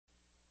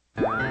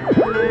Welcome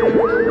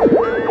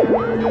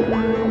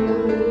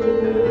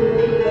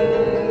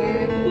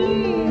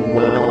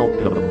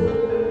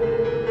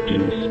to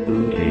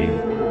Spooky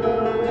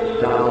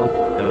South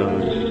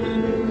Coast.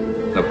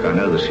 Look, I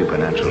know the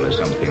supernatural is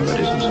something that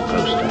isn't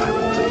supposed to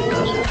happen, but it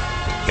does.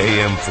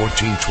 AM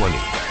 1420,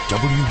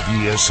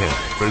 WBSM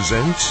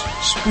presents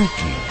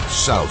Spooky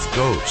South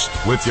Coast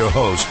with your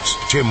hosts,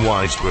 Tim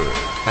Weisberg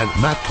and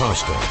Matt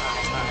Costa.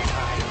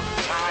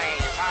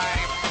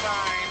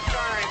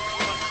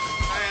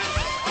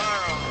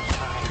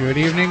 Good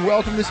evening.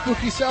 Welcome to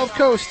Spooky South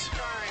Coast.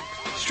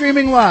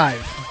 Streaming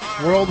live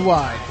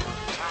worldwide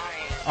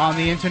on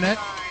the internet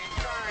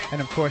and,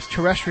 of course,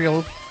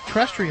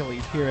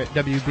 terrestrially here at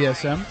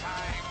WBSM.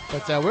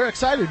 But we're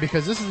excited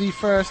because this is the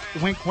first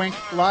wink wink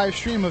live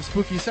stream of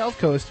Spooky South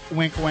Coast.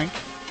 Wink wink.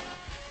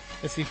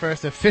 It's the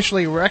first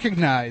officially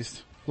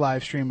recognized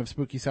live stream of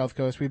Spooky South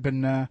Coast. We've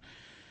been, I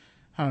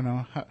don't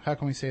know, how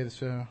can we say this?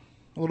 A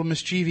little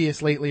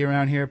mischievous lately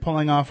around here,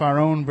 pulling off our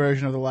own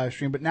version of the live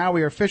stream. But now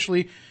we are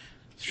officially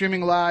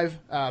streaming live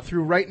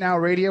through Right Now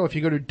Radio. If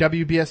you go to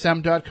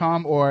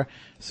WBSM.com or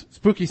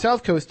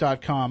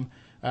SpookySouthCoast.com,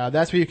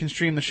 that's where you can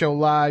stream the show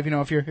live. You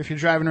know, if you're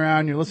driving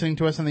around, you're listening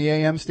to us on the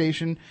AM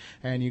station,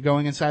 and you're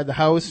going inside the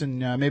house, and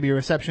maybe your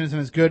reception isn't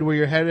as good where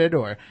you're headed,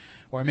 or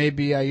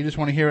maybe you just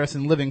want to hear us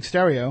in living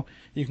stereo,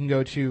 you can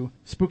go to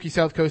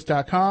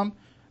SpookySouthCoast.com.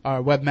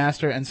 Our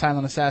webmaster and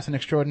silent assassin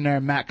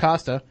extraordinaire, Matt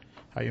Costa.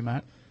 How are you,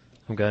 Matt?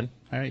 I'm good.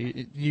 All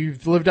right,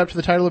 you've lived up to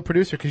the title of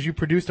producer because you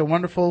produced a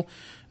wonderful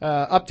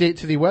update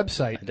to the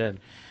website. I did.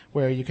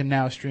 Where you can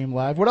now stream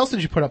live. What else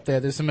did you put up there?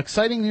 There's some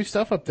exciting new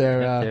stuff up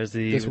there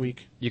this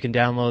week. You can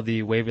download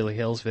the Waverly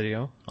Hills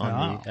video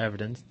on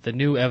the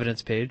new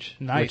evidence page,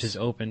 which is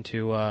open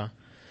to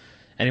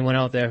anyone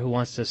out there who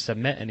wants to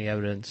submit any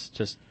evidence.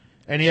 Just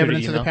any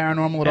evidence of the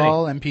paranormal at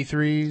all,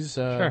 MP3s,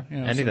 sure,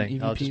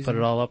 anything. I'll just put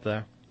it all up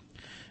there.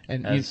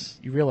 And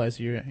you realize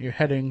you're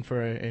heading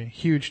for a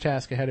huge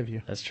task ahead of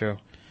you. That's true.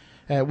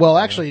 Well,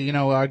 actually, you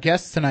know, our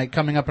guests tonight,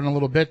 coming up in a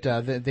little bit,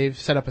 they've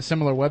set up a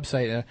similar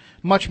website,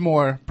 much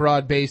more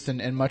broad-based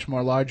and much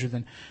more larger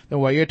than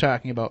what you're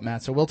talking about,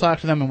 Matt. So we'll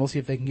talk to them, and we'll see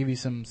if they can give you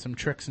some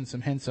tricks and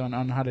some hints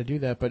on how to do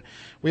that. But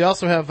we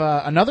also have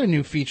another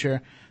new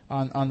feature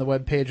on the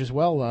webpage as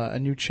well, a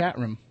new chat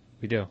room.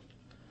 We do. Why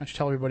don't you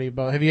tell everybody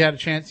about? Have you had a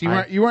chance?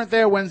 You weren't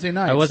there Wednesday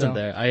night. I wasn't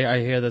there. I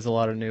hear there's a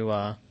lot of new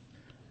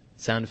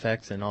sound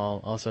effects and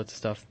all sorts of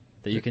stuff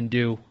that you can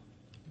do.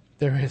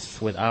 There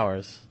is. With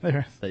ours.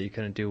 That you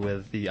couldn't do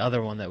with the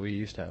other one that we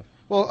used to have.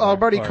 Well, our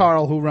buddy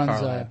Carl, who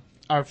runs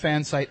our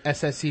fan site,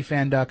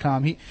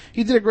 sscfan.com, he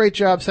did a great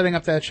job setting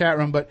up that chat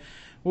room, but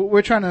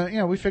we're trying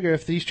to, we figure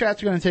if these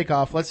chats are going to take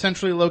off, let's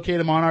centrally locate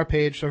them on our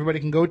page so everybody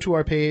can go to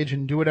our page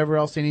and do whatever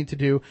else they need to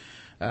do.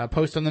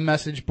 Post on the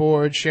message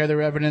board, share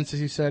their evidence,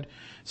 as you said.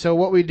 So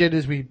what we did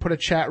is we put a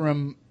chat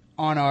room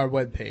on our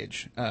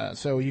webpage.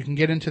 So you can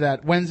get into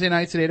that. Wednesday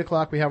nights at 8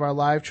 o'clock, we have our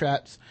live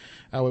chats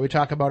where we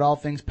talk about all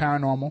things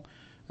paranormal.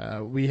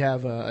 We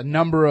have a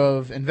number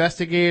of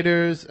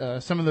investigators.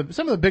 Some of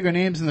the bigger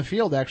names in the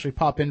field actually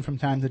pop in from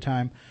time to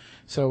time.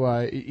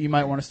 So you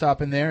might want to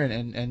stop in there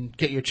and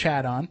get your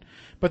chat on.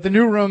 But the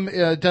new room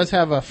does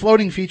have a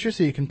floating feature,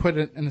 so you can put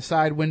it in the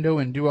side window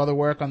and do other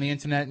work on the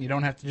internet, and you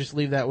don't have to just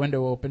leave that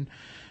window open.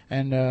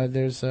 And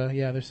there's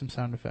some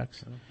sound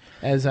effects.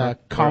 As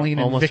Colleen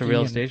and almost Vicky a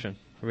real station.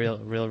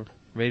 Real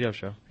radio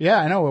show. Yeah,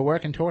 I know. We're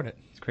working toward it.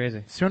 It's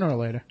crazy. Sooner or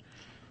later,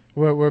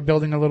 we're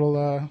building a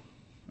little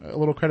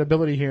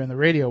credibility here in the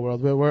radio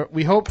world.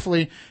 We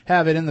hopefully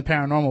have it in the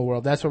paranormal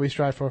world. That's what we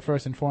strive for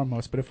first and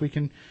foremost. But if we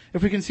can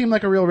seem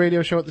like a real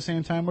radio show at the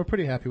same time, we're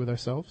pretty happy with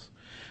ourselves.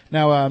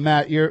 Now,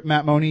 Matt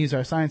Moniz,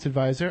 our science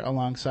advisor,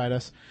 alongside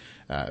us.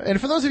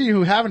 And for those of you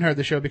who haven't heard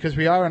the show, because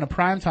we are on a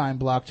primetime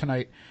block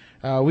tonight,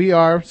 we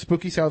are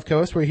Spooky South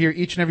Coast. We're here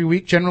each and every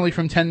week, generally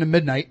from 10 to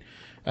midnight.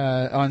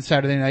 On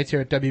Saturday nights here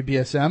at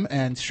WBSM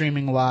and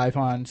streaming live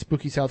on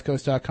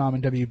SpookySouthCoast.com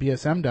and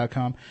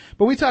WBSM.com.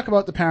 But we talk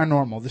about the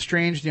paranormal, the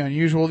strange, the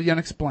unusual, the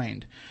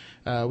unexplained.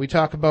 We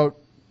talk about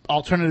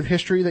alternative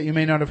history that you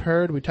may not have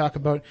heard. We talk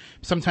about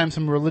sometimes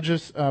some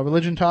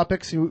religion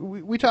topics.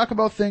 We talk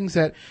about things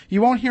that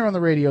you won't hear on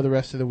the radio the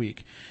rest of the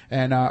week.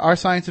 And our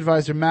science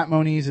advisor, Matt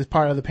Moniz, is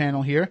part of the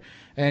panel here.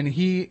 And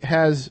he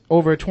has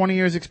over 20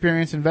 years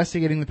experience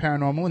investigating the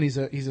paranormal,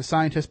 and he's a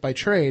scientist by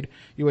trade.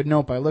 You would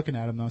know it by looking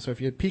at him, though. So if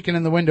you're peeking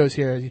in the windows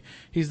here,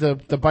 he's the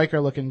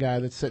biker-looking guy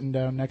that's sitting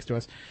down next to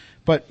us.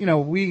 But,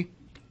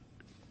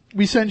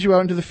 we send you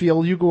out into the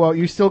field. You go out.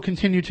 You still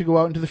continue to go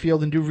out into the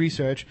field and do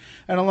research.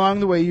 And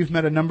along the way, you've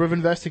met a number of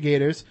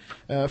investigators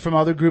from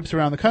other groups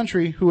around the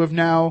country who have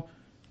now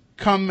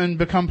come and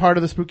become part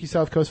of the Spooky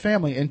South Coast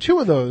family. And two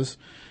of those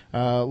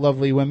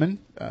lovely women,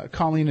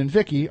 Colleen and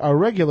Vicky, are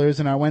regulars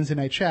in our Wednesday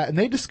night chat, and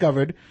they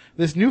discovered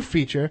this new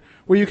feature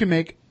where you can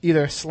make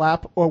either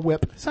slap or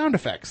whip sound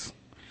effects.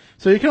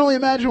 So you can only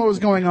imagine what was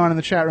going on in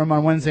the chat room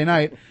on Wednesday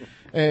night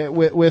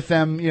with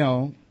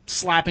them,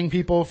 slapping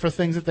people for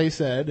things that they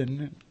said,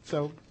 and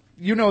so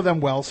you know them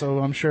well, so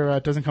I'm sure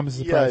it doesn't come as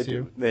a surprise to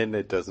you. And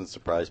it doesn't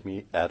surprise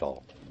me at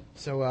all.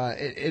 So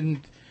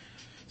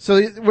So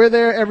we're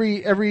there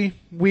every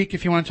week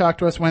if you want to talk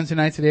to us Wednesday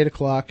nights at 8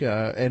 o'clock,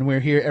 and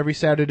we're here every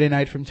Saturday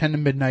night from 10 to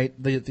midnight.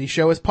 The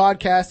show is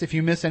podcast. If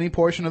you miss any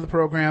portion of the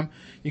program,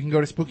 you can go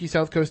to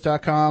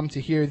SpookySouthCoast.com to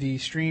hear the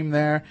stream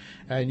there,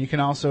 and you can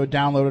also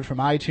download it from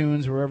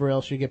iTunes or wherever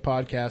else you get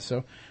podcasts.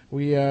 So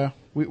we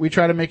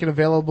try to make it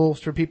available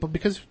for people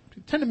because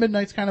 10 to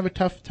midnight's kind of a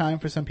tough time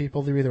for some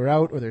people. They're either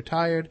out or they're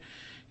tired,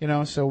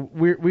 so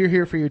we're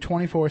here for you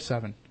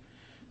 24/7.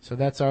 So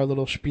that's our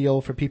little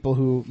spiel for people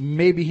who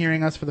may be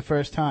hearing us for the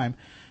first time.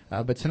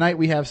 But tonight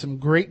we have some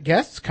great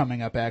guests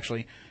coming up,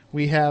 actually.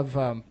 We have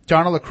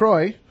Donna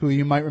LaCroix, who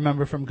you might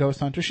remember from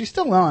Ghost Hunter. She's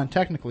still on,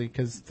 technically,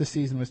 because this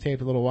season was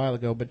taped a little while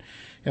ago. But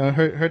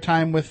her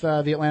time with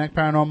the Atlantic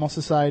Paranormal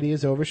Society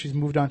is over. She's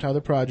moved on to other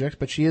projects,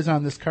 but she is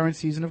on this current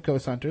season of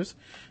Ghost Hunters.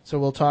 So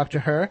we'll talk to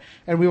her.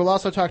 And we will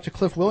also talk to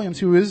Cliff Williams,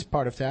 who is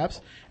part of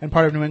TAPS and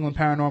part of New England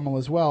Paranormal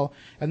as well.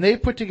 And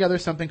they've put together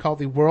something called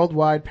the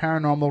Worldwide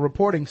Paranormal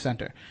Reporting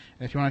Center.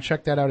 And if you want to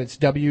check that out, it's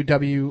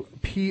www.prc.com.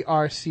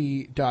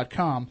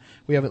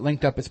 We have it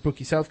linked up at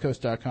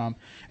SpookySouthCoast.com.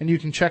 And you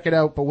can check it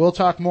out, but we'll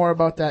talk more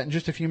about that in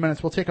just a few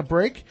minutes. We'll take a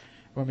break.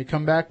 When we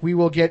come back, we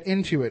will get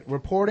into it.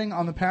 Reporting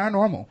on the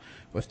paranormal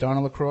with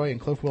Donna LaCroix and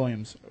Cliff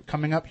Williams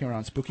coming up here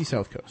on Spooky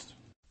South Coast.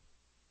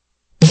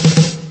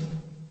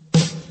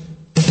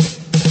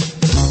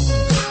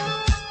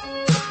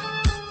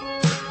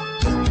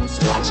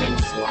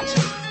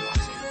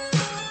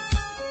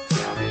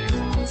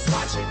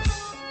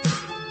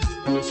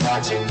 Who's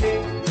watching me?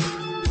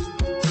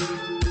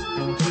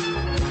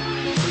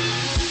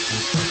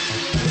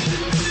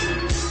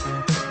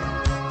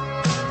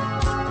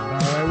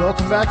 Alright,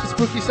 welcome back to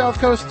Spooky South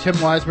Coast. Tim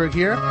Weisberg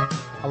here,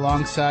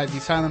 alongside the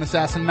silent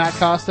assassin Matt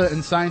Costa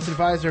and science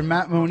advisor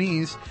Matt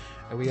Moniz.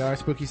 We are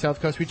Spooky South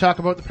Coast. We talk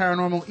about the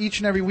paranormal each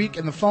and every week,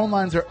 and the phone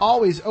lines are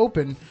always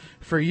open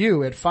for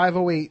you at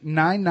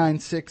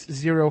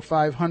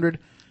 508-996-0500.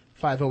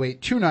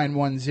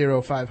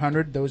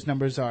 508-291-0500. Those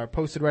numbers are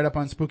posted right up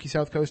on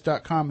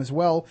SpookySouthCoast.com as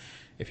well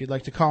if you'd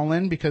like to call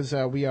in, because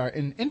we are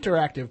an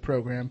interactive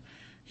program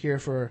here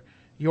for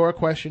your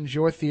questions,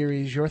 your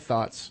theories, your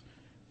thoughts.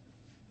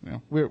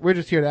 We're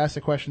just here to ask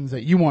the questions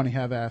that you want to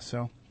have asked,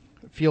 so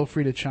feel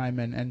free to chime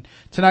in. And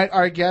tonight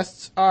our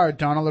guests are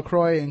Donna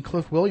LaCroix and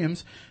Cliff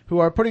Williams, who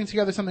are putting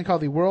together something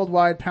called the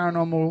Worldwide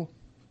Paranormal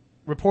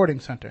Reporting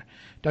Center.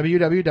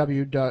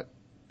 www.prc.com.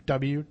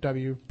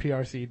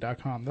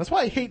 That's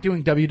why I hate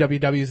doing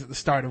wwws at the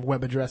start of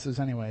web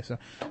addresses anyway, so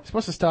I'm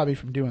supposed to stop you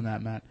from doing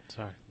that, Matt.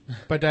 Sorry.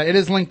 But it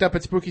is linked up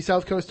at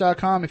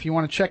SpookySouthCoast.com if you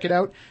want to check it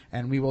out,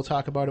 and we will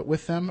talk about it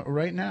with them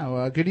right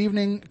now. Good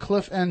evening,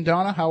 Cliff and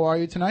Donna. How are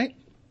you tonight?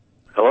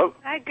 Hello.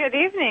 Hi, good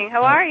evening.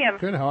 How are you?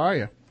 Good, how are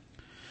you?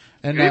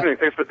 And, good evening.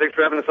 Thanks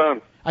for having us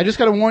on. I just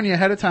got to warn you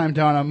ahead of time,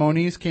 Donna.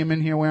 Moniz came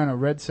in here wearing a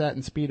red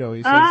satin Speedo.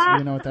 He says,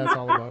 you know what that's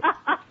all about.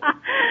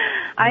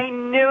 I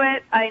knew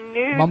it. I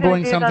knew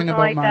mumbling something about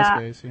like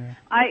MySpace. That.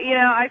 Yeah.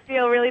 I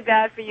feel really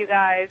bad for you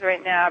guys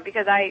right now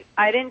because I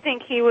didn't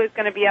think he was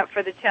going to be up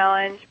for the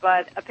challenge,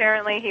 but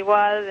apparently he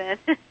was, and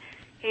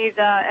he's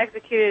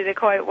executed it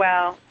quite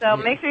well. So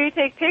make sure you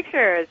take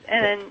pictures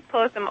and then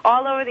post them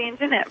all over the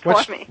internet for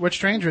me. What's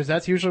strange is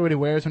that's usually what he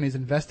wears when he's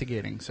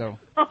investigating. So.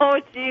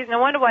 Oh, jeez, no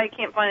wonder why he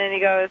can't find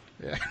any ghosts.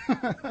 Yeah.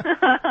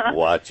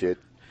 Watch it.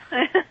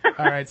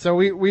 All right, so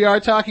we are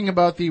talking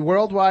about the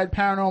Worldwide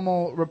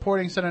Paranormal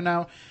Reporting Center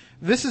now.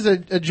 This is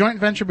a joint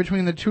venture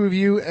between the two of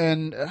you,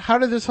 and how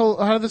did this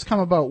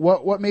come about?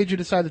 What made you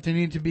decide that there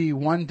needed to be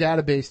one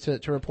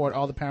database to report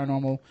all the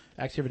paranormal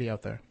activity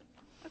out there?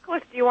 Of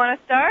course, do you want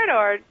to start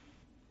or?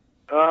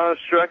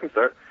 Sure, I can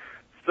start.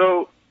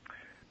 So,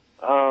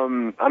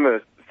 I'm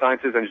a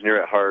scientist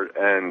engineer at heart,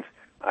 and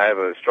I have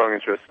a strong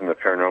interest in the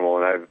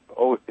paranormal,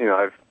 and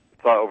I've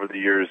thought over the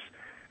years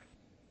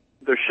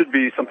there should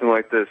be something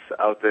like this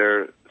out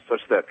there such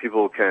that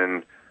people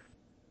can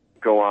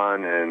go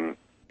on and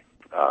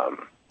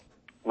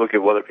look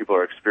at what other people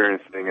are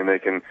experiencing, and they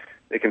can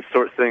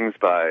sort things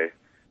by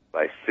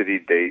city,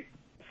 date,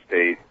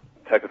 state,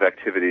 type of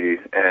activity,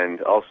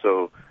 and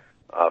also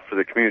for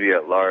the community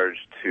at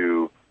large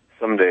to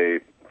someday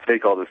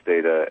take all this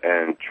data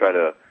and try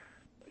to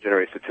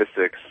generate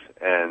statistics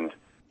and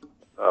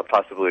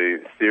possibly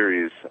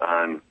theories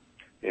on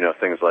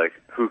things like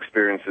who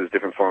experiences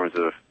different forms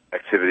of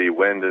activity,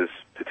 when does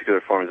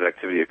particular forms of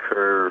activity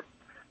occur,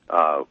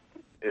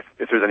 if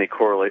there's any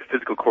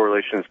physical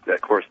correlations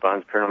that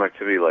corresponds to paranormal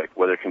activity, like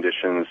weather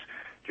conditions,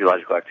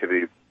 geological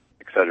activity,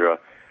 etc.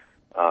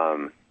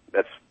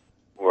 That's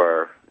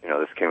where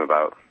this came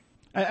about.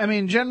 I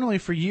mean, generally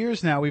for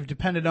years now, we've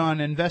depended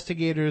on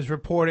investigators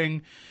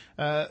reporting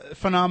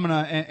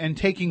phenomena and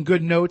taking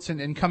good notes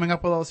and coming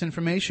up with all this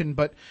information.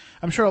 But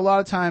I'm sure a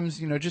lot of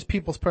times, just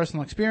people's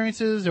personal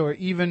experiences or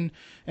even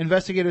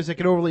investigators that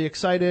get overly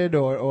excited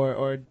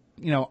or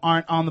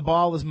aren't on the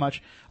ball as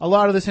much, a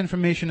lot of this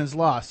information is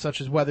lost, such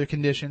as weather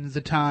conditions,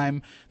 the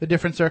time, the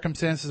different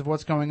circumstances of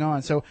what's going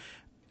on. So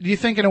do you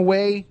think in a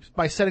way,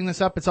 by setting this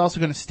up, it's also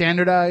going to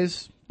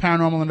standardize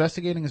paranormal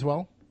investigating as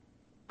well?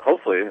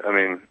 Hopefully. I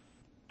mean,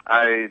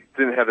 I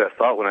didn't have that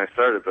thought when I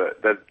started,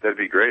 but that'd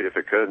be great if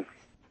it could.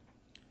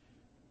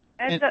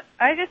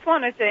 I just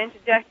wanted to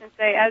interject and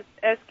say,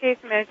 as case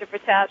manager for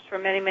TAPS for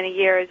many, many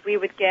years, we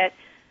would get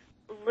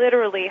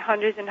literally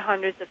hundreds and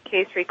hundreds of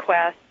case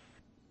requests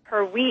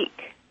per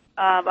week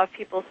of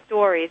people's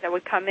stories that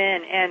would come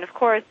in. And, of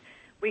course,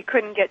 we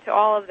couldn't get to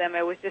all of them.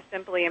 It was just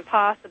simply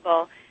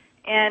impossible.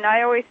 And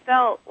I always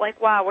felt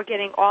like, wow, we're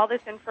getting all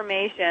this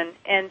information,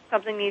 and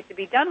something needs to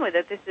be done with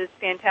it. This is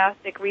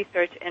fantastic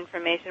research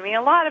information. I mean,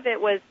 a lot of it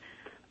was,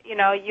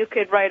 you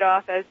could write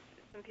off as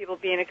some people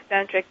being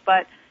eccentric,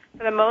 but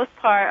for the most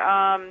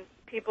part,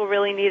 people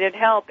really needed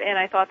help, and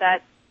I thought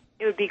that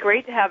it would be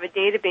great to have a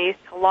database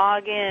to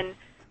log in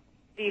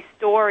these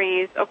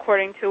stories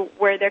according to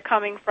where they're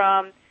coming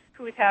from,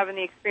 who's having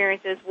the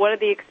experiences, what are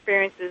the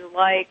experiences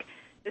like,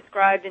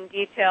 described in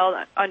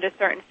detail under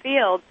certain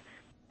fields.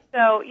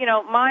 So,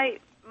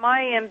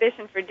 my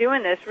ambition for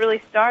doing this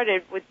really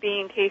started with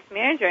being case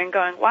manager and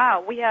going,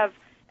 wow, we have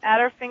at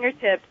our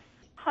fingertips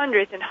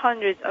hundreds and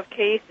hundreds of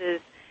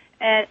cases,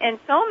 and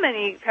so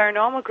many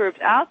paranormal groups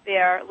out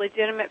there,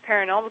 legitimate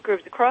paranormal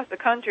groups across the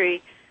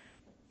country,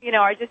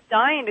 are just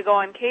dying to go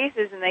on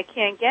cases and they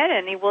can't get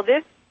any. Well,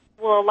 this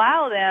will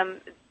allow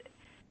them,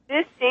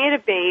 this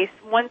database,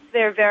 once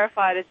they're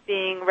verified as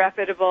being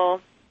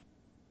reputable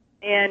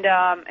and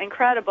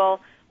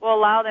credible, will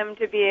allow them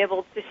to be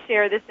able to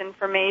share this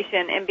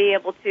information and be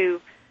able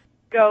to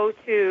go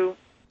to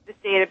this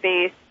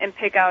database and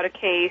pick out a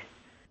case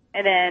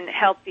and then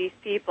help these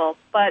people.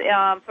 But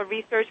for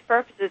research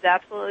purposes,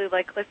 absolutely,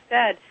 like Cliff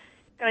said,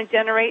 it's going to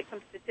generate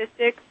some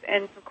statistics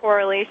and some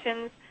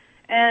correlations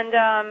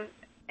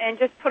and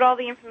just put all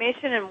the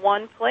information in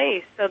one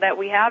place so that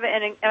we have it.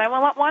 And I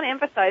want to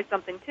emphasize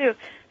something, too.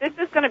 This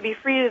is going to be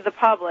free to the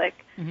public.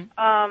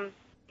 Mm-hmm.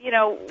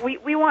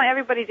 We want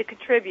everybody to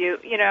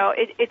contribute.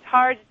 It's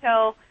hard to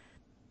tell,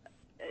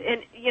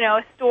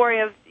 a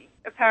story of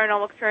a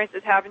paranormal experience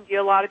that's happened to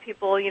you. A lot of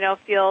people,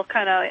 feel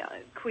kind of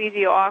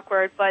queasy or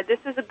awkward, but this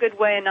is a good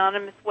way,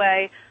 anonymous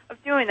way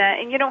of doing that.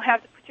 And you don't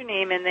have to put your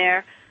name in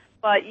there,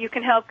 but you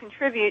can help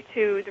contribute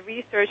to the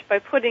research by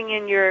putting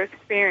in your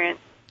experience.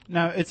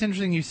 Now, it's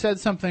interesting. You said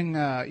something,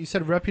 you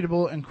said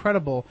reputable and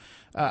credible.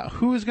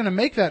 Who is going to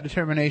make that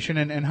determination,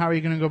 and how are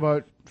you going to go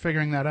about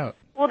figuring that out?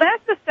 Well,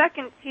 that's the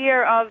second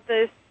tier of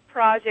this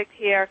project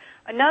here.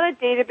 Another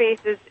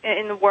database is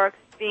in the works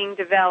being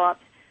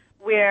developed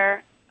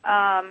where,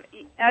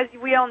 as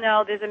we all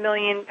know, there's a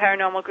million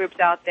paranormal groups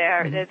out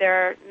there. Mm-hmm.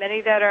 There are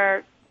many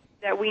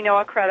that we know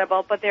are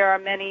credible, but there are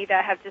many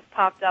that have just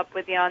popped up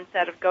with the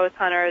onset of ghost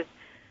hunters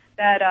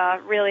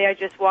that really are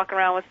just walking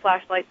around with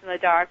flashlights in the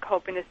dark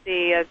hoping to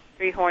see a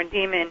three-horned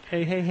demon.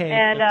 Hey.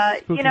 And,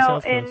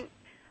 and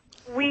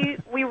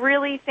we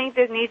really think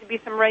there needs to be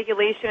some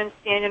regulation and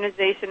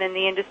standardization in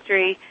the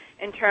industry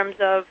in terms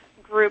of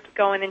groups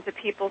going into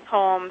people's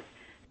homes.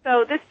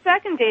 So this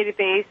second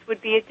database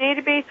would be a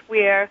database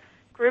where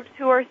groups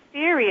who are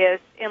serious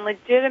and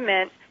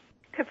legitimate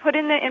could put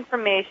in the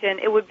information.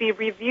 It would be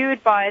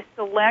reviewed by a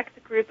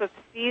select group of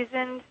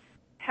seasoned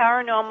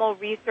paranormal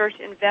research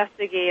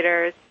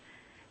investigators,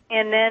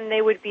 and then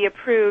they would be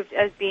approved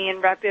as being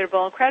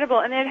reputable and credible.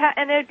 And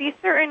there'd be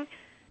certain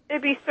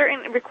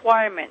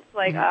requirements,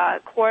 like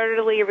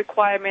quarterly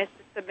requirements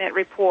to submit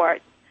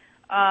reports.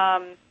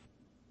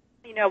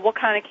 What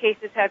kind of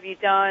cases have you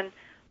done?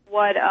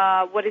 What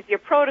is your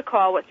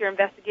protocol? What's your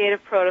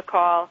investigative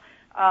protocol?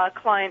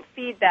 Client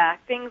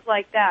feedback, things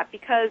like that.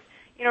 Because,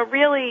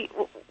 really,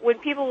 when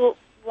people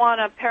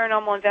want a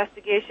paranormal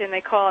investigation,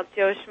 they call up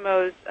Joe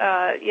Schmo's,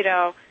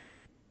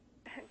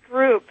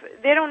 group.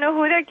 They don't know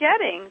who they're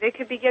getting. They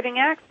could be getting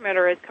axe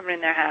murderers coming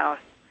in their house.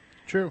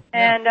 True.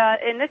 And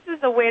and this is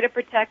a way to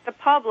protect the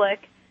public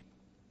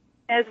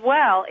as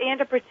well, and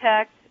to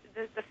protect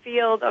the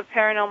field of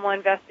paranormal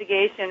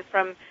investigation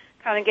from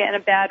kind of getting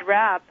a bad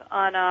rap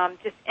on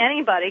just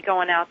anybody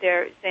going out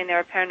there saying they're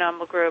a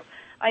paranormal group.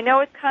 I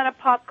know it's kind of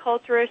pop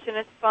culture-ish and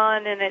it's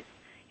fun, and it's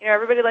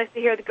everybody likes to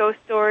hear the ghost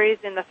stories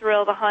and the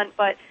thrill of the hunt,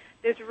 but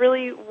there's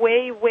really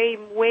way, way,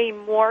 way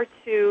more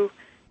to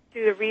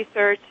the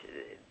research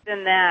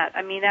than that.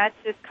 I mean, that's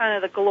just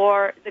kind of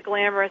the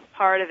glamorous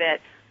part of it.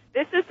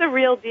 This is the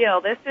real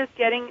deal. This is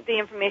getting the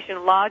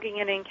information, logging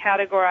it in,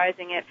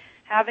 categorizing it,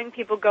 having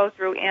people go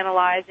through,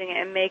 analyzing it,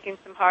 and making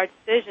some hard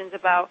decisions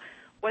about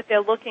what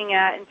they're looking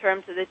at in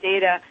terms of the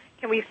data.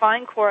 Can we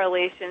find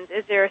correlations?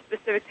 Is there a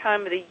specific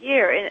time of the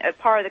year in a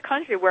part of the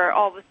country where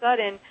all of a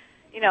sudden,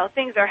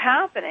 things are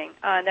happening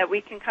that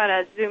we can kind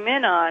of zoom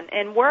in on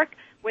and work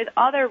with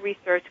other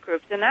research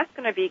groups? And that's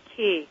going to be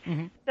key.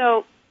 Mm-hmm.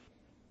 So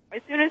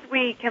as soon as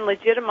we can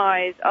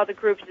legitimize other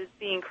groups as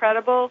being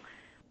credible,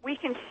 we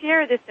can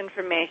share this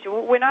information.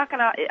 We're not going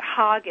to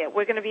hog it.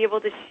 We're going to be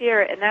able to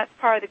share it, and that's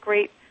part of the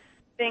great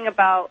thing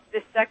about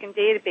this second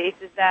database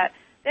is that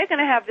they're going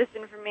to have this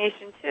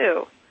information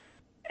too,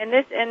 and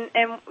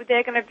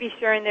they're going to be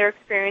sharing their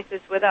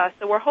experiences with us.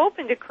 So we're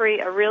hoping to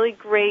create a really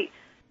great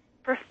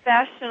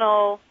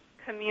professional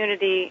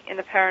community in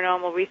the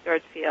paranormal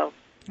research field.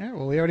 Yeah,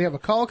 well, we already have a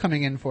call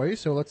coming in for you,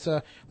 so let's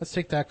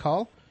take that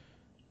call.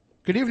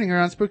 Good evening. You're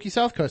on Spooky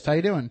South Coast. How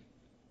you doing?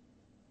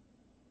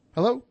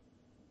 Hello?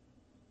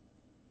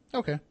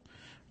 Okay.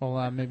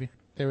 Well, maybe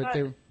they were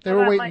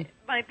waiting.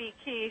 Might be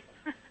Keith.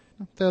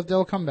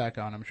 They'll come back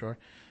on, I'm sure.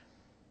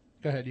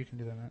 Go ahead. You can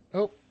do that, Matt.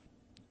 Oh,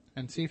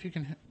 and see if you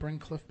can bring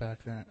Cliff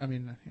back there. I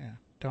mean, yeah,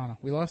 Donna.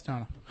 We lost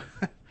Donna.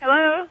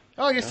 Hello?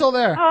 Oh, you're still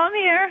there. Oh, I'm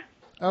here.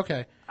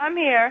 Okay. I'm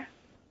here.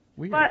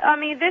 Weird. But, I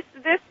mean, this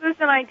was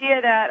an idea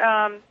that,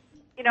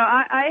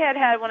 I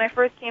had when I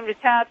first came to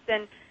TAPS,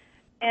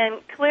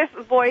 and Cliff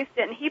voiced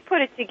it, and he put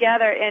it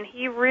together, and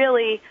he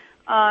really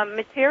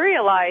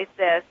materialized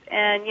this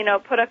and,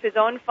 put up his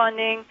own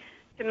funding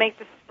to make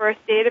this first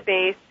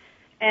database.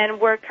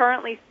 And we're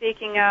currently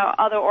seeking out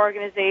other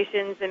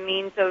organizations and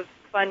means of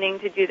funding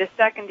to do the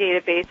second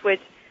database,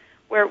 which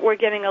we're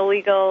getting a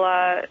legal,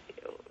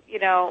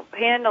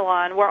 handle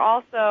on. We're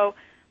also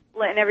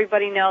letting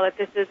everybody know that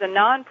this is a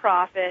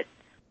nonprofit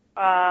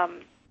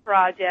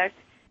project,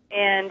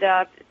 and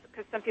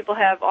because some people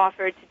have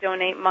offered to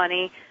donate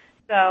money,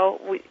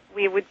 so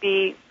we would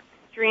be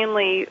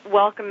extremely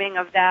welcoming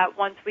of that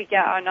once we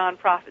get our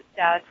nonprofit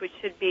status, which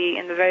should be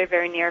in the very,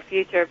 very near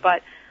future.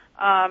 But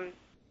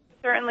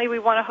certainly we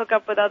want to hook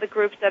up with other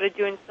groups that are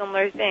doing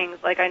similar things.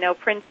 Like I know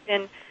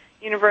Princeton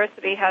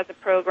University has a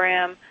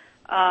program.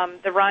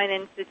 The Rhine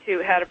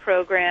Institute had a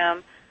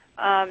program.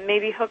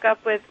 Maybe hook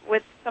up with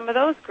some of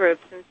those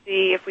groups and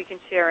see if we can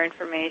share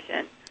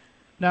information.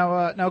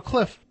 Now,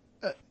 Cliff,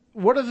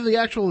 what are the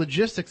actual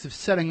logistics of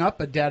setting up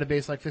a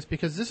database like this?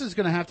 Because this is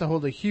going to have to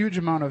hold a huge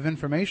amount of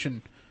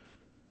information.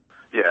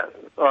 Yeah.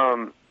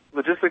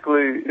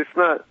 Logistically, it's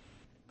not...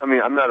 I mean,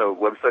 I'm not a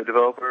website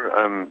developer.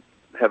 I'm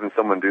having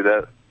someone do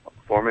that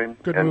for me.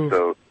 Good move.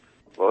 So,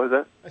 what was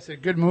that? I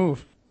said good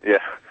move. Yeah.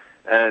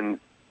 And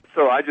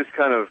so I just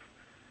kind of,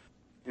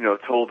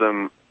 told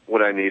them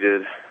what I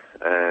needed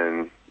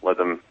and let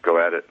them go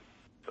at it.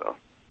 So.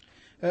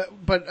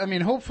 But, I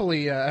mean,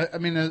 hopefully, how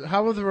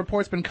have the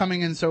reports been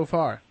coming in so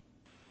far?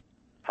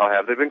 How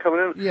have they been coming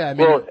in? Yeah, I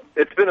mean... Well,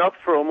 it's been up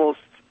for almost,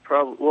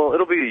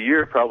 it'll be a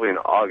year probably in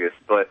August,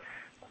 but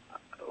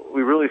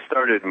we really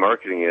started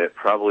marketing it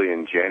probably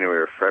in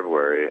January or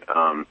February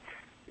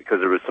because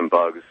there was some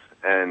bugs.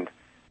 And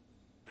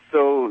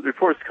so the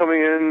reports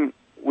coming in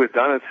with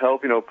Donna's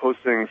help,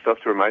 posting stuff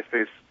to her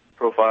MySpace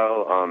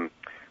profile.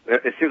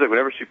 It seems like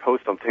whenever she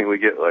posts something, we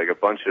get like a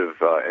bunch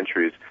of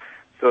entries.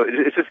 So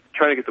it's just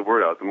trying to get the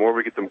word out. The more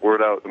we get the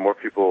word out, the more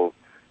people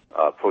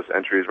post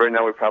entries. Right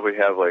now we probably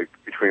have like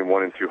between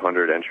 100 and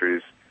 200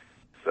 entries.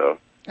 So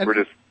we're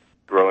just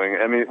growing.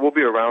 I mean, we'll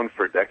be around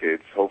for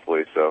decades,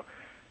 hopefully. So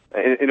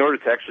in order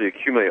to actually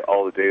accumulate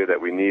all the data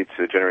that we need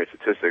to generate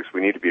statistics,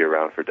 we need to be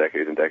around for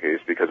decades and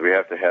decades because we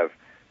have to have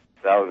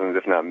thousands,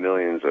 if not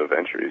millions, of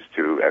entries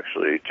to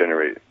actually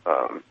generate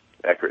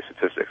accurate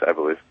statistics, I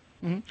believe.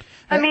 Mm-hmm.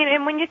 I mean,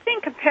 and when you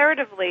think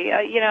comparatively,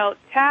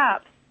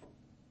 TAPS,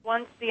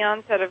 once the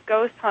onset of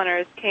ghost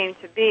hunters came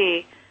to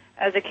be,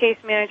 as a case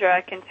manager,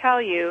 I can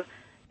tell you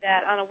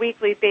that on a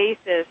weekly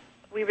basis,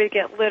 we would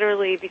get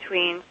literally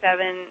between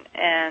 700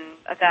 and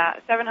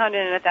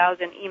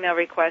 1,000 email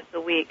requests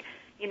a week.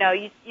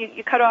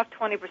 You cut off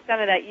 20% of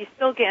that, you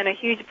still get a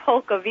huge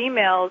bulk of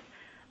emails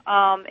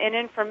and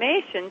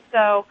information.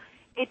 So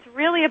it's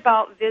really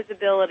about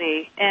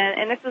visibility,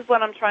 and this is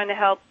what I'm trying to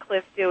help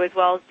Cliff do, as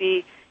well as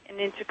be an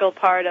integral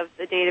part of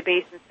the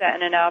database and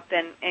setting it up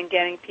and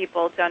getting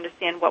people to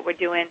understand what we're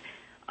doing.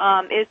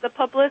 Is the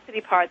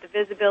publicity part, the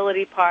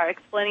visibility part,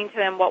 explaining to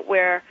them what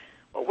we're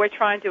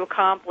trying to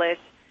accomplish.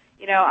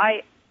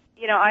 I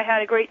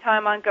had a great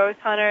time on Ghost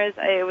Hunters.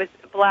 It was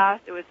a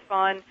blast. It was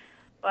fun.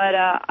 But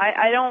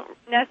I don't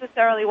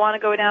necessarily want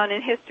to go down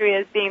in history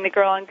as being the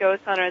girl on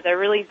Ghost Hunters. I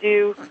really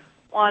do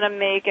want to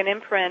make an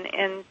imprint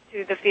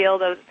into the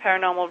field of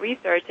paranormal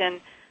research,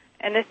 and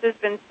this has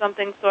been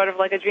something sort of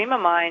like a dream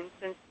of mine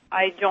since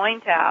I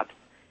joined TAPS,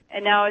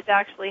 and now it's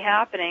actually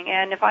happening.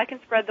 And if I can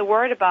spread the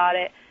word about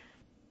it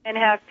and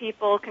have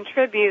people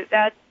contribute,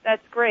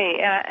 that's great.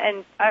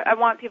 And I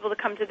want people to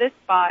come to this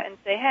spot and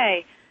say,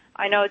 hey,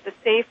 I know it's a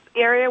safe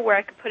area where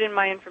I can put in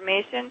my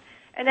information,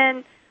 and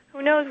then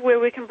who knows where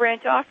we can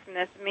branch off from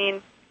this. I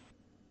mean,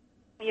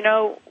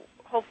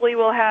 hopefully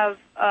we'll have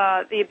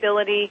the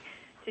ability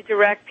to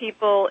direct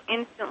people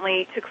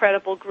instantly to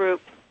credible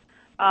groups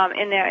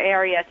in their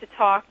area to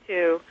talk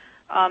to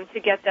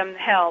get them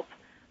help.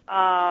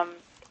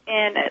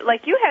 And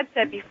like you had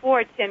said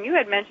before, Tim, you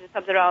had mentioned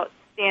something about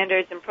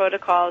standards and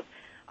protocols.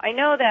 I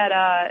know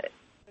that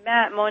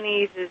Matt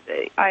Moniz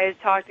I had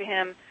talked to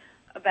him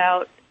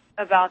about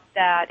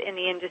that in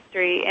the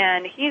industry,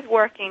 and he's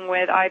working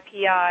with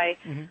IPI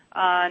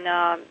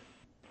on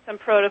some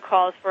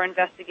protocols for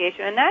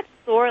investigation, and that's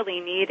sorely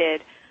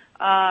needed.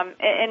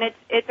 And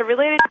it's a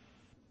related...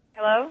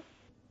 Hello?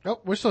 Oh,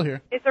 we're still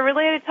here. It's a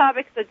related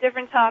topic. It's a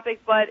different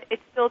topic, but it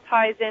still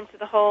ties into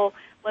the whole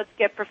let's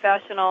get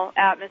professional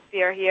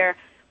atmosphere here.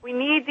 We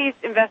need these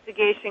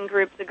investigation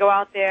groups to go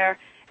out there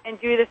and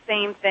do the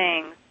same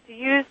things, to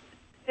use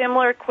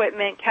similar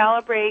equipment,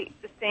 calibrate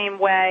the same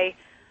way,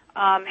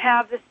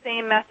 have the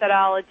same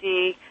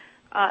methodology,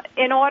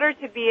 in order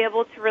to be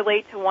able to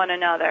relate to one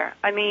another.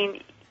 I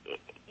mean,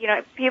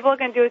 people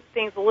can do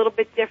things a little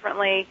bit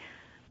differently,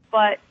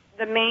 but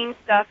the main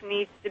stuff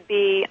needs to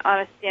be on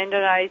a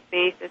standardized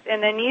basis,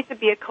 and there needs to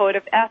be a code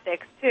of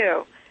ethics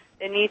too.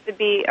 There needs to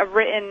be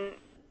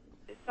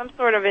some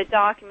sort of a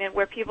document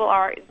where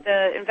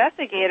the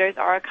investigators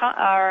are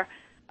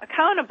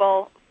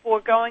accountable for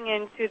going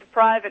into the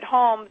private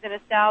homes and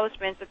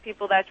establishments of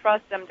people that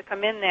trust them to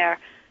come in there.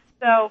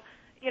 So,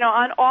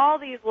 on all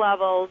these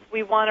levels,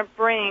 we want to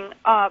bring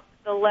up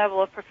the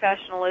level of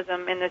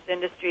professionalism in this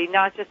industry,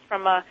 not just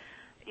from an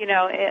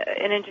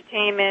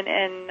entertainment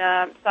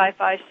and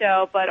sci-fi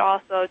show, but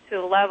also to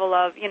the level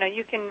of, you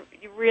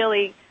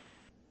really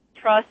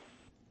trust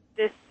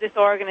this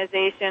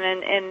organization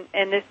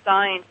and this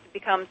science to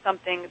become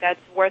something that's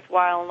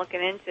worthwhile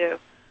looking into.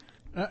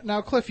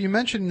 Now, Cliff, you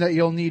mentioned that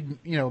you'll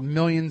need,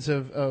 millions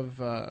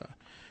of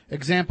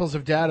examples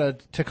of data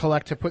to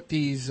collect to put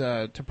these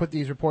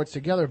reports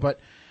together, but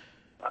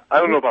I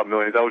don't know about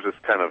millions. I was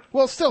just kind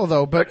of still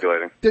though, but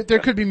speculating. There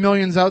could be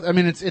millions out. I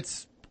mean,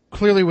 it's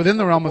clearly within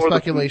the realm of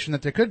speculation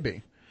that there could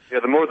be. Yeah,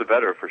 the more the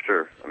better, for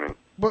sure. I mean,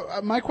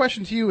 but my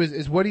question to you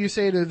is what do you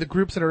say to the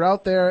groups that are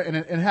out there? And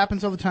it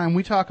happens all the time.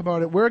 We talk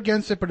about it. We're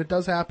against it, but it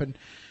does happen.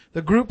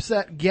 The groups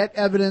that get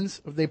evidence,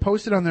 they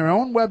post it on their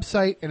own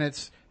website, and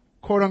it's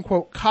quote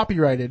unquote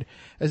copyrighted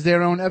as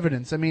their own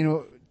evidence. I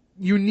mean,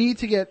 you need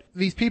to get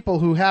these people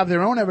who have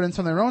their own evidence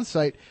on their own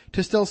site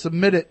to still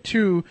submit it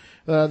to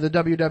the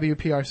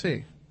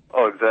WWPRC.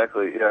 Oh,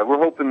 exactly. Yeah, we're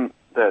hoping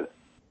that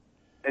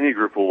any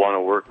group will want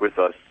to work with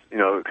us,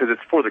 because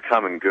it's for the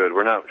common good.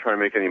 We're not trying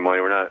to make any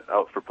money. We're not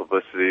out for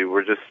publicity.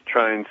 We're just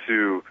trying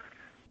to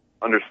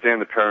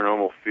understand the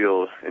paranormal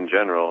field in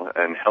general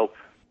and help,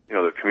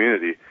 the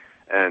community.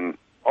 And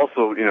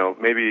also,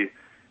 maybe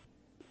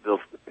they'll,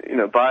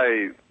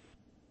 by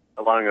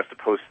allowing us to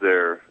post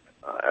their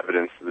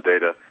evidence, the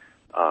data,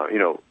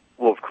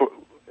 we'll of course,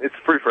 it's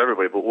free for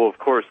everybody, but we'll of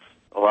course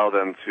allow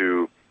them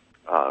to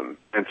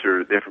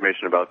enter the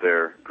information about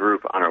their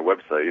group on our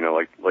website.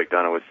 Like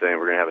Donna was saying,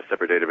 we're going to have a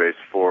separate database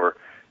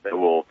that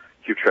will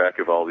keep track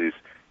of all these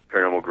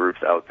paranormal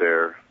groups out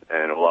there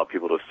and allow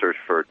people to search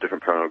for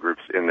different paranormal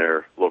groups in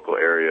their local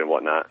area and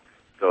whatnot.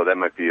 So that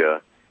might be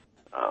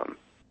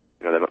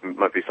that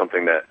might be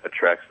something that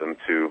attracts them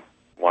to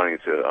wanting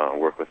to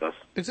work with us.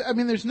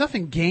 There's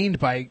nothing gained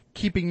by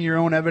keeping your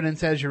own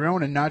evidence as your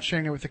own and not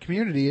sharing it with the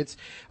community. It's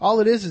all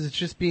it is it's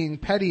just being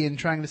petty and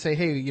trying to say,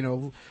 hey,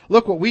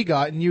 look what we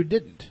got and you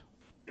didn't.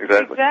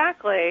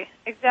 Exactly.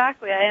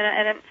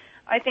 And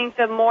I think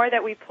the more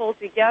that we pull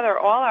together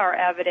all our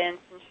evidence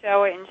and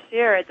show it and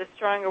share it, the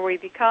stronger we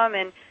become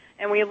and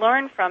we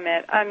learn from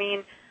it. I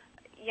mean,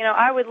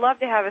 I would love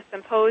to have a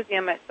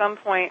symposium at some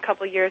point a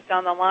couple of years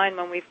down the line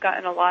when we've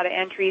gotten a lot of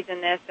entries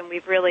in this and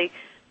we've really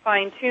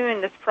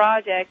fine-tune this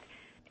project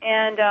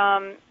and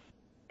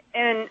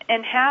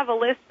have a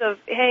list of,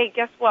 hey,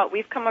 guess what?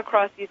 We've come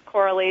across these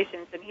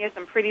correlations, and here's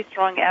some pretty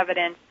strong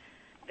evidence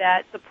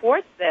that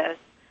supports this.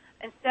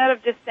 Instead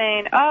of just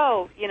saying,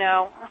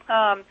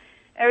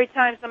 every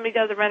time somebody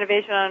does a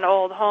renovation on an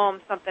old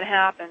home, something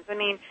happens. I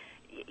mean,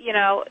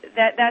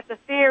 that's a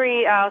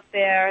theory out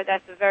there.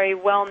 That's a very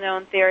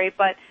well-known theory.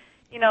 But,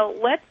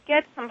 let's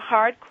get some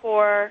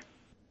hardcore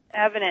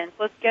evidence.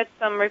 Let's get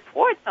some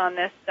reports on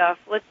this stuff.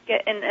 Let's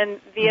get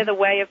and via the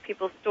way of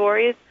people's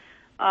stories,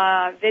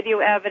 video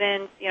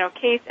evidence,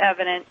 case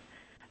evidence.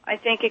 I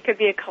think it could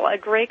be a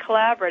great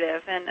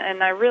collaborative,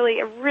 and I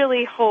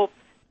really hope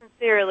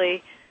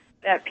sincerely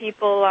that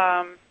people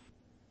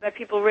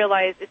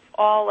realize it's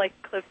all, like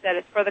Cliff said,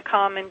 it's for the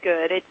common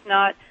good. It's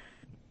not.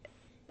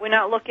 We're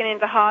not looking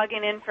into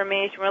hogging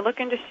information. We're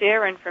looking to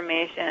share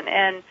information,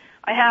 and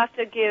I have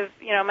to give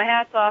my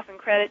hats off and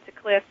credit to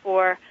Cliff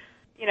for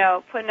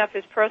putting up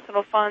his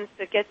personal funds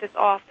to get this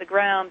off the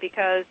ground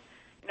because,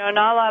 not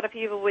a lot of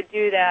people would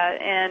do that.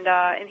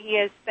 And he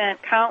has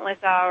spent countless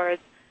hours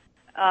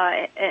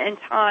and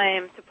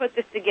time to put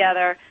this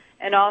together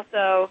and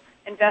also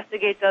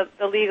investigate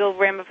the legal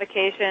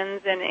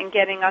ramifications and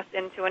getting us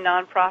into a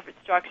nonprofit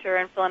structure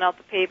and filling out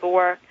the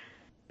paperwork.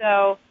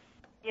 So,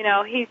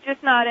 he's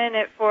just not in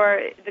it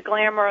for the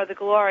glamour or the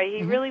glory.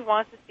 He really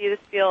wants to see this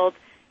field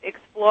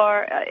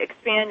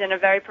expand in a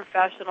very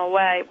professional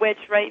way, which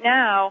right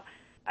now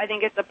I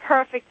think it's a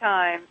perfect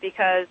time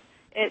because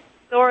it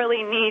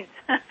sorely needs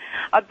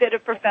a bit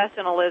of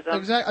professionalism.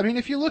 Exactly.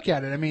 If you look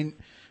at it,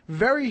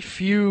 very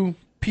few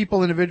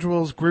people,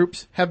 individuals,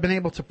 groups have been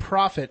able to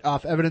profit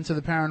off evidence of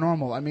the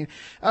paranormal.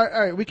 All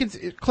right, we can,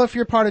 Cliff,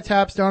 you're part of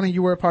TAPS. Donna,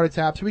 you were a part of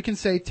TAPS. We can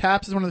say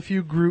TAPS is one of the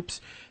few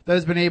groups that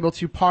has been able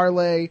to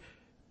parlay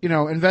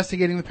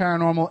investigating the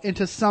paranormal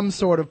into some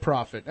sort of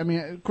profit.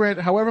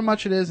 Granted, however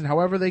much it is and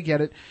however they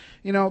get it,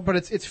 but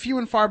it's few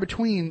and far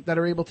between that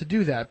are able to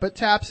do that. But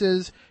TAPS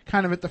is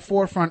kind of at the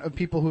forefront of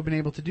people who've been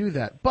able to do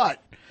that. But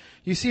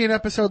you see an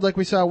episode like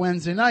we saw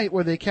Wednesday night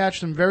where they catch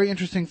some very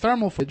interesting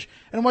thermal footage,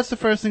 and what's the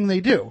first thing they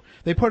do?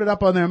 They put it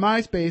up on their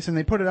MySpace, and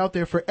they put it out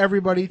there for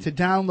everybody to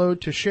download,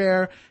 to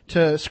share,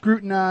 to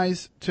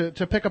scrutinize, to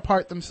pick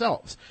apart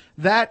themselves.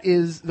 That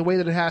is the way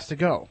that it has to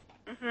go.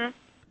 Mm-hmm.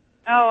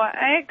 Oh,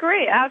 I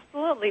agree.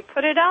 Absolutely.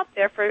 Put it out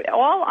there for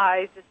all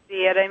eyes to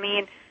see it. I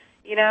mean,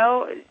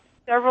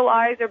 several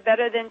eyes are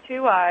better than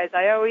two eyes.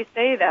 I always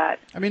say that.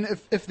 I mean,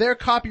 if they're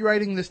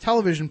copywriting this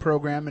television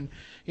program and,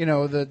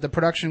 the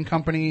production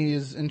company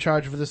is in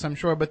charge of this, I'm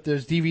sure, but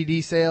there's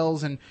DVD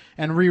sales and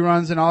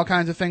reruns and all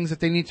kinds of things that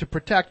they need to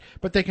protect,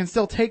 but they can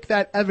still take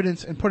that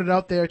evidence and put it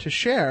out there to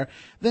share,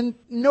 then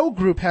no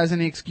group has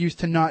any excuse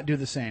to not do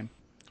the same.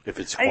 If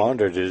it's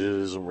squandered, it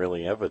isn't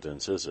really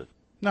evidence, is it?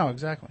 No,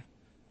 exactly.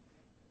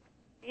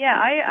 Yeah,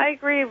 I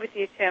agree with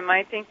you, Tim.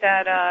 I think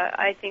that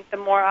I think the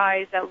more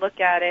eyes that look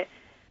at it,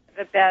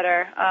 the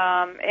better.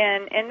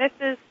 And this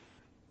is,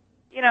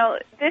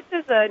 this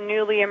is a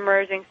newly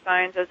emerging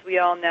science, as we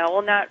all know.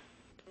 Well, not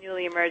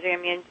newly emerging. I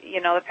mean,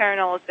 the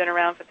paranormal has been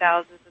around for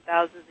thousands and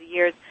thousands of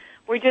years.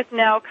 We're just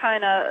now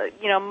kind of,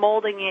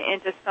 molding it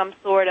into some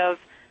sort of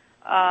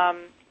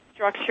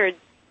structured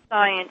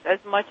science as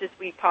much as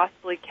we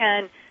possibly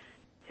can,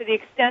 to the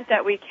extent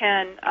that we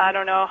can. I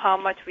don't know how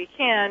much we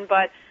can,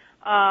 but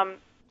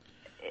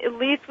at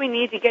least we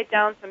need to get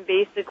down some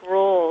basic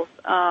rules,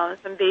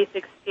 some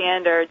basic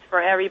standards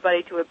for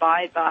everybody to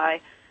abide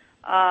by.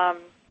 I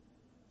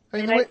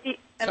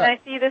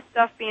see this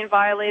stuff being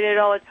violated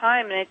all the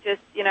time, and it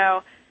just,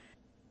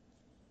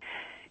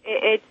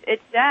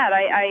 it's sad.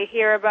 I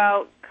hear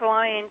about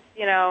clients,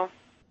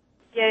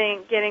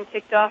 getting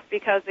ticked off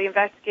because the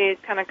investigators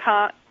kind of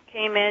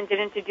came in,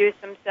 didn't introduce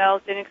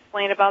themselves, didn't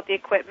explain about the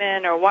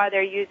equipment or why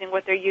they're using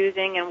what they're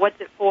using and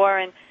what's it for,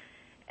 and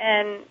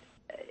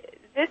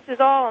this is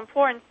all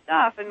important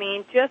stuff. I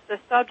mean, just the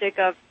subject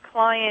of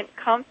client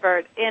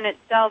comfort in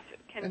itself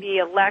can be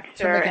a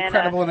lecture. To make it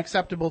credible and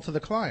acceptable to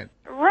the client.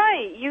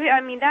 Right.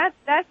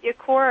 That's your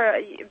core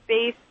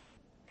base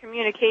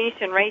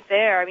communication right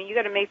there. I mean, you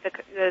got to make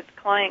the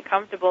client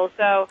comfortable.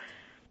 So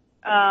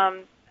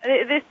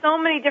there's so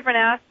many different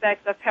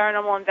aspects of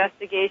paranormal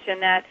investigation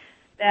that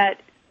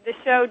the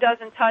show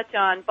doesn't touch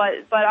on,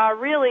 but are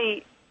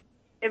really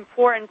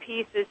important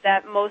pieces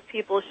that most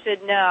people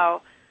should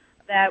know,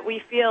 that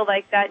we feel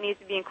like that needs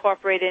to be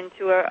incorporated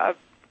into a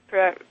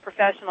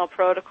professional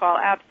protocol.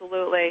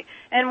 Absolutely.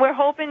 And we're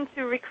hoping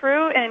to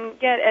recruit and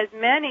get as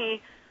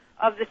many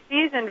of the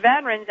seasoned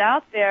veterans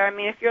out there. I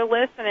mean, if you're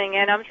listening,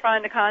 and I'm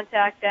trying to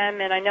contact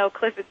them, and I know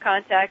Cliff has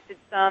contacted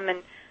some,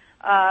 and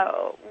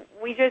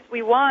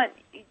we want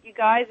you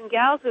guys and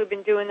gals who have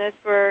been doing this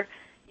for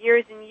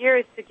years and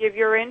years to give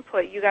your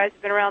input. You guys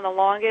have been around the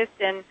longest,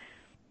 and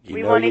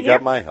we want to hear. You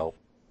got my help.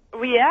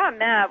 Yeah,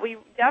 Matt, we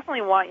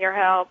definitely want your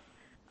help.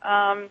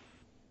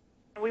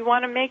 We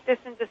want to make this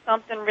into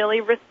something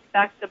really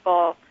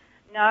respectable,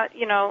 not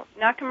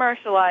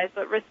commercialized,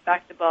 but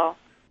respectable.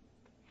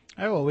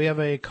 All right, well, we have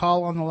a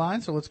call on the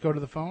line, so let's go to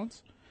the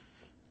phones.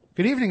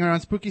 Good evening, we're on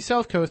Spooky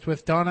South Coast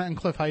with Donna and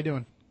Cliff. How you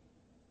doing?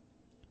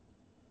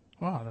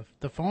 Wow,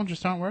 the phones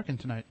just aren't working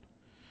tonight.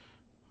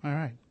 All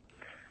right.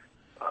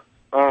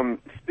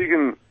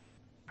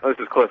 This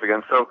is Cliff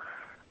again. So,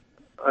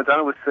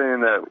 Donna was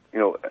saying that,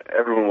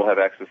 everyone will have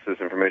access to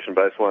this information,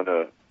 but I just wanted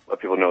to let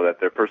people know that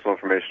their personal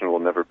information will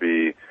never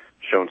be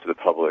shown to the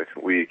public.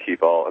 We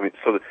keep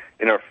so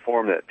in our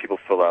form that people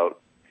fill out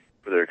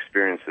for their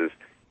experiences,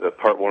 the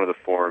part one of the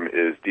form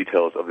is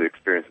details of the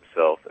experience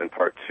itself, and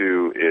part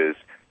two is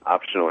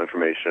optional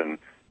information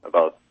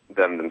about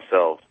them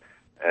themselves.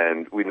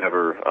 And we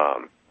never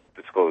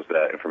disclose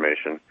that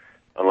information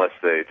unless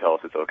they tell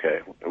us it's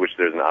okay, which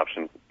there's an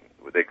option.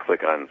 They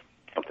click on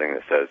something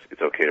that says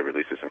it's okay to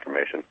release this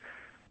information.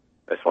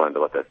 I just wanted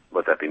to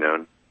let that be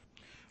known.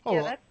 Oh.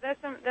 Yeah,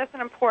 that's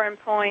an important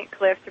point,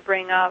 Cliff, to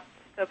bring up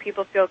so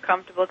people feel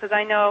comfortable, because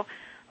I know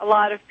a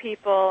lot of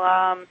people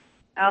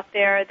out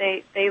there,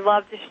 they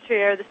love to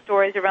share the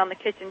stories around the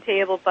kitchen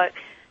table, but,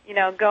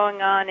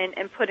 going on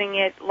and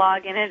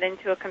logging it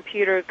into a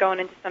computer, going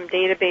into some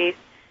database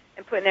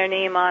and putting their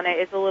name on it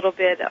is a little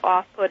bit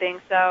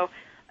off-putting. So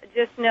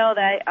just know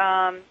that,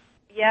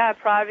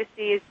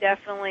 privacy is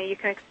definitely, you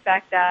can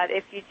expect that.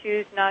 If you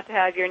choose not to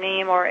have your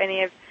name or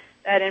any of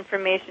that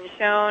information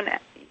shown,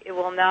 it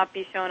will not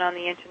be shown on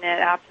the Internet.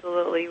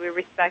 Absolutely. We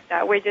respect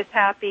that. We're just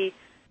happy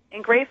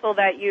and grateful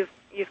that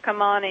you've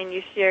come on and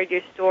you shared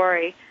your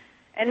story.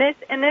 And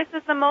this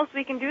is the most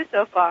we can do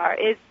so far,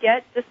 is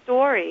get the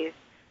stories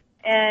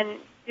and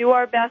do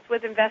our best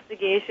with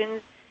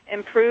investigations,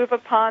 improve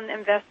upon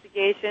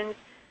investigations,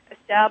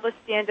 establish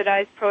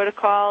standardized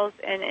protocols,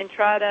 and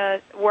try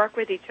to work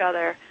with each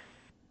other.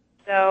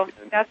 So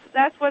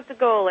that's what the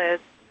goal is.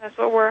 That's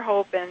what we're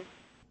hoping.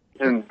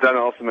 And Donna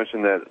also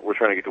mentioned that we're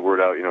trying to get the word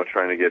out,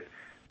 trying to get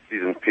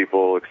seasoned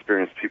people,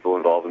 experienced people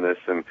involved in this.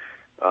 And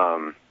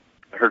I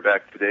heard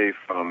back today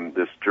from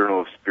this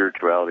Journal of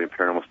Spirituality and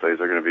Paranormal Studies.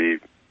 They're going to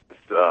be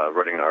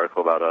writing an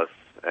article about us,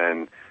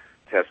 and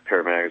Test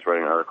Paramag is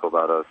writing an article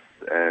about us,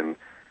 and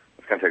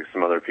I've contacted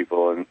some other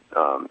people, and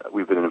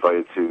we've been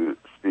invited to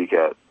speak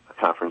at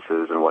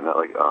conferences and whatnot,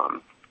 like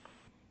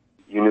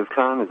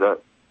UNIVCon, is that?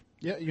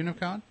 Yeah,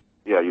 UNIVCon?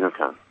 Yeah,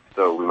 UNIVCon.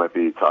 So we might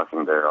be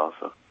talking there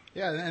also.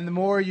 Yeah, and the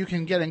more you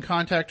can get in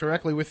contact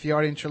directly with the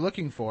audience you're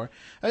looking for.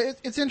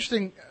 It's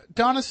interesting.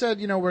 Donna said,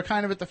 we're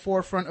kind of at the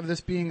forefront of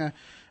this being a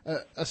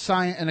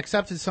science, an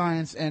accepted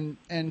science. And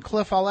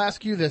Cliff, I'll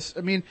ask you this.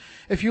 I mean,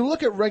 if you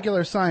look at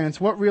regular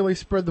science, what really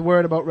spread the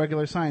word about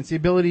regular science? The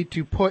ability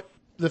to put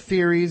the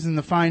theories and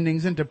the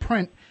findings into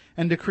print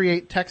and to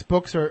create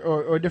textbooks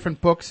or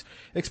different books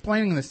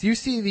explaining this. Do you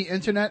see the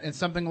internet and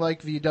something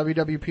like the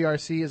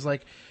WWPRC as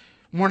like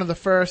one of the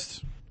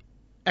first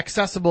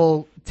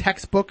accessible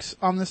textbooks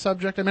on this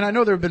subject? I mean, I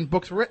know there have been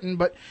books written,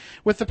 but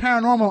with the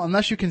paranormal,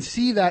 unless you can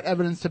see that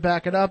evidence to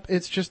back it up,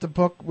 it's just a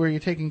book where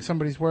you're taking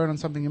somebody's word on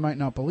something you might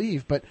not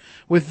believe. But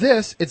with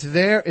this, it's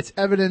there, it's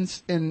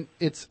evidence, and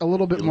it's a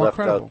little bit more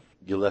credible.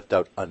 You left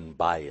out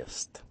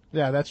unbiased.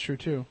 Yeah, that's true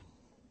too.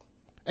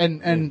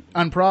 And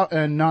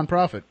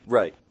non-profit.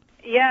 Right.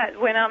 Yeah,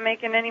 we're not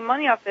making any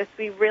money off this.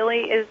 We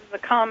really is a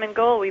common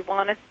goal. We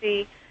want to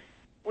see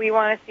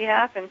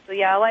happen. So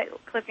yeah, I'll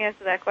let Cliff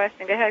answer that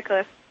question. Go ahead,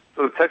 Cliff.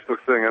 So the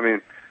textbook thing, I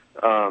mean,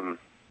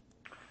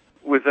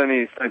 with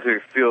any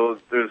scientific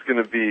field, there's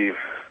going to be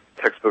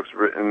textbooks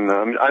written.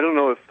 I don't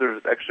know if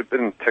there's actually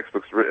been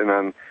textbooks written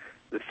on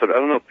this sort of, I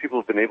don't know if people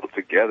have been able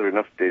to gather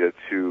enough data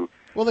to.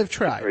 Well, they've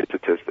tried.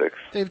 Statistics.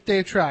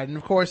 They've tried, and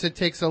of course, it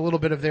takes a little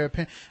bit of their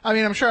opinion. I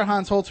mean, I'm sure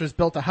Hans Holzer's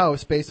built a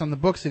house based on the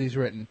books that he's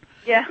written.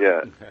 Yeah.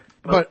 Yeah.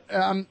 But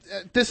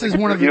this is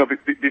one of the.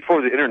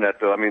 Before the internet,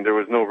 though, I mean, there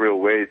was no real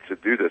way to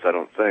do this, I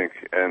don't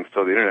think, and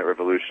so the internet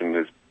revolution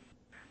is,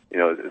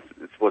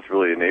 it's what's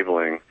really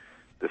enabling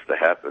this to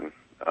happen.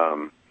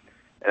 And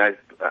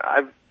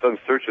I've done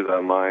searches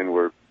online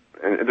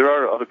and there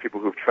are other people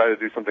who've tried to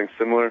do something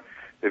similar.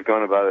 They've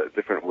gone about it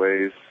different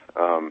ways.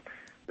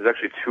 There's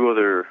actually two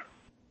other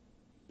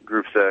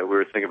groups that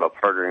we're thinking about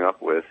partnering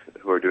up with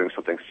who are doing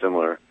something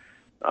similar.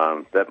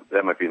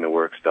 That might be in the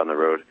works down the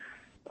road.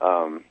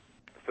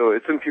 So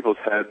it's in people's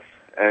heads.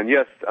 And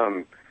yes,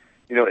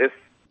 if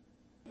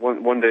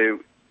one day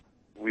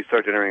we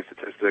start generating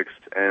statistics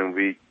and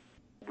we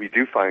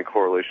do find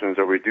correlations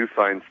or we do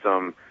find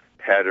some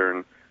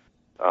pattern,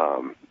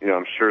 I'm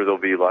sure there'll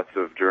be lots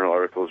of journal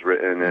articles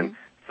written. And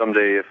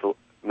someday, if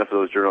enough of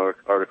those journal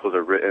articles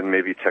are written,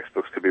 maybe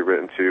textbooks could be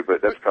written too,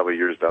 but that's probably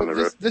years down the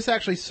road. This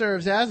actually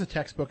serves as a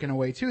textbook in a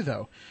way too,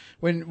 though.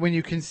 When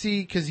you can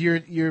see, because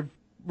you're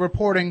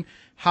reporting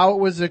how it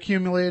was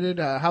accumulated,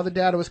 how the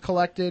data was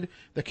collected,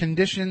 the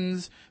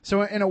conditions.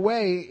 So in a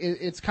way,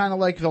 it's kind of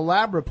like the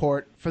lab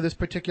report for this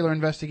particular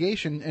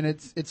investigation, and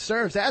it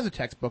serves as a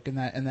textbook in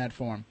that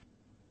form.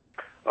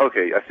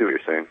 Okay, I see what you're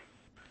saying.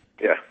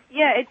 Yeah.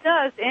 Yeah, it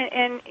does.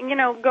 And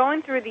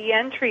going through the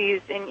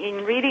entries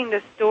and reading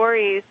the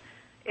stories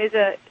is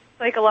a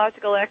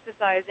psychological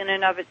exercise in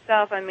and of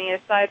itself. I mean,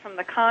 aside from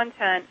the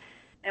content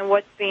and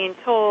what's being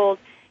told,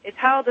 it's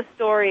how the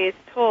story is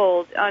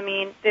told. I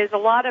mean, there's a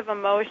lot of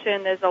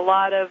emotion. There's a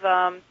lot of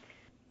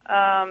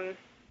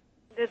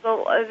there's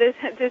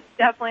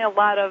definitely a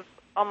lot of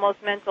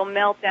almost mental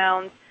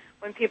meltdowns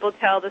when people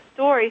tell the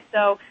story.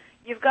 So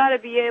you've got to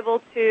be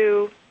able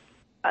to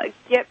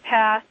get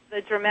past the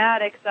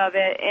dramatics of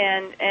it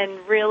and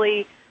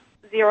really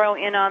zero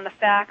in on the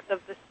facts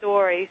of the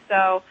story.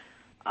 So,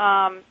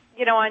 on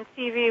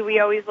TV we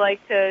always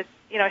like to,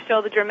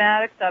 show the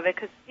dramatics of it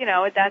because,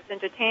 that's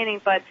entertaining.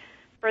 But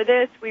for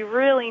this, we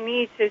really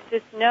need to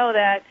just know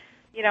that,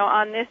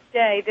 on this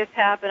day this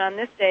happened, on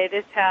this day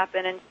this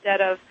happened,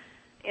 instead of,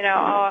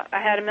 I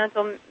had a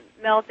mental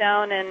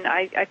meltdown and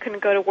I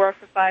couldn't go to work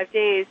for 5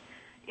 days.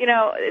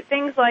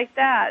 Things like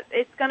that.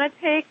 It's going to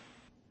take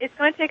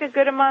a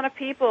good amount of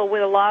people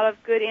with a lot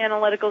of good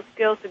analytical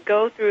skills to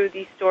go through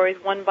these stories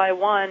one by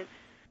one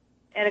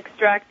and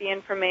extract the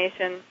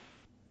information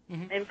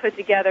and put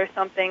together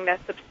something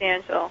that's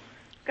substantial.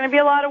 It's going to be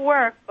a lot of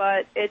work,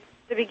 but it's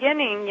the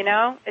beginning,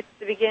 It's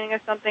the beginning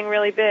of something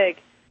really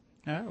big.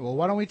 All right, well,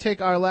 why don't we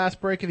take our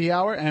last break of the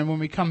hour, and when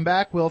we come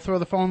back, we'll throw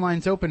the phone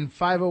lines open,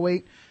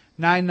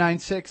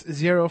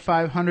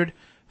 508-996-0500,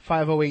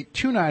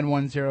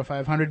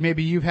 508-291-0500.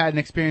 Maybe you've had an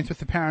experience with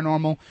the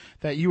paranormal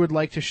that you would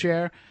like to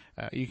share.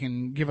 You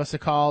can give us a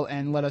call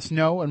and let us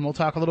know, and we'll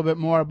talk a little bit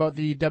more about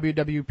the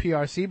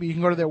WWPRC, but you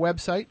can go to their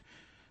website,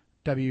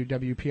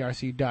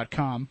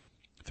 www.prc.com.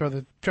 Throw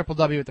the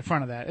W at the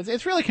front of that.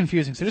 It's really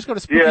confusing, so just go to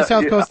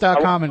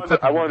SpookySouthCoast.com and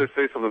click on it. I wanted to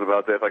say something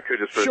about that, if I could,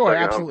 just for a second. Sure,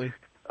 absolutely.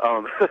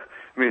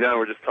 Now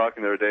we're just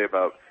talking the other day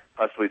about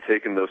possibly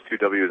taking those two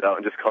W's out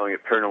and just calling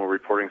it Paranormal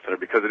Reporting Center,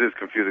 because it is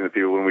confusing to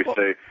people when we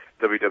say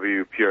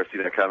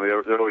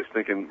www.prc.com. They're always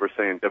thinking we're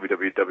saying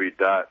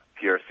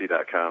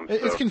www.prc.com. So.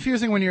 It's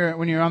confusing when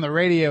you're on the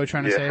radio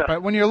trying to say it,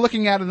 but when you're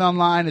looking at it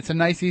online, it's a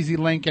nice, easy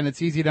link, and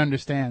it's easy to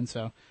understand.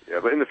 So.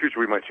 Yeah, but in the future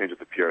we might change it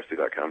to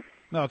prc.com.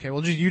 Okay,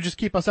 well, you just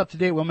keep us up to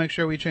date. We'll make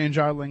sure we change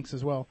our links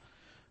as well.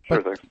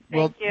 Sure thing.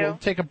 We'll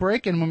take a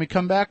break, and when we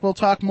come back, we'll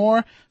talk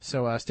more.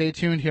 So stay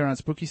tuned here on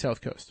Spooky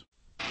South Coast.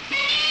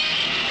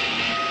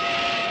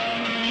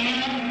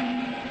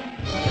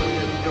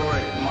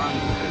 Prehistoric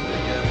monster the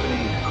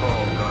Japanese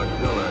call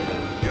Godzilla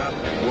has just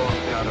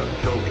walked out of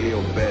Tokyo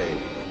Bay.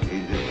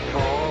 He's as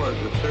tall as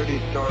a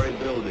 30-story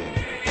building.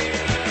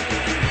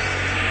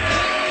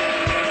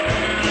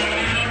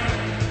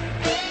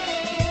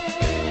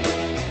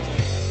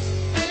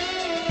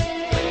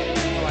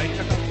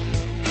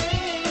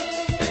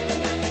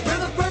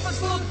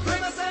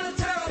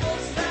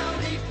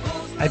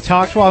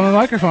 talked while the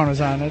microphone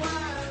was on.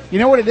 You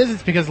know what it is?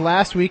 It's because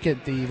last week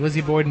at the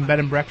Lizzie Borden Bed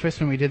and Breakfast,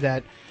 when we did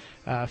that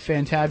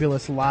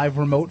fantabulous live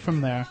remote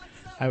from there,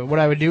 what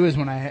I would do is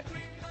when I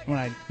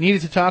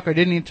needed to talk or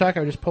didn't need to talk, I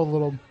would just pull the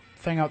little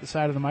thing out the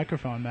side of the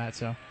microphone, Matt.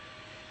 So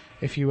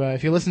if you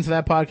listen to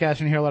that podcast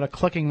and you hear a lot of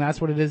clicking, that's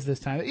what it is this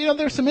time. You know,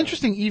 there's some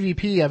interesting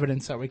EVP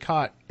evidence that we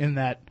caught in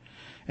that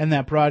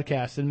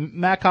broadcast, and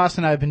Matt Costa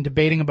and I have been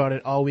debating about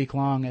it all week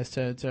long as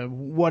to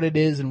what it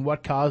is and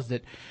what caused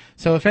it.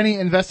 So if any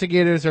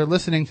investigators are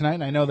listening tonight,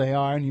 and I know they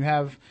are, and you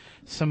have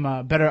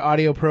some better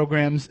audio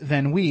programs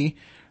than we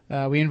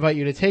invite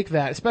you to take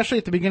that, especially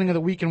at the beginning of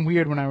the Week in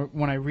Weird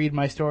when I read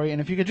my story.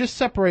 And if you could just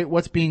separate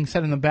what's being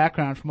said in the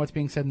background from what's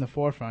being said in the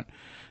forefront.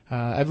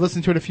 I've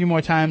listened to it a few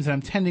more times, and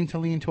I'm tending to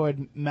lean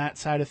toward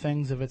Matt's side of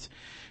things if it's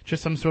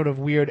just some sort of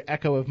weird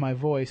echo of my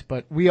voice.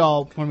 But we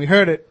all, when we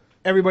heard it,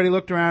 everybody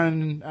looked around,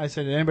 and I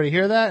said, did anybody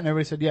hear that? And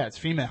everybody said, yeah, it's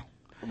female.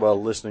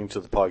 Well, listening to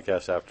the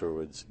podcast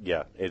afterwards,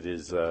 yeah, it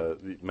is,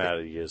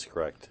 Matty is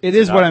correct. It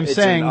is what I'm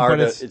saying, but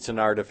it's an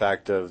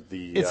artifact of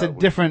the...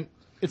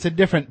 It's a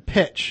different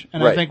pitch,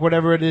 and right. I think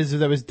whatever it is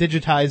that was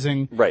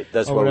digitizing... Right,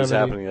 that's what was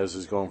happening as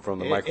is going from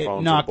the microphone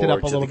it knocked to the it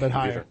up a little bit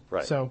higher.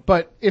 Right. So,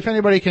 but if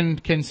anybody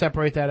can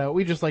separate that out,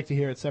 we just like to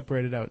hear it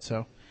separated out,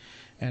 so...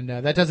 And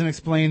that doesn't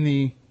explain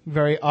the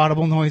very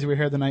audible noise we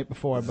heard the night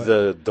before.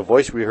 But the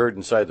voice we heard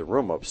inside the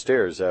room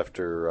upstairs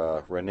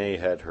after Renee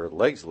had her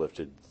legs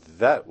lifted,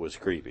 that was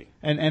creepy.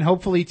 And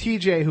hopefully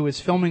TJ, who is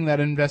filming that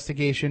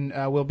investigation,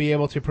 will be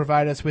able to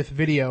provide us with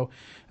video.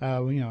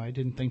 I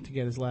didn't think to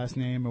get his last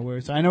name or where.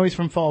 So I know he's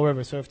from Fall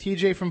River. So if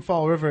TJ from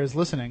Fall River is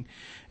listening,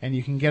 and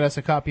you can get us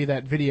a copy of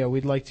that video,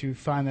 we'd like to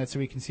find that so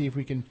we can see if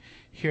we can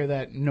hear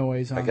that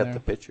noise on there. I got the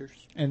pictures.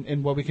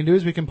 And what we can do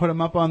is we can put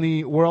them up on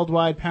the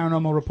Worldwide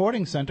Paranormal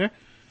Reporting Center,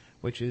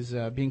 which is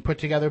being put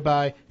together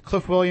by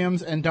Cliff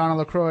Williams and Donna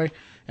LaCroix,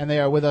 and they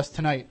are with us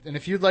tonight. And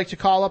if you'd like to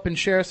call up and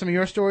share some of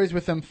your stories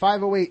with them,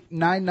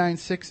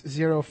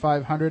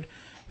 508-996-0500,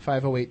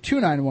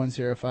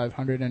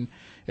 508-291-0500. And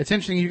it's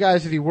interesting, you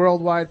guys are the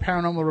Worldwide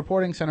Paranormal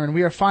Reporting Center, and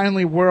we are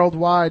finally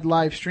worldwide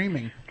live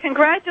streaming.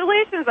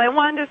 Congratulations. I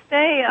wanted to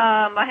say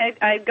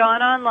I'd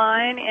gone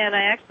online, and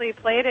I actually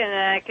played it, and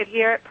I could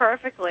hear it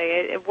perfectly.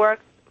 It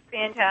works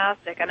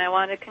fantastic, and I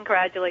want to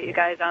congratulate you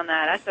guys on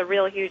that. That's a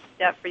real huge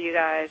step for you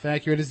guys.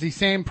 Thank you. It is the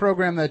same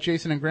program that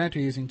Jason and Grant are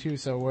using, too,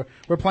 so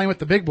we're playing with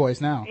the big boys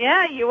now.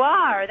 Yeah, you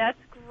are. That's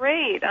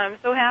great. I'm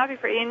so happy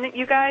for you. And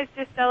you guys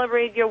just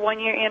celebrated your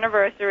 1-year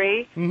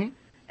anniversary,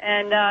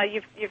 and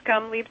you've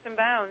come leaps and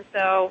bounds,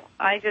 so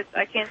I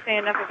can't say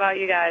enough about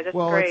you guys. That's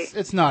great.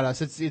 It's not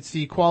us. It's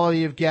the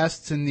quality of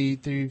guests and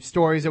the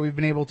stories that we've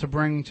been able to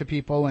bring to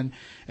people,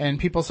 and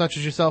people such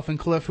as yourself and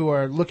Cliff who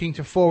are looking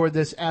to forward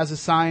this as a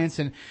science,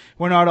 and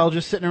we're not all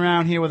just sitting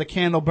around here with a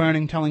candle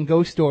burning telling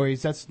ghost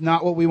stories. That's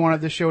not what we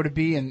wanted this show to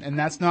be, and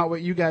that's not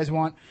what you guys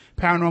want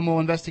Paranormal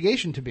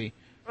Investigation to be.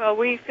 Well,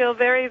 we feel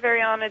very,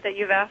 very honored that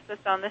you've asked us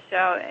on the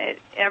show.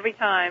 Every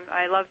time.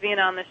 I love being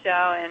on the show,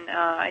 and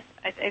I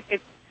think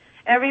it's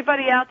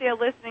everybody out there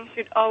listening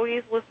should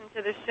always listen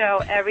to the show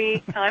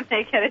every time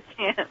they get a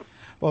chance.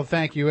 Well,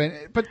 thank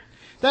you. But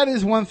that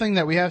is one thing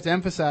that we have to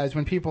emphasize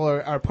when people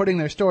are putting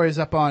their stories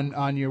up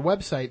on your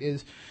website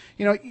is,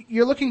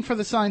 you're looking for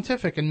the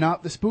scientific and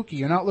not the spooky.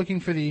 You're not looking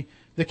for the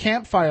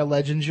campfire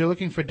legends. You're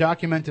looking for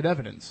documented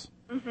evidence.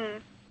 Mm-hmm.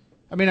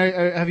 I mean,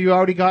 have you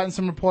already gotten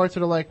some reports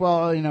that are like,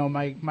 well,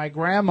 my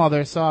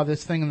grandmother saw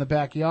this thing in the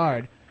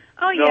backyard?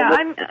 Oh, yeah.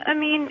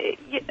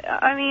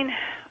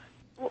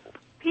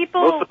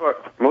 People.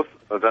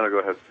 Donna, go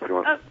ahead if you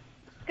want.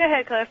 Go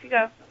ahead, Cliff. You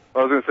go.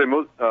 I was going to say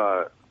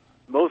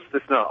most,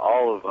 if not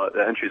all, of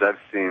the entries I've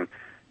seen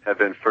have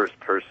been first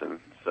person,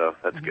 so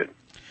that's good.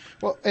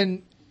 Well,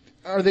 and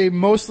are they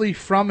mostly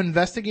from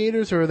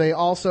investigators, or are they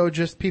also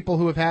just people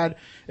who have had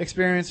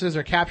experiences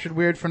or captured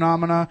weird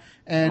phenomena?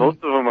 And most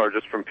of them are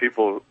just from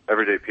people,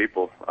 everyday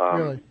people.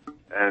 Really?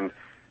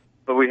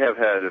 But we have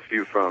had a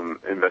few from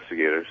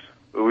investigators.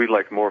 We'd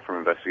like more from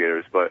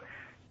investigators, but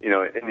in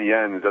the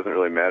end, it doesn't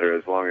really matter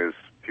as long as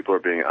people are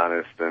being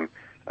honest. And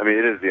I mean,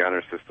 it is the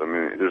honor system.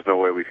 I mean, there's no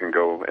way we can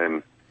go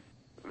and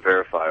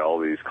verify all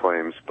these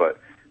claims, but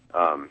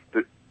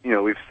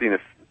we've seen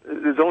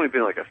there's only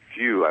been like a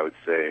few, I would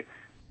say,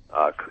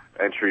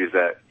 entries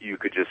that you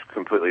could just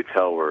completely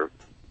tell were,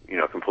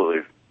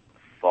 completely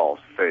false,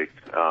 faked.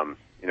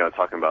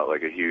 Talking about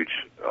like a huge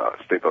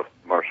Stay Puft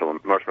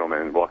Marshmallow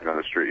Man walking down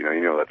the street.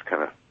 That's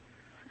kind of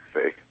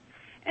fake.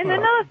 And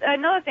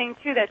another thing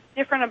too that's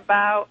different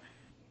about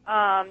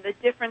the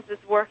difference is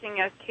working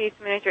as case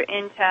manager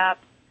in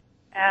TAPS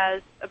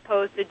as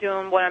opposed to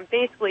doing what I'm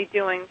basically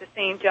doing, the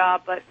same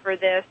job, but for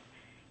this,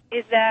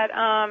 is that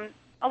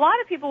a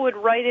lot of people would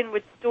write in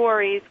with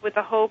stories with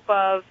the hope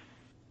of,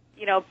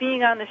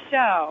 being on the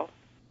show.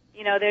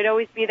 There'd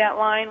always be that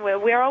line where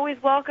we're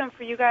always welcome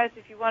for you guys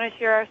if you want to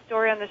share our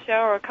story on the show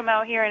or come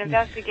out here and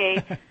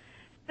investigate.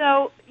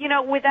 So,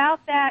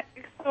 without that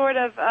sort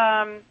of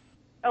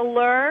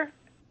allure,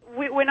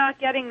 we're not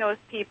getting those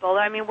people.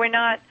 I mean, we're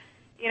not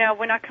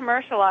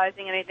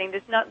commercializing anything.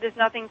 There's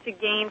nothing to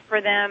gain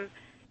for them,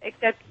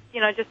 except,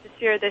 just to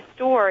share this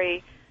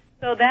story.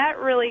 So that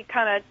really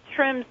kind of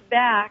trims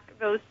back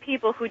those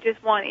people who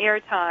just want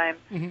airtime.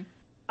 Mm-hmm.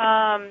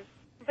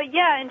 But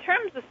yeah, in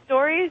terms of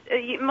stories,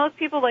 most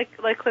people, like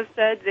Cliff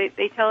said,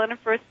 they tell it in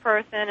first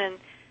person, and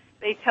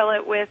they tell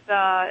it with,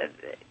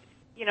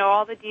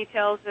 all the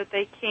details that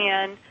they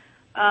can.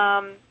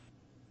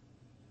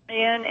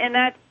 And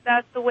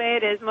that's the way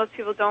it is. Most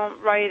people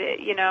don't write it,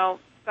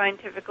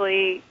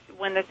 scientifically,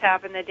 when this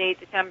happened, the date,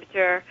 the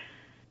temperature.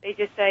 They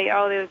just say,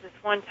 oh, there was this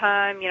one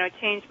time, it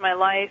changed my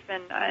life,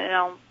 and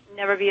I'll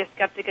never be a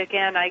skeptic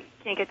again. I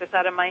can't get this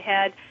out of my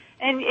head.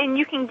 And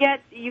you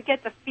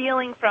get the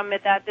feeling from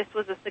it that this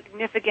was a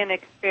significant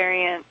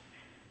experience.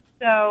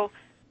 So,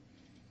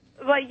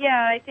 but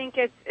yeah, I think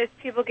as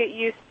people get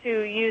used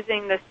to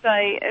using the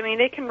site, I mean,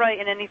 they can write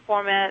in any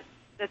format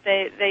that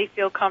they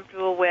feel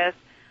comfortable with,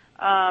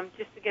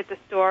 just to get the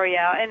story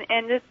out.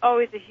 And there's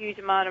always a huge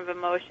amount of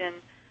emotion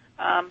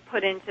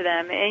put into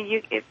them, and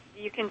you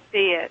can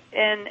see it.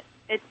 And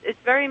it's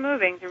very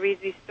moving to read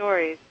these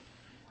stories.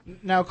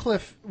 Now,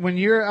 Cliff, when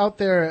you're out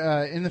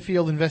there in the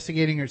field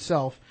investigating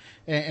yourself,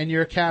 and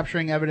you're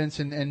capturing evidence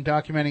and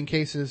documenting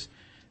cases,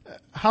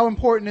 how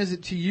important is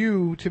it to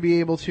you to be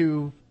able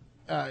to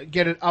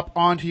get it up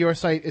onto your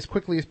site as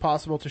quickly as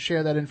possible to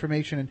share that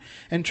information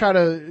and try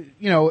to,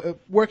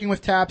 working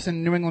with TAPS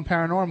and New England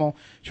Paranormal,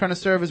 trying to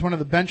serve as one of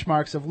the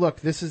benchmarks of,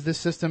 look, this is this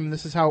system,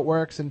 this is how it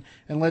works, and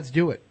let's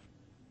do it?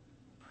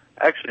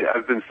 Actually,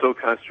 I've been so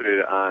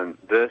concentrated on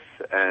this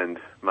and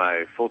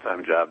my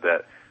full-time job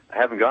that I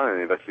haven't gone on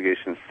any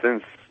investigations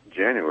since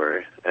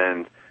January.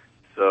 And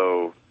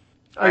so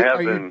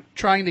Are you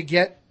trying to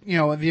get,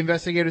 the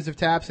investigators of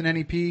TAPS and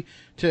NEP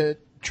to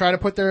try to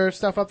put their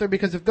stuff up there?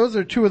 Because if those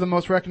are two of the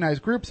most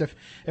recognized groups, if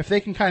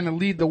they can kind of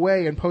lead the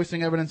way in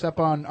posting evidence up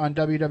on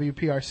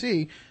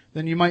WWPRC,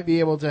 then you might be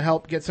able to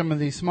help get some of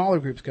these smaller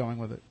groups going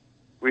with it.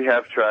 We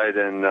have tried,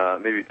 and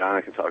maybe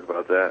Donna can talk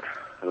about that.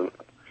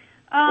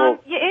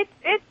 Yeah,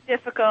 it's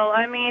difficult.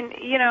 I mean,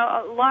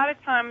 a lot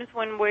of times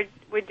when we're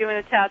doing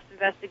the TAPS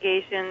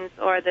investigations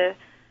or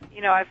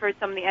I've heard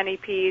some of the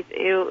NEPs,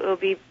 it'll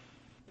be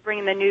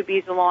bringing the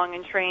newbies along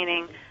in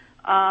training.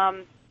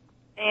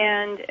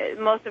 And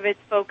most of it's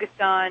focused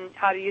on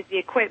how to use the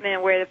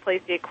equipment, where to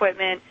place the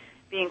equipment,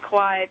 being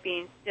quiet,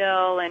 being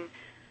still, and,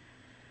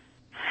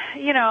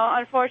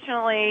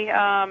 unfortunately,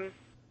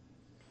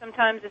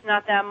 sometimes there's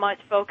not that much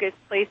focus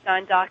placed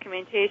on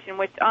documentation,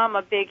 which I'm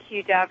a big,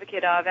 huge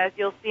advocate of. As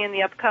you'll see in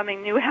the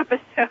upcoming new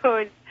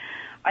episodes,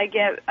 I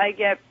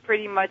get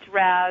pretty much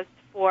razzed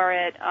for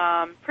it,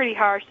 pretty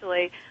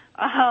harshly.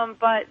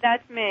 But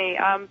that's me.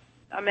 I'm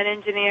an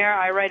engineer.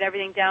 I write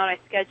everything down. I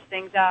sketch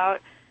things out.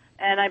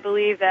 And I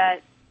believe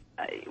that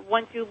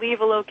once you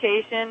leave a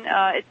location,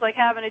 it's like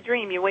having a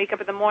dream. You wake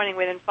up in the morning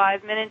within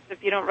 5 minutes.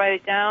 If you don't write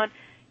it down,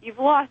 you've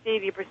lost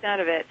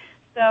 80% of it.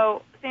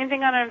 So same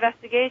thing on an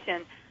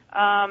investigation.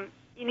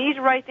 You need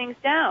to write things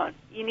down.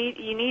 You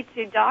need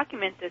to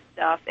document this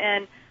stuff.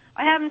 And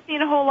I haven't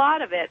seen a whole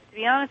lot of it, to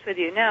be honest with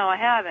you. No, I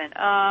haven't.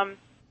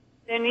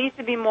 There needs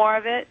to be more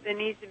of it. There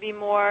needs to be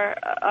more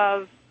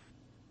of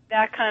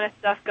that kind of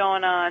stuff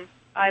going on,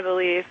 I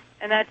believe.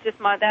 And that's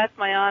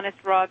my honest,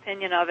 raw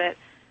opinion of it.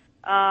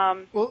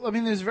 Well, I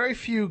mean, there's very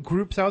few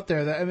groups out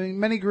there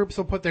many groups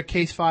will put their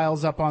case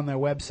files up on their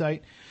website.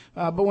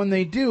 But when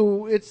they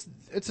do, it's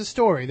a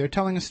story. They're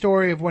telling a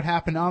story of what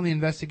happened on the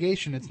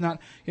investigation. It's not,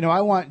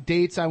 I want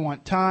dates, I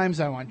want times,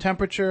 I want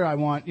temperature, I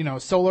want,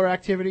 solar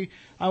activity.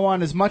 I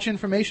want as much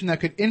information that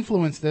could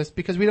influence this,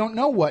 because we don't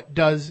know what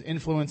does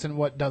influence and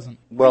what doesn't.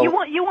 Well,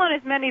 you want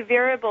as many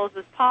variables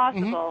as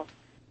possible. Mm-hmm.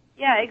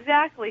 Yeah,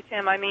 exactly,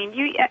 Tim. I mean,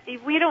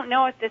 we don't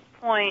know at this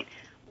point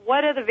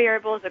what are the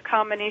variables, a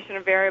combination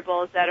of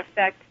variables that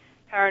affect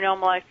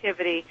paranormal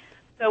activity.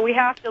 So we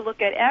have to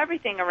look at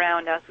everything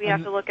around us. We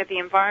have to look at the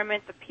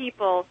environment, the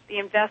people, the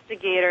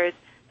investigators,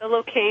 the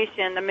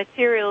location, the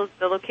materials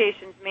the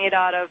location's made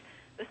out of,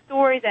 the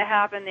stories that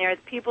happen there,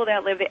 the people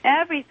that live there,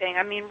 everything.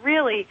 I mean,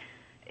 really,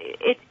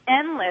 it's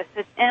endless.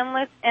 It's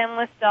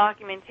endless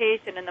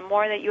documentation, and the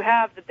more that you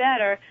have, the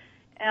better.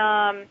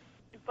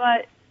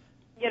 But,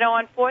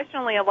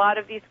 unfortunately, a lot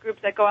of these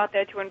groups that go out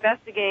there to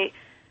investigate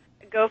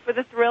go for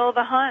the thrill of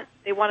the hunt.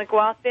 They want to go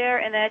out there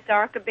in that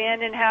dark,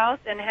 abandoned house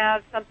and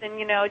have something,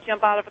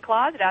 jump out of a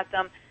closet at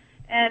them.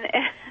 And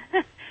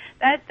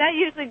that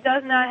usually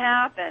does not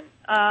happen.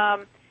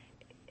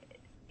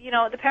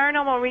 The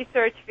paranormal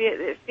research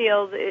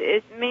field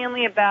is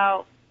mainly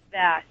about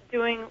that,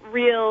 doing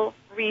real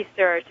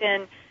research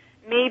and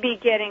maybe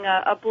getting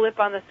a blip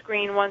on the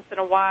screen once in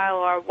a while,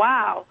 or,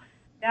 wow,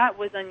 that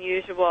was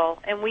unusual.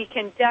 And we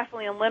can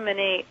definitely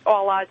eliminate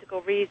all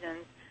logical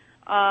reasons.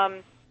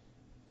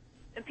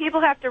 And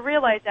people have to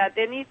realize that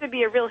there needs to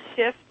be a real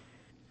shift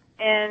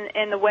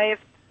in the way of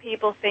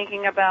people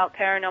thinking about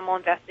paranormal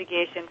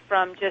investigation,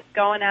 from just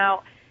going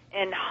out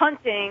and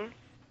hunting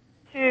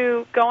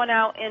to going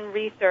out and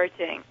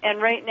researching.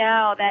 And right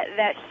now,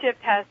 that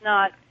shift has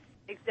not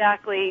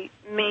exactly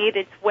made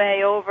its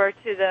way over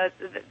to the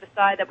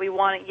side that we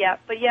want it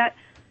yet. But yet,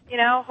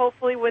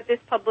 hopefully with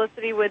this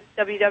publicity with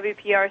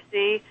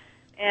WWPRC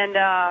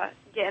and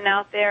getting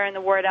out there and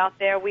the word out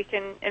there, we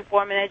can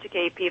inform and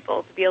educate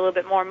people to be a little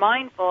bit more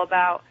mindful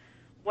about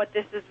what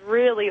this is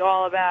really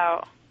all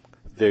about.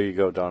 There you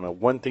go, Donna.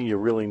 One thing you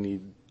really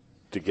need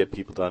to get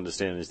people to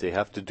understand is they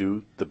have to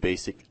do the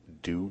basic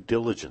due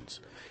diligence.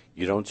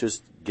 You don't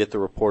just get the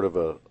report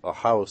of a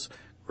house,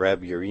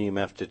 grab your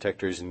EMF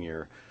detectors and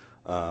your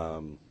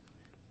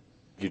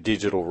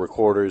digital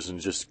recorders and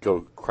just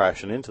go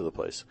crashing into the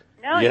place.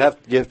 No, you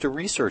have to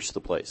research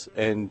the place.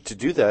 And to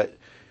do that,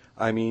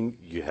 I mean,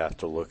 you have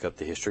to look up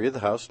the history of the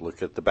house,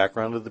 look at the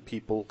background of the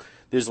people.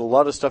 There's a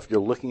lot of stuff you're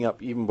looking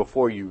up even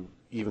before you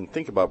even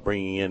think about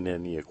bringing in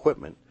any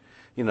equipment.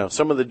 You know,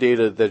 some of the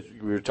data that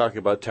we were talking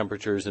about,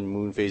 temperatures and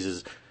moon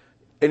phases,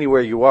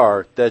 anywhere you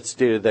are, that's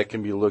data that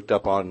can be looked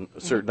up on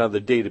certain other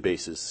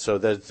databases. So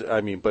that's,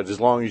 I mean, but as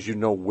long as you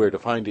know where to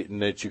find it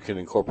and that you can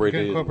incorporate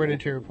it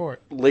into your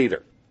report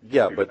later.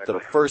 Yeah, but the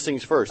first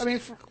things first. I mean,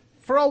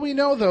 for all we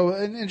know, though,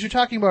 and you're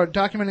talking about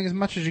documenting as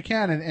much as you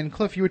can, and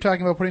Cliff, you were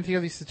talking about putting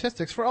together these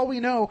statistics. For all we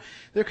know,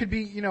 there could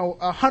be,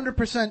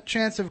 100%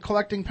 chance of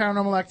collecting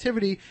paranormal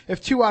activity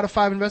if 2 out of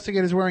 5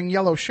 investigators are wearing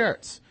yellow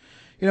shirts.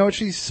 It's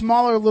these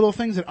smaller little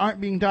things that aren't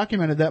being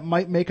documented that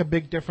might make a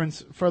big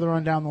difference further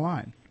on down the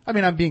line. I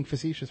mean, I'm being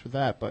facetious with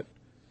that, but...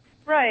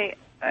 Right.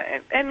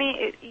 I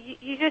mean,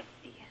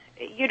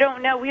 you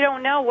don't know. We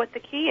don't know what the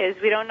key is.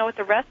 We don't know what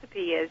the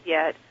recipe is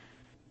yet.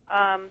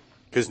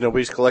 Because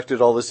nobody's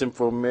collected all this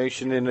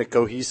information in a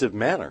cohesive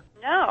manner.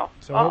 No.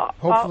 So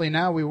hopefully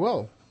now we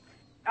will.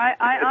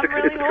 I'm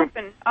really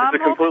hoping.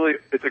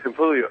 It's a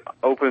completely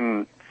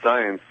open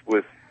science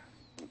with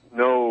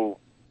no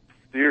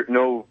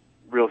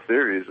real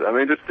theories. I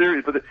mean, there's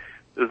theories, but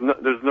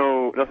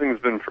nothing's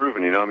been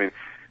proven. I mean,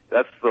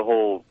 that's the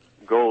whole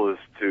goal, is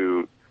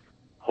to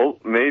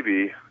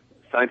maybe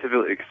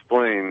scientifically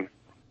explain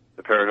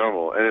the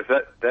paranormal. And if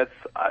that's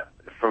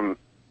for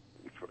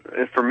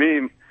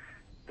me,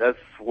 that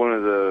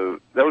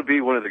would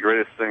be one of the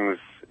greatest things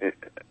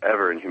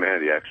ever in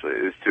humanity, actually,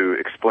 is to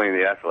explain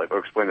the afterlife or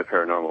explain the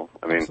paranormal.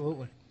 I mean,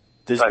 absolutely.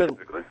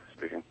 Scientifically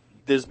speaking.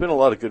 There's been a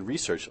lot of good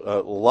research. A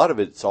lot of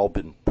it's all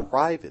been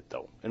private,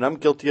 though, and I'm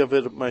guilty of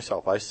it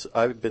myself.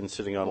 I've been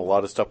sitting on a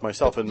lot of stuff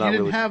myself, and you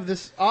didn't have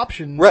this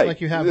option like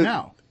you have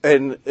now.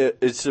 And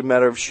it's a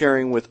matter of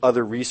sharing with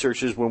other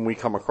researchers when we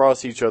come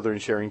across each other and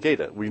sharing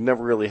data. We've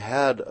never really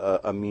had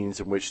a means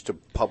in which to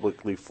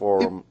publicly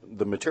forum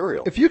the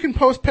material. If you can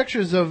post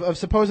pictures of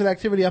supposed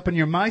activity up on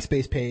your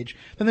MySpace page,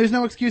 then there's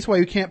no excuse why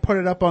you can't put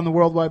it up on the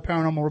Worldwide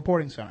Paranormal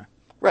Reporting Center.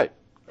 Right.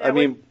 That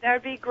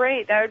would be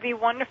great. That would be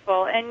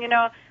wonderful. And,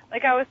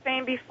 like I was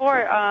saying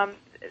before,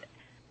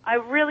 I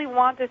really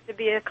want this to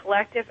be a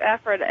collective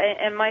effort,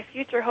 and my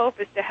future hope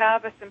is to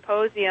have a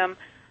symposium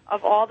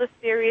of all the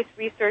serious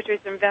researchers,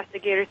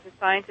 investigators, and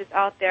scientists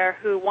out there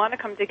who want to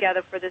come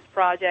together for this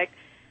project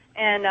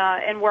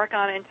and work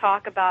on it and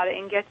talk about it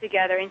and get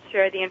together and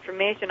share the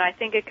information. I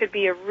think it could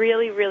be a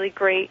really, really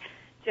great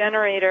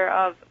generator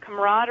of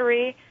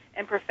camaraderie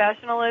and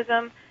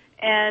professionalism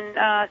and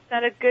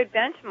set a good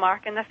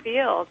benchmark in the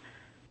field.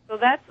 So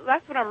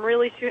that's what I'm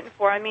really shooting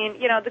for. I mean,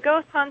 the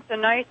ghost hunts are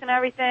nice and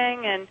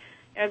everything, and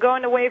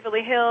going to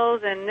Waverly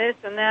Hills and this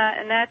and that,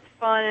 and that's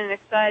fun and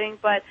exciting,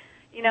 but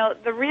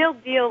the real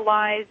deal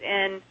lies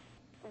in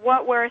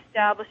what we're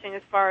establishing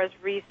as far as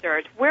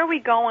research. Where are we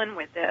going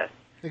with this?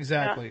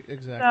 Exactly.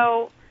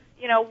 So,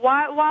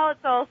 while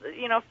it's all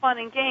fun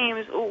and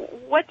games,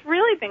 what's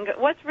really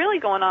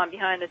going on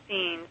behind the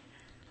scenes?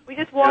 We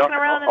just walking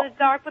around in the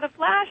dark with a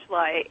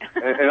flashlight.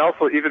 and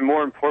also, even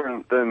more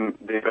important than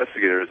the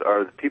investigators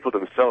are the people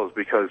themselves,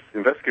 because the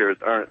investigators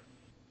aren't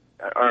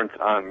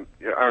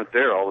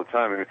there all the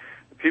time. I mean,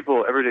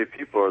 everyday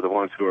people are the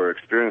ones who are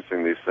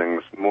experiencing these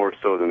things more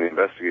so than the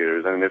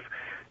investigators. And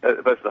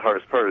that's the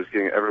hardest part, is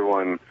getting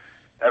everybody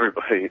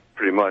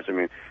pretty much,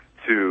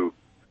 to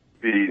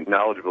be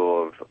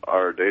knowledgeable of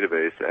our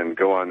database and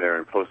go on there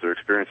and post their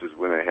experiences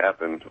when they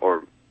happen,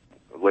 or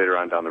later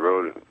on down the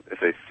road, if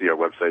they see our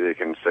website, they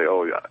can say,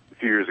 "Oh, a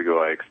few years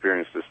ago I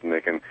experienced this," and they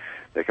can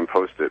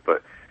post it.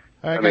 But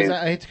all right, guys,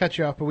 I hate to cut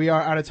you off, but we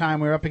are out of time.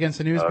 We're up against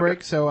the news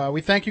break, so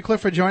we thank you, Cliff,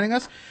 for joining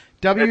us.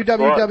 Thank you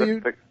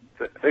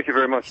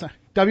very much.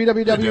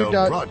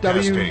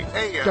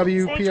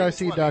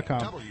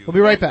 www.wprc.com. We'll be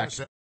right back.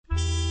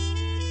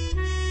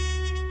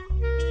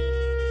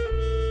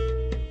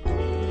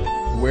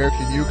 Where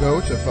can you go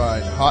to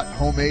find hot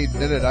homemade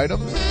knitted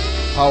items?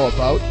 How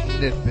about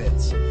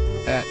KnitBits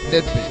at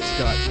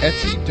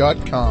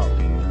knitbits.etsy.com.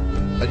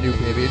 A new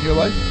baby in your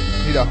life?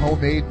 Need a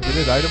homemade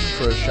knitted item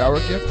for a shower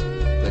gift?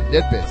 Then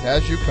KnitBits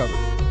has you covered.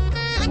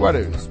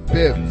 Sweaters,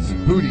 bibs,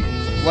 booties,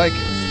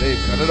 blankets,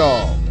 they've got it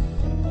all.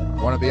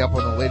 Want to be up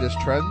on the latest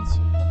trends?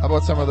 How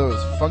about some of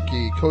those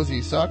funky,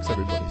 cozy socks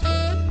everybody's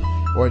wearing?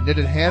 Or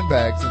knitted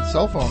handbags and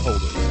cell phone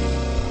holders?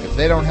 If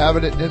they don't have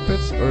it at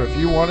KnitBits, or if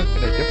you want it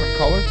in a different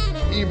color,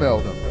 email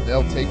them and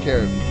they'll take care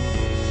of you.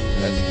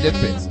 That's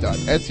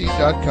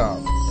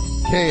knitbits.etsy.com.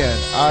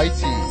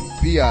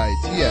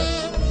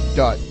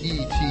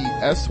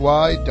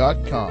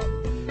 knitbits.etsy.com.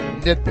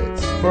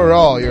 KnitBits, for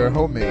all your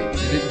homemade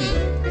knitted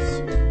needs.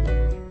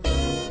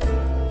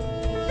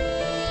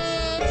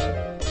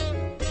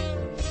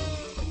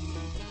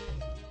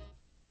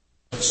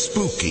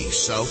 Spooky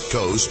South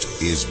Coast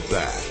is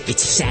back.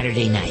 It's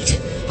Saturday night.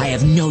 I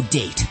have no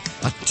date.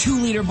 A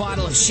 2-liter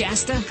bottle of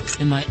Shasta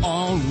and my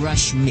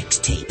all-rush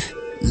mixtape.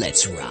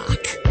 Let's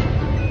rock. I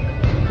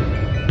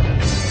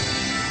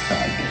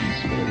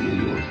can smell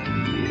your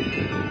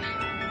fears.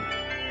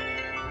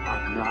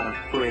 I'm not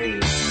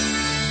afraid.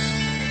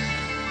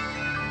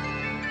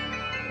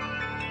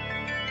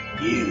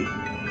 You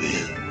will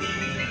be.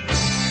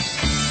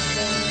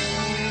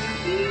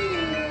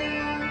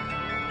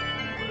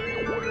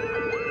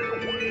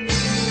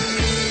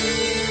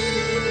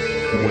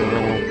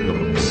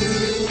 Welcome to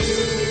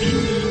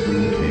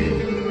Spooky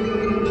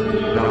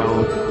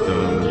South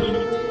Coast.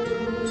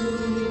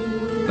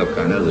 Look, I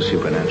know the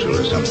supernatural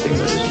is something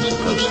that isn't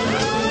supposed to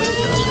happen, but it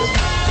does happen.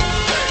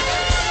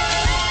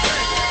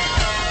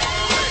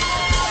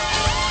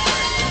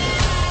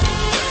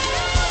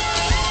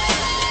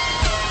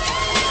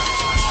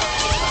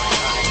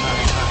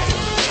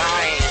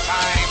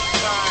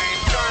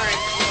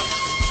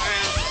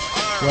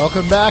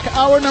 Welcome back.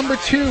 Hour number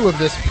 2 of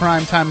this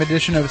primetime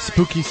edition of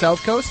Spooky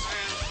South Coast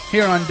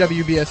here on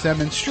WBSM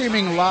and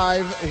streaming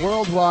live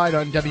worldwide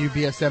on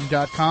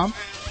WBSM.com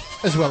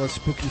as well as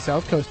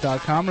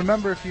SpookySouthCoast.com.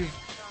 Remember, if you've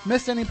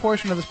missed any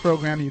portion of this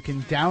program, you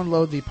can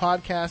download the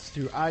podcast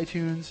through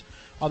iTunes,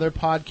 other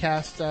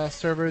podcast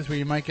servers where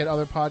you might get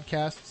other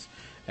podcasts,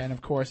 and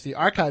of course the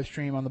archive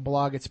stream on the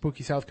blog at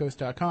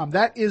SpookySouthCoast.com.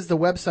 That is the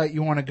website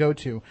you want to go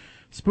to.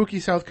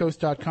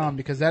 SpookySouthCoast.com,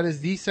 because that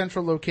is the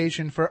central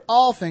location for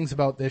all things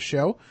about this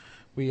show.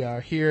 We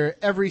are here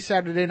every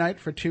Saturday night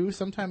for 2,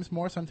 sometimes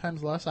more,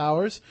 sometimes less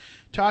hours,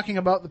 talking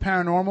about the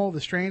paranormal,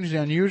 the strange, the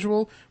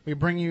unusual. We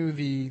bring you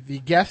the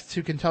guests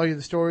who can tell you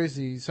the stories,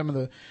 some of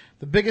the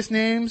biggest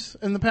names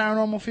in the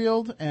paranormal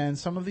field, and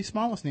some of the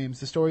smallest names,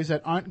 the stories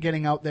that aren't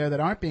getting out there, that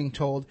aren't being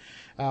told.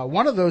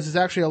 One of those is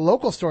actually a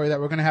local story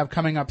that we're going to have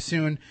coming up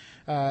soon.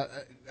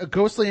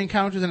 Ghostly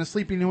Encounters in a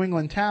Sleepy New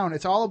England Town.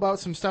 It's all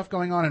about some stuff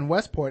going on in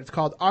Westport. It's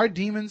called Our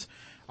Demons,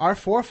 Our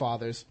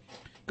Forefathers.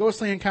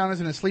 Ghostly Encounters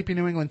in a Sleepy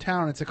New England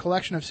Town. It's a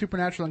collection of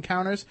supernatural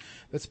encounters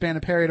that span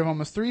a period of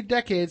almost 3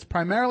 decades,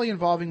 primarily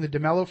involving the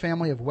DeMello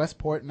family of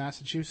Westport,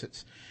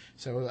 Massachusetts.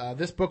 So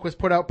this book was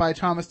put out by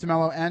Thomas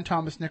DeMello and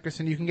Thomas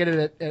Nickerson. You can get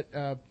it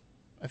at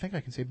I think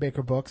I can say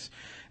Baker Books,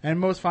 and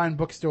most fine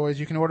bookstores.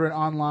 You can order it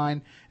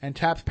online, and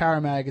Taps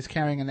Paramag is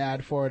carrying an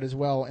ad for it as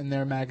well in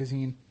their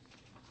magazine.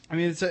 I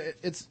mean,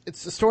 it's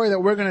a story that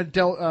we're going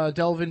to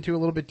delve into a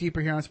little bit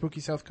deeper here on Spooky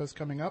South Coast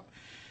coming up.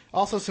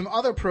 Also, some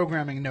other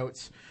programming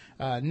notes.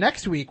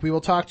 Next week, we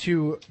will talk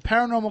to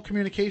paranormal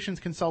communications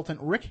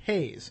consultant Rick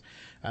Hayes.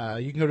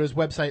 You can go to his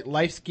website,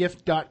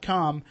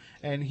 lifesgift.com,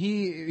 and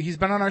he's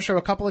been on our show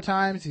a couple of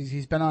times.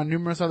 He's been on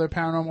numerous other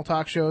paranormal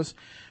talk shows.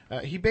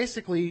 He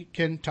basically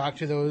can talk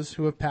to those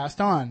who have passed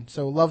on.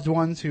 So loved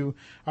ones who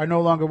are no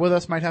longer with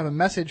us might have a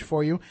message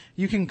for you.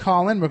 You can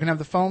call in. We're going to have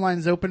the phone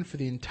lines open for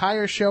the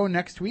entire show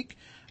next week.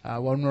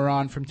 When we're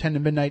on from 10 to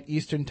midnight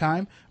Eastern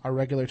Time, our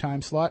regular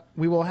time slot.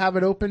 We will have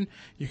it open.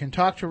 You can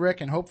talk to Rick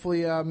and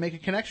hopefully make a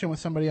connection with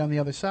somebody on the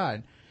other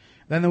side.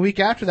 Then the week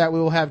after that, we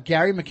will have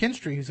Gary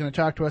McKinstry, who's going to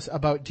talk to us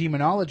about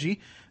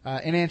demonology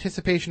in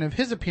anticipation of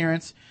his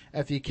appearance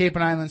at the Cape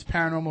and Islands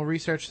Paranormal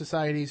Research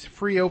Society's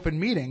free open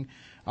meeting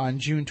on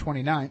June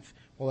 29th.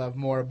 We'll have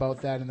more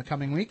about that in the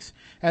coming weeks.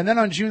 And then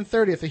on June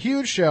 30th, a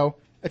huge show,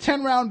 a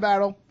 10-round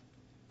battle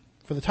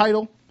for the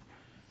title,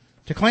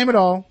 to claim it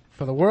all,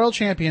 for the World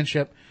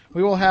Championship.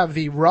 We will have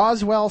the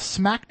Roswell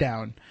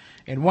Smackdown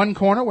in one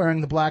corner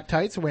wearing the black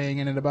tights, weighing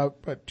in at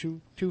about,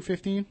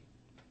 215?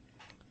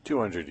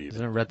 200 even.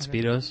 Isn't it red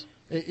Speedos?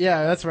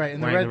 Yeah, that's right.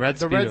 And the red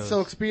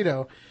silk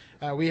Speedo.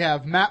 We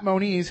have Matt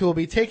Moniz, who will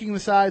be taking the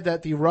side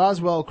that the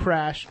Roswell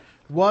crash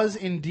was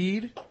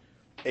indeed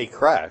a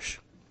crash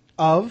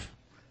of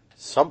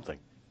something.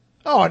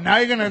 Oh, now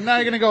you're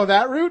gonna go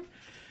that route?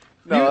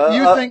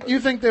 No, you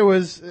think there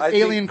was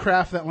alien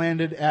craft that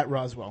landed at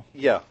Roswell?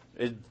 Yeah,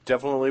 it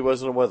definitely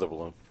wasn't a weather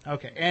balloon.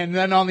 Okay, and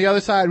then on the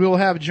other side, we will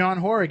have John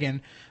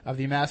Horrigan of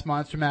the Mass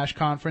Monster Mash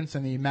Conference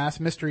and the Mass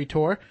Mystery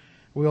Tour.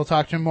 We will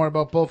talk to him more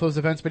about both those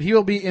events, but he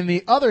will be in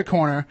the other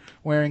corner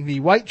wearing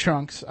the white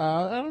trunks.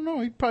 I don't know,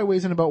 he probably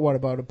weighs in about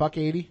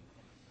 $180?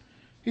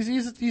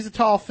 He's a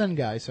tall, thin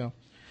guy, so.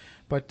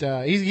 But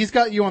he's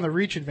got you on the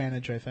reach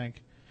advantage, I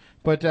think.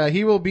 But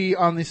he will be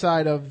on the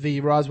side of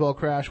the Roswell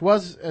crash.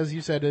 Was, as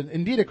you said,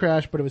 indeed a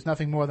crash, but it was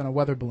nothing more than a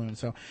weather balloon.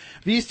 So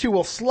these two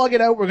will slug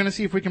it out. We're going to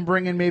see if we can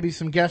bring in maybe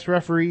some guest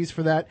referees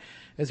for that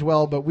as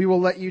well. But we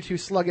will let you two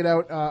slug it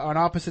out on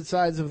opposite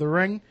sides of the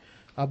ring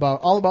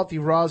all about the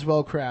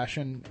Roswell crash.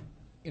 And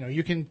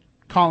you can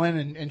call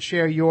in and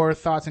share your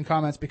thoughts and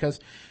comments, because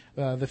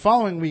the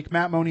following week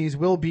Matt Moniz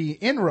will be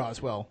in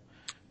Roswell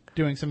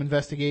doing some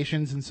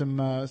investigations and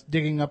some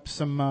digging up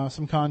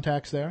some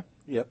contacts there.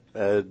 Yep.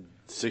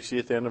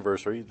 60th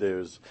anniversary.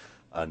 There's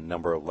a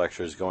number of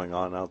lectures going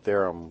on out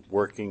there. I'm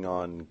working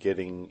on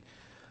getting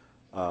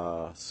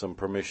some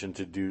permission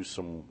to do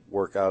some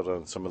work out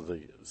on some of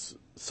the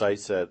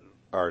sites that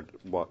are,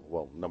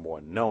 well, number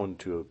one, known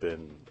to have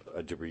been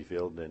a debris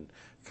field, and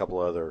a couple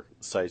other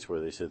sites where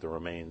they said the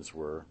remains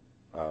were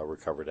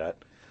recovered at.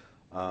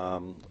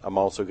 I'm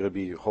also going to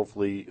be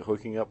hopefully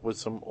hooking up with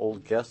some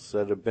old guests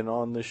that have been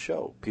on this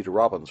show. Peter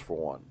Robbins, for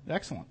one.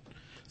 Excellent.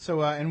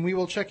 So, and we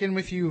will check in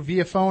with you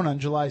via phone on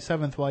July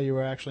 7th while you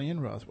were actually in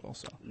Roswell.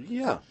 So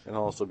yeah, and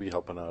I'll also be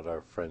helping out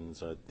our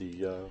friends at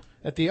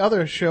the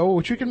other show,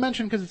 which you can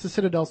mention because it's a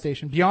Citadel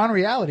station, Beyond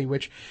Reality,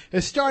 which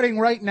is starting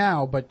right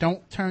now. But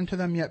don't turn to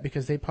them yet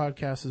because they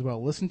podcast as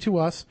well. Listen to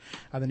us,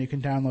 then you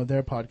can download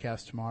their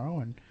podcast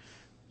tomorrow, and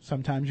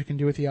sometimes you can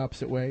do it the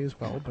opposite way as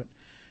well.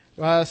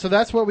 But so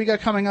that's what we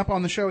got coming up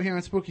on the show here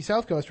in Spooky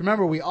South Coast.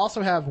 Remember, we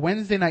also have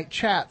Wednesday night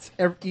chats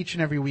each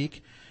and every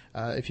week.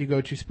 If you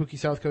go to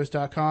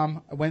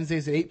SpookySouthCoast.com,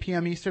 Wednesdays at 8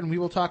 p.m. Eastern, we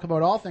will talk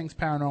about all things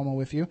paranormal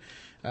with you.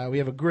 We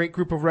have a great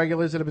group of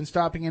regulars that have been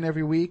stopping in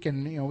every week,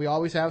 and we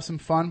always have some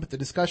fun, but the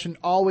discussion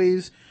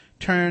always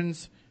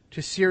turns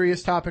to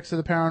serious topics of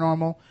the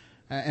paranormal.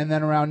 And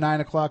then around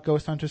 9 o'clock,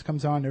 Ghost Hunters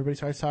comes on. Everybody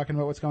starts talking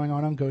about what's going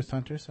on Ghost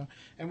Hunters.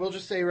 And we'll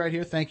just say right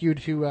here, thank you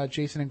to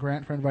Jason and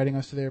Grant for inviting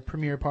us to their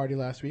premiere party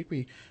last week.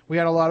 We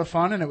had a lot of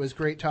fun, and it was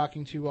great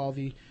talking to all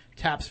the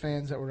TAPS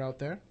fans that were out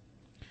there.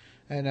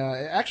 And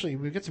actually,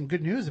 we get some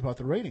good news about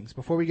the ratings.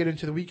 Before we get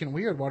into the Week in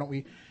Weird, why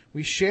don't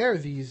we share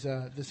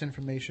this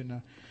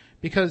information?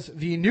 Because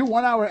the new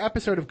 1-hour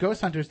episode of Ghost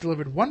Hunters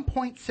delivered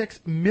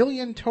 1.6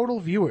 million total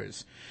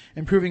viewers,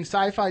 improving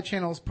Sci-Fi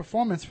Channel's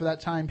performance for that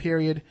time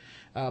period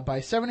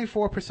by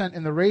 74%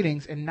 in the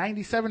ratings and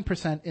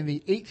 97% in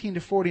the 18 to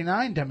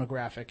 49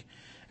 demographic.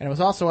 And it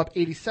was also up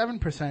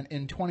 87%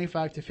 in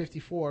 25 to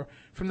 54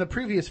 from the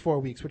previous 4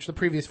 weeks, which the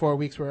previous 4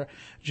 weeks were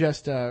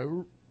just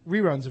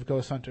reruns of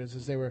Ghost Hunters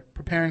as they were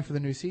preparing for the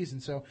new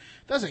season. So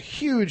those are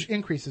huge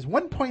increases.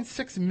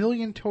 1.6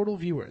 million total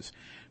viewers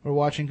were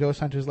watching Ghost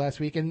Hunters last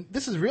week. And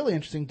this is really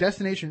interesting.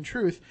 Destination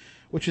Truth,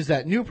 which is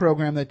that new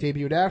program that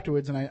debuted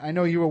afterwards, and I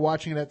know you were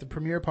watching it at the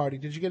premiere party.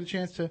 Did you get a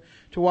chance to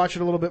watch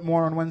it a little bit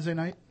more on Wednesday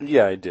night?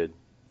 Yeah, I did.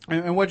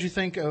 And what did you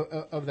think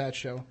of that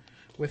show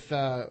with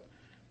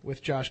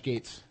Josh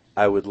Gates?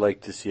 I would like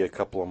to see a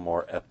couple of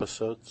more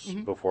episodes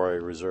before I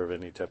reserve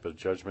any type of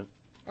judgment.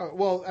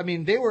 Well, I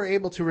mean, they were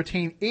able to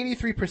retain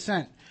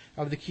 83%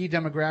 of the key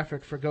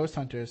demographic for Ghost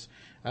Hunters,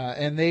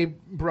 and they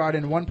brought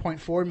in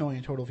 1.4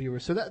 million total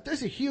viewers. So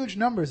there's a huge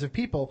numbers of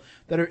people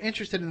that are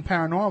interested in the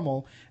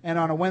paranormal, and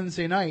on a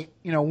Wednesday night,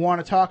 want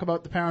to talk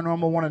about the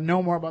paranormal, want to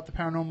know more about the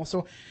paranormal.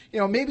 So,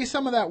 maybe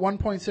some of that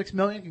 1.6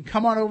 million can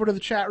come on over to the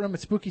chat room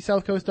at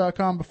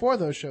SpookySouthCoast.com before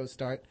those shows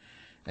start.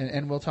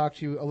 And we'll talk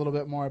to you a little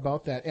bit more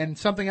about that. And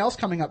something else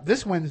coming up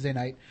this Wednesday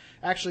night,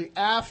 actually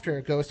after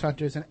Ghost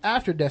Hunters and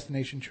after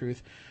Destination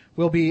Truth,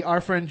 will be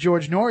our friend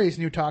George Norrie's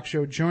new talk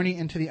show, Journey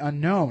into the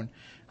Unknown.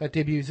 That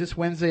debuts this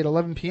Wednesday at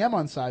 11 p.m.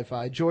 on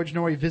Sci-Fi. George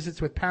Norrie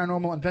visits with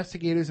paranormal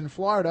investigators in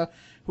Florida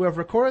who have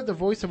recorded the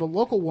voice of a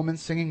local woman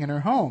singing in her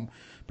home.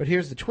 But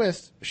here's the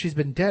twist. She's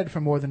been dead for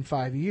more than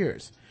 5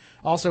 years.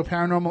 Also,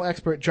 paranormal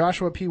expert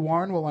Joshua P.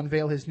 Warren will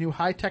unveil his new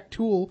high-tech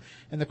tool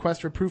in the quest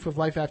for proof of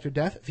life after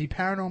death, the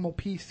Paranormal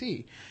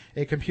PC,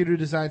 a computer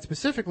designed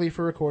specifically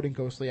for recording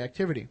ghostly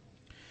activity.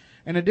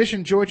 In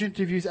addition, George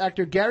interviews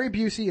actor Gary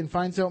Busey and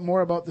finds out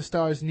more about the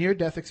star's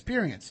near-death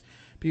experience.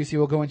 Busey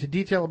will go into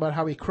detail about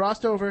how he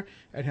crossed over,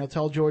 and he'll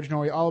tell George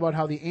Norrie all about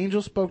how the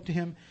angel spoke to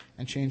him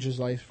and changed his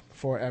life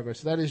forever.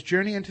 So that is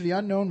Journey into the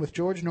Unknown with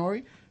George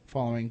Norrie,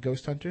 following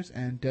Ghost Hunters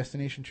and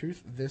Destination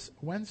Truth this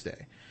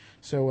Wednesday.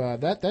 So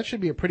that should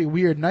be a pretty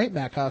weird night,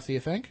 Matt Haas, do you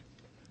think?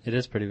 It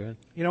is pretty weird.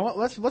 You know what?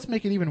 Let's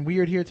make it even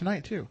weird here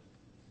tonight too.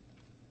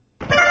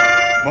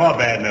 More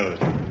bad news.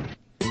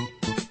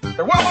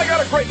 Well, I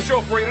got a great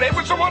show for you today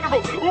with some wonderful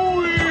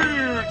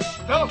weird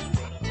stuff.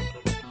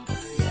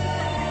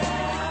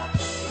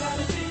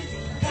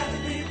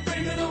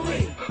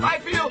 I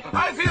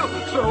feel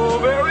so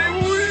very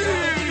weird.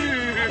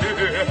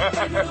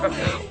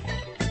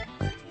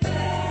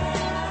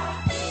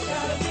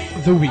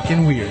 The Week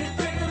in Weird.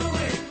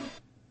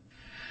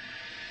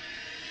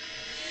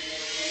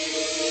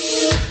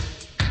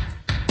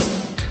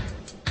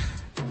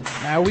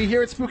 Now we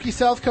here at Spooky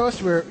South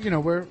Coast, we're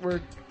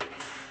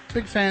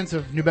big fans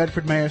of New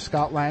Bedford Mayor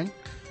Scott Lang.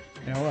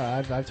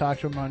 I've talked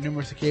to him on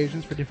numerous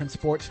occasions for different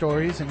sports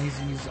stories, and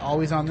he's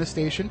always on this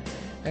station.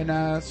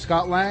 And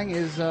Scott Lang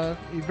is a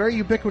very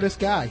ubiquitous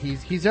guy.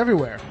 He's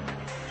everywhere.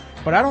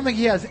 But I don't think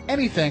he has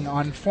anything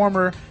on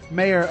former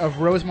mayor of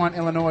Rosemont,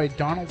 Illinois,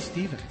 Donald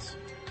Stevens.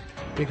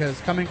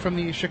 Because coming from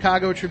the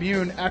Chicago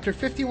Tribune, after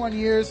 51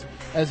 years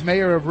as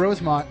mayor of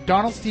Rosemont,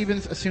 Donald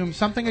Stevens assumed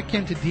something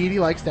akin to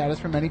deity-like status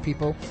for many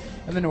people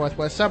in the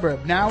northwest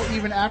suburb. Now,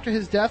 even after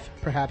his death,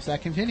 perhaps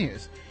that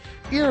continues.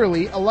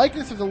 Eerily, a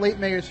likeness of the late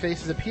mayor's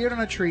face has appeared on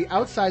a tree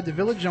outside the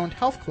village-owned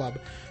health club,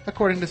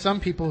 according to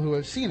some people who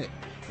have seen it.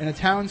 In a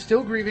town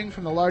still grieving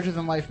from the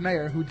larger-than-life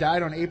mayor, who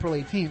died on April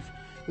 18th,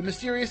 the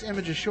mysterious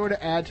image is sure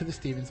to add to the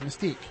Stevens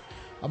mystique.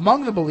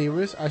 Among the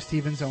believers are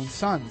Stevens' own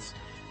sons.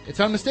 "It's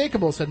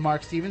unmistakable," said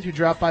Mark Stevens, who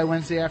dropped by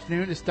Wednesday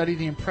afternoon to study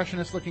the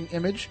impressionist-looking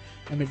image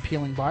amid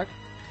peeling bark.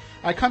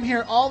 "I come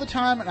here all the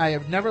time, and I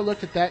have never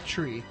looked at that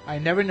tree. I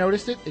never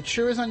noticed it. It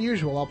sure is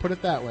unusual, I'll put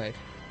it that way."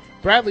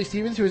 Bradley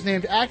Stevens, who was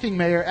named acting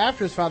mayor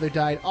after his father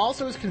died,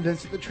 also is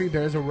convinced that the tree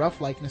bears a rough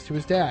likeness to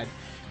his dad.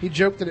 He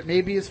joked that it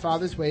may be his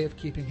father's way of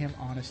keeping him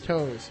on his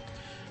toes.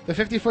 The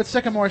 50-foot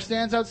sycamore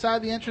stands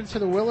outside the entrance to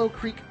the Willow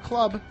Creek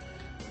Club.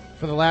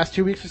 For the last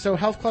 2 weeks or so,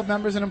 health club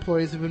members and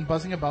employees have been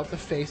buzzing about the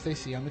face they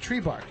see on the tree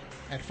bark.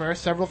 At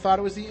first, several thought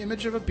it was the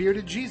image of a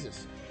bearded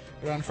Jesus.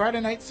 But on Friday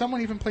night,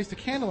 someone even placed a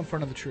candle in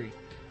front of the tree.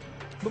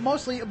 But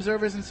mostly,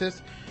 observers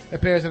insist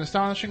it bears an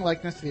astonishing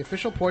likeness to the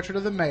official portrait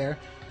of the mayor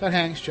that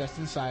hangs just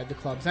inside the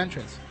club's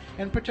entrance.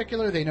 In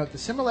particular, they note the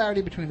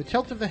similarity between the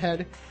tilt of the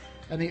head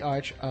and the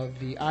arch of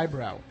the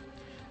eyebrow.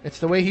 It's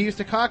the way he used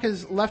to cock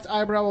his left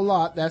eyebrow a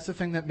lot. That's the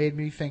thing that made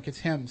me think it's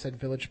him, said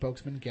village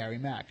spokesman Gary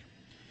Mack.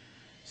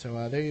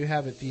 So there you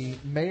have it, the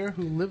mayor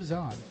who lives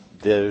on.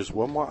 There's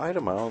one more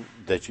item out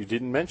that you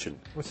didn't mention.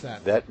 What's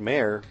that? That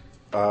mayor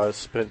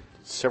spent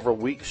several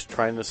weeks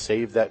trying to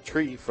save that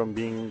tree from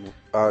being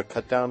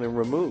cut down and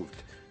removed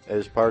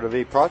as part of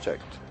a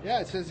project.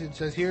 Yeah, it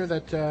says here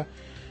that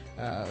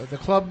the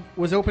club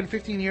was opened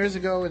 15 years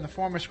ago in the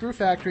former screw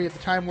factory. At the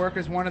time,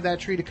 workers wanted that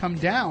tree to come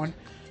down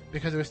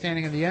because it was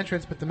standing in the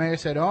entrance, but the mayor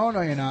said, "Oh, no,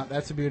 you're not.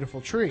 That's a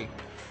beautiful tree."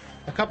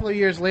 A couple of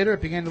years later,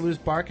 it began to lose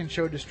bark and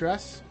showed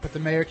distress, but the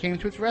mayor came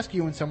to its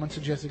rescue when someone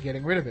suggested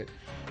getting rid of it.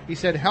 He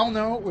said, "Hell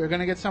no, we're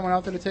going to get someone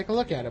out there to take a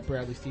look at it,"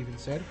 Bradley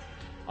Stevens said.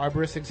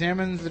 Arborists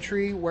examined the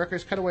tree,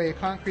 workers cut away a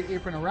concrete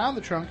apron around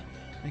the trunk,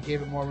 and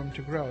gave it more room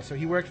to grow. So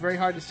he worked very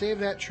hard to save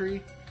that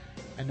tree,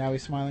 and now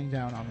he's smiling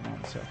down on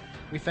one. So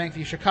we thank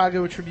the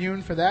Chicago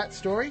Tribune for that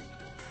story.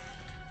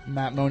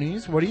 Matt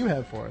Moniz, what do you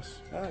have for us?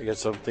 I got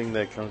something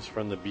that comes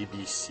from the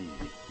BBC.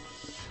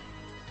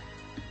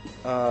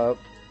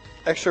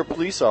 Extra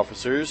police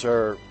officers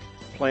are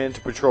planned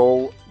to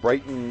patrol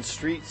Brighton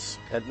streets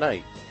at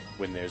night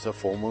when there's a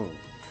full moon.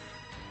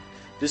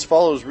 This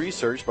follows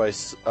research by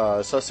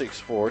Sussex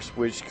Force,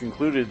 which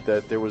concluded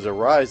that there was a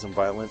rise in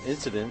violent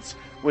incidents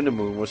when the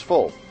moon was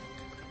full,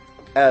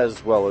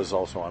 as well as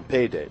also on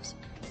paydays.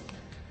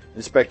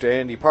 Inspector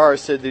Andy Parr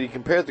said that he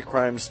compared the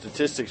crime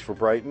statistics for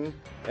Brighton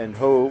and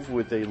Hove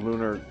with the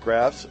lunar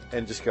graphs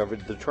and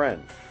discovered the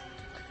trend.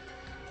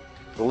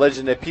 The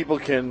legend that people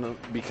can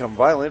become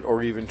violent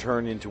or even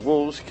turn into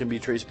wolves can be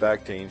traced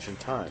back to ancient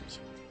times.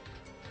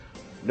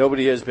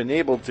 Nobody has been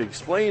able to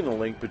explain the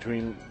link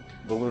between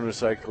the lunar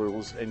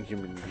cycles and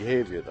human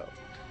behavior, though.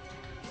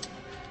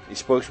 A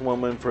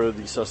spokeswoman for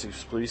the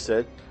Sussex Police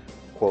said,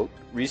 quote,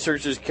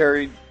 "Research is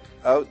carried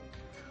out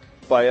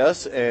by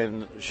us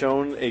and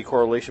shown a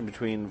correlation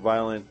between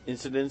violent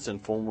incidents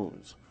and full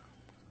moons.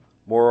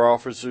 More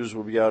officers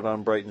will be out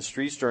on Brighton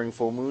streets during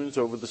full moons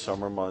over the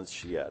summer months,"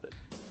 she added.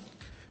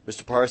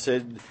 Mr. Parr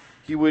said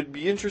he would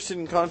be interested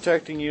in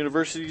contacting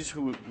universities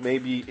who may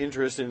be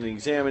interested in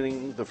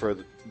examining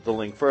the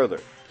link further.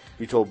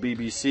 He told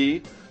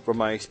BBC, "From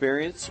my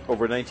experience,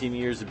 over 19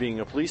 years of being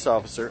a police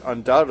officer,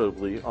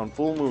 undoubtedly on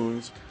full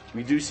moons,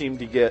 we do seem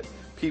to get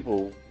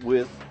people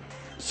with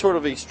sort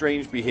of a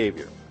strange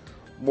behavior.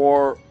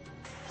 More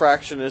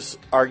fractious,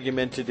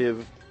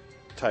 argumentative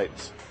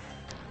types.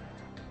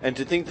 And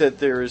to think that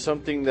there is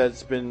something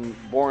that's been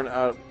borne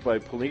out by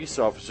police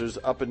officers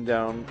up and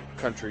down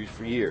country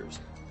for years,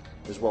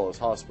 as well as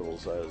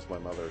hospitals, as my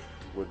mother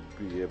would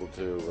be able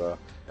to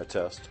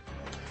attest.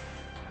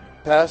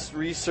 Past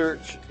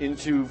research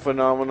into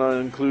phenomena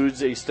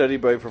includes a study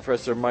by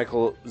Professor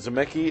Michael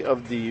Zemecki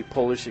of the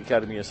Polish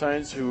Academy of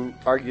Science, who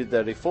argued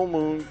that a full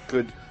moon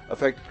could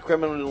affect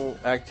criminal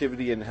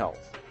activity and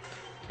health.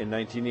 In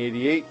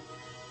 1988,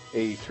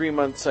 a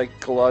 3-month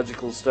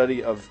psychological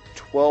study of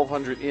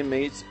 1,200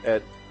 inmates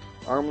at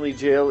Armley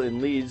Jail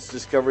in Leeds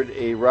discovered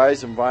a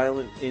rise in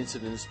violent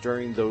incidents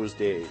during those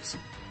days,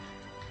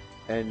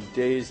 and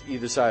days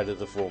either side of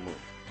the full moon.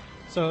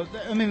 So,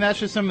 I mean, that's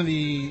just some of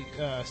the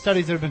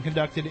studies that have been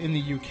conducted in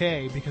the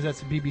UK, because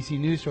that's a BBC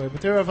News story.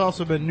 But there have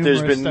also been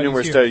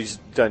numerous studies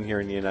done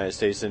here in the United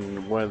States,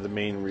 and one of the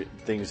main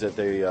things that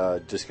they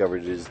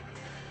discovered is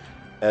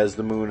as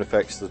the moon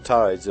affects the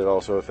tides, it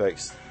also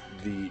affects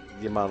the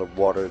amount of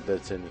water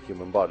that's in the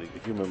human body. The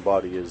human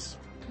body is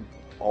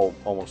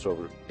almost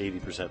over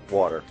 80%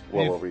 water,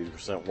 over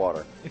 80%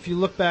 water. If you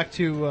look back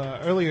to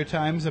earlier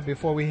times,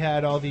 before we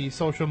had all the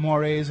social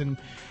mores and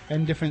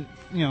different,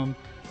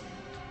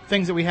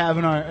 things that we have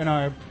in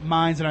our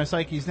minds and our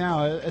psyches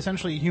now,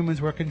 essentially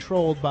humans were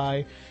controlled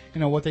by,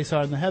 what they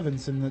saw in the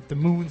heavens, and that the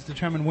moons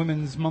determined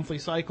women's monthly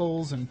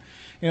cycles, and,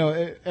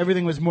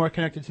 everything was more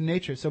connected to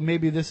nature. So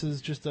maybe this is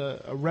just a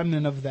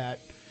remnant of that.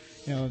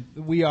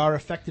 We are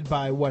affected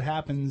by what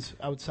happens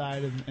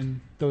outside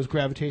and those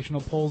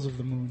gravitational pulls of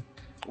the moon.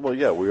 Well,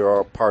 yeah, we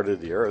are part of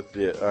the Earth.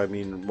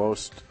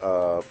 Most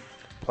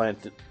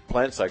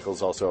plant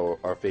cycles also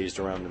are phased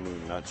around the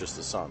moon, not just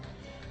the sun.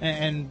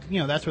 And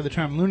that's where the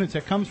term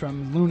lunatic comes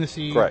from,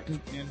 lunacy. Correct.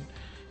 And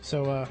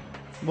so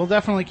we'll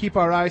definitely keep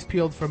our eyes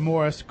peeled for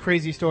more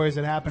crazy stories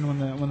that happen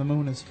when the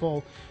moon is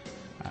full.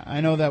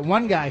 I know that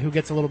one guy who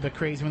gets a little bit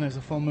crazy when there's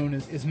a full moon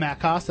is Matt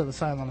Costa, the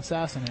silent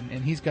assassin,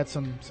 and he's got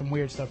some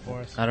weird stuff for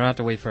us. I don't have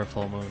to wait for a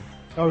full moon.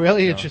 Oh,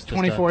 really? No, it's just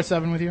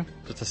 24/7 with you?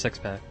 Just a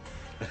 6-pack.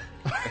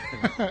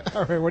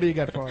 All right, what do you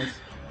got for us?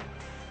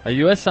 A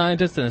U.S.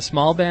 scientist and a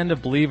small band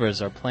of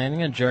believers are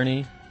planning a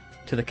journey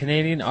to the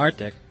Canadian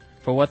Arctic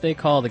for what they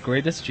call the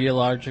greatest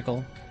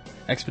geological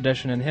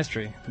expedition in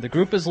history. The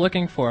group is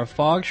looking for a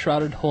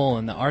fog-shrouded hole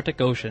in the Arctic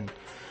Ocean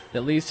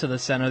that leads to the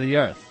center of the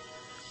Earth,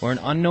 where an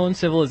unknown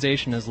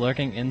civilization is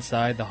lurking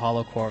inside the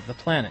hollow core of the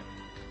planet.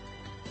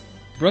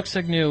 Brooks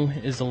Agnew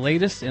is the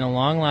latest in a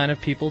long line of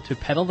people to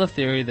peddle the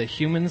theory that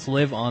humans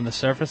live on the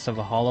surface of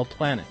a hollow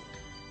planet,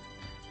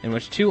 in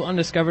which two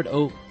undiscovered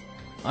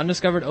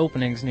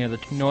openings near the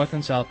north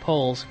and south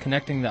poles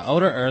connecting the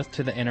outer Earth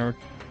to the inner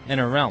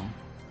realm.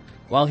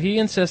 While he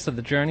insists that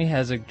the journey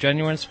has a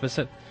genuine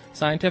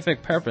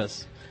scientific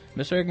purpose,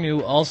 Mr.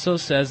 Agnew also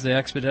says the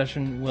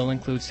expedition will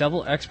include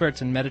several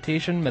experts in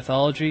meditation,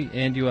 mythology,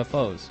 and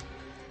UFOs,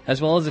 as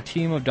well as a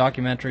team of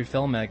documentary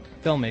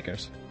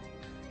filmmakers.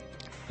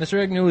 Mr.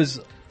 Agnew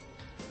is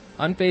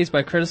unfazed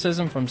by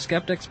criticism from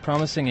skeptics,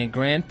 promising a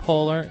grand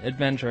polar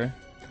adventure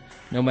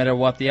no matter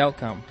what the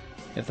outcome.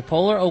 If the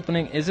polar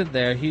opening isn't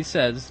there, he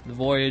says the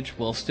voyage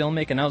will still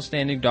make an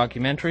outstanding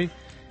documentary,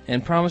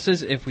 and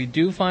promises if we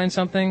do find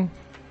something,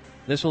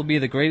 this will be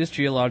the greatest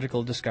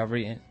geological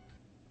discovery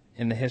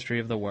in the history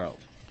of the world.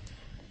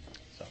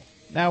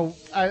 Now,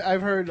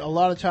 I've heard a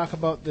lot of talk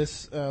about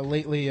this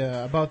lately,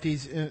 about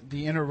the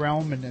inner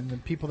realm and the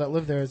people that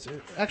live there. It's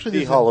actually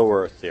the hollow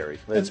Earth theory.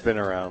 It's been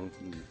around.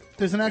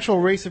 There's an actual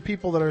race of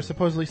people that are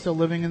supposedly still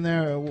living in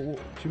there. Do you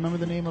remember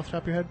the name off the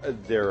top of your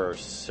head? There are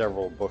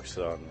several books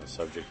on the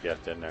subject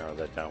yet to narrow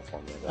that down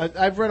for me.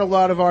 I've read a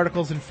lot of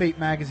articles in Fate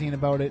magazine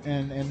about it,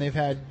 and they've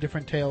had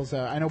different tales.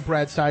 I know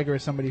Brad Steiger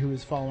is somebody who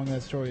is following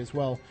that story as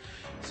well.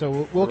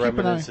 So we'll keep an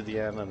eye. Remnants of the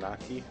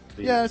Anunnaki?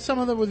 Yeah, some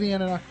of them were the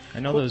Anunnaki. I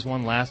know there was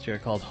one last year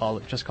called Hollow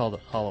Earth.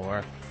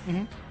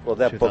 Mm-hmm. Well,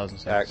 that book...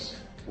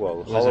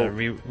 was it a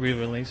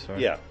re-release? Or?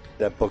 Yeah,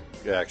 that book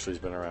actually has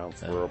been around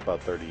for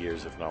about 30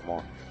 years, if not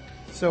more.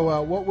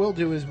 So what we'll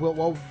do is we're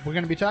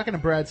going to be talking to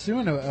Brad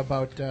soon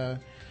about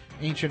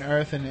ancient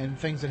Earth and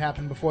things that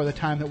happened before the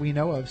time that we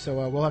know of.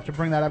 So we'll have to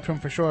bring that up to him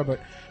for sure. But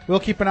we'll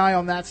keep an eye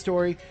on that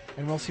story,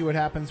 and we'll see what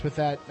happens with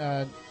that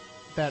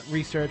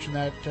research and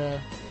that...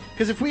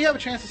 Because if we have a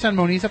chance to send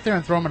Moniz up there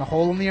and throw him in a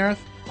hole in the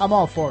Earth, I'm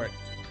all for it.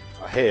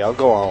 Hey, I'll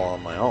go all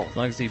on my own. As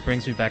long as he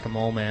brings me back a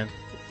mole man.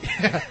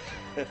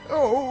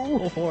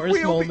 Oh,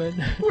 Horace Mole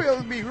Man.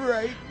 We'll be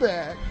right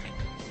back.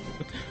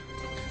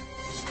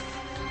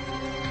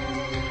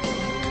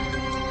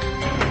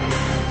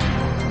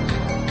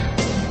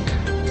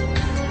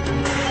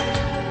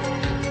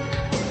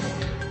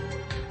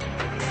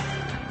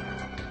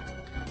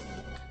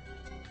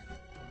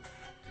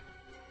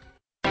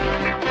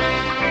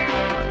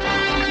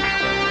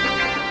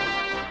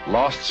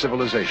 Lost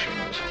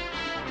civilizations,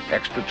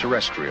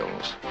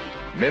 extraterrestrials,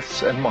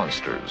 myths and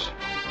monsters,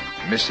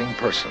 missing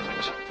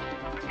persons,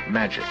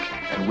 magic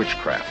and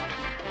witchcraft,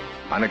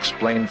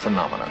 unexplained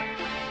phenomena.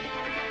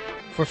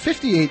 For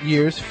 58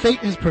 years, Fate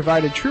has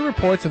provided true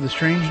reports of the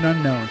strange and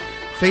unknown.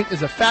 Fate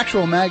is a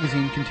factual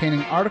magazine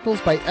containing articles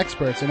by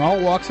experts in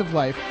all walks of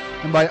life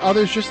and by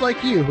others just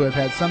like you who have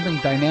had something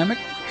dynamic,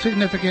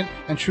 significant,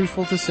 and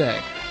truthful to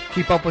say.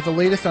 Keep up with the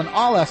latest on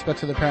all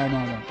aspects of the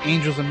paranormal,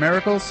 angels and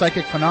miracles,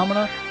 psychic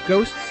phenomena,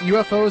 ghosts,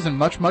 UFOs, and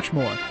much, much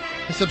more.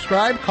 To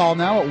subscribe, call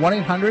now at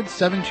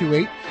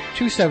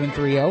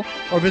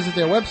 1-800-728-2730 or visit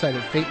their website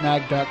at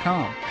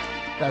fatemag.com.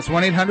 That's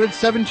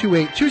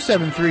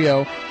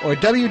 1-800-728-2730 or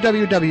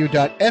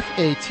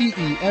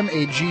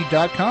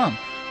www.fatemag.com.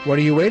 What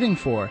are you waiting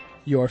for?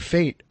 Your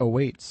fate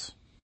awaits.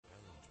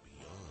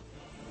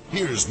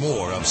 Here's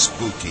more of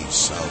Spooky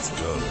South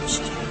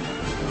Coast.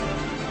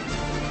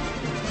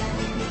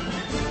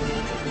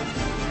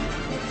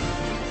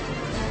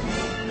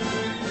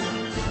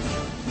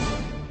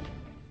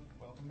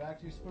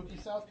 Back to Spooky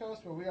South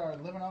Coast, where we are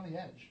living on the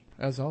edge.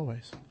 As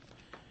always.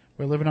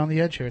 We're living on the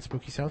edge here at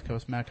Spooky South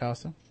Coast. Matt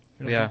Costa.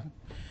 Yeah.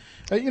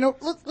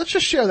 Let's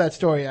just share that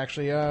story,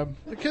 actually,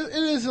 because it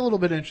is a little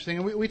bit interesting.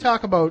 And we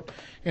talk about,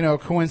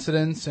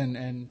 coincidence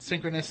and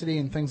synchronicity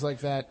and things like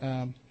that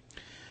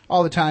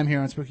all the time here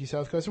on Spooky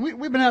South Coast. And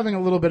we've been having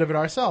a little bit of it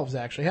ourselves,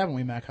 actually, haven't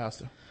we, Matt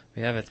Costa?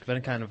 We have. It's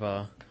been kind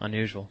of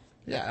unusual.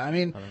 Yeah, I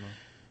mean, I don't know.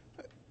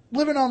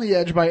 Living on the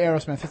Edge by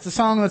Aerosmith. It's a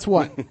song that's,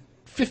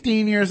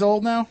 15 years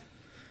old now?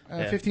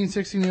 15,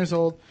 16 years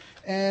old.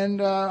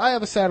 And I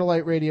have a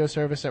satellite radio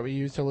service that we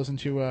use to listen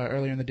to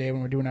earlier in the day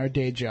when we're doing our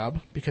day job,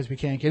 because we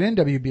can't get in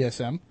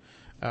WBSM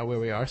where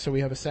we are. So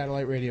we have a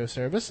satellite radio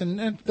service.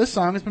 And this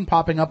song has been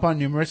popping up on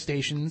numerous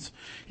stations.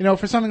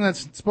 For something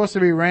that's supposed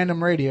to be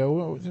random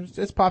radio,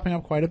 it's popping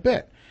up quite a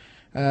bit.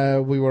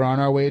 We were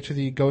on our way to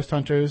the Ghost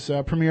Hunters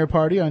premiere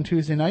party on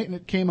Tuesday night, and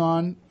it came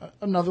on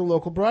another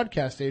local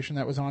broadcast station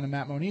that was on in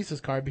Matt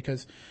Moniz's car,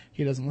 because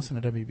he doesn't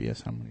listen to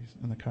WBSM when he's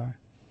in the car.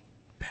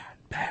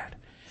 Bad.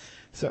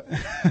 So,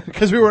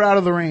 because we were out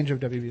of the range of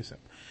WBSM.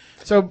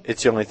 So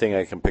it's the only thing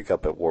I can pick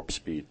up at warp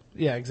speed.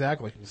 Yeah,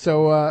 exactly.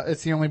 So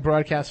it's the only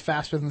broadcast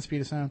faster than the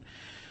speed of sound.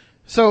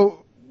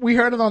 So we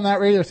heard it on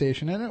that radio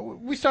station,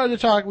 and we started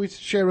to talk. We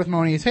shared with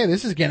Moniz, hey,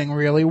 this is getting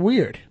really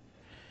weird.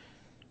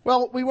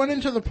 Well, we went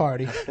into the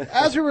party.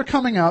 As we were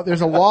coming out,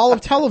 there's a wall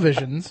of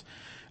televisions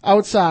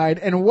outside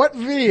and what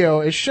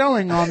video is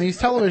showing on these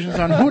televisions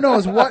on who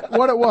knows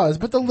what it was,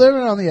 but the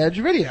Living on the Edge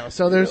video.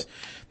 So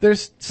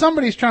there's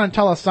somebody's trying to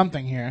tell us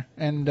something here,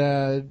 and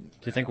do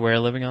you think we're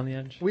living on the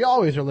edge? We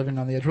always are living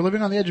on the edge. We're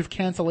living on the edge of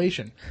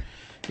cancellation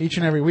each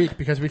and every week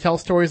because we tell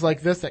stories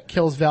like this that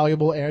kills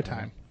valuable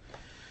airtime.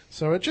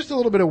 So it's just a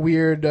little bit of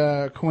weird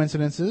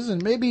coincidences,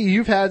 and maybe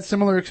you've had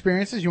similar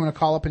experiences. You want to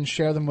call up and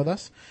share them with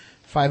us.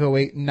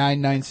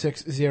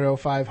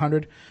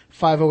 508-996-0500,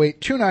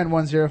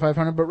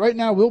 508-291-0500. But right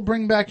now, we'll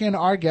bring back in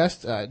our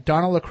guest,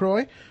 Donna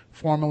LaCroix,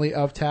 formerly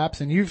of TAPS,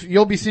 and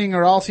you'll be seeing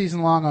her all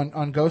season long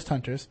on Ghost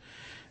Hunters.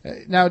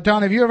 Now,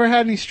 Donna, have you ever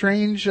had any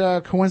strange,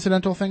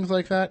 coincidental things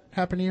like that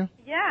happen to you?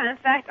 Yeah, in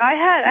fact,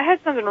 I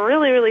had something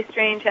really, really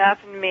strange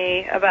happen to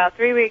me about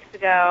 3 weeks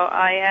ago.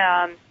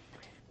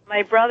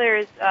 My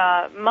brother's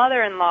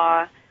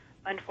mother-in-law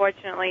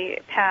unfortunately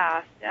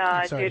passed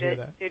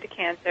due to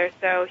cancer.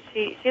 So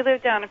she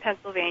lived down in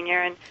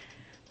Pennsylvania, and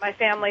my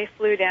family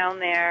flew down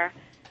there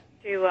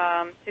to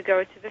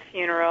go to the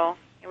funeral.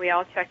 And we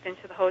all checked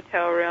into the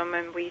hotel room,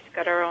 and we each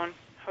got our own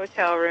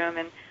hotel room.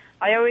 And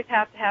I always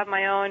have to have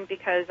my own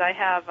because I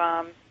have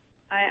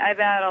I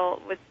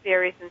battle with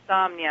serious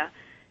insomnia.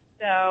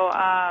 So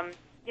I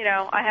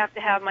have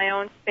to have my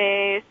own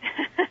space.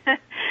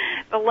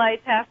 The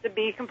lights have to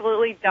be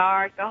completely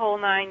dark, the whole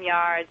 9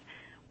 yards.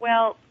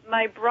 Well,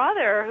 my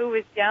brother, who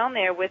was down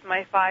there with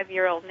my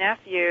 5-year-old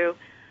nephew,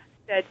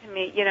 said to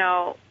me,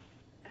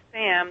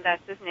 Sam,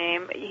 that's his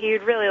name,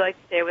 he'd really like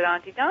to stay with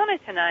Auntie Donna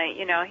tonight.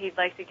 He'd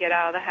like to get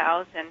out of the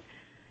house and,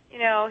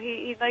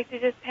 he'd like to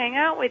just hang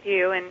out with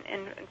you and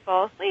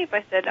fall asleep.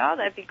 I said, oh,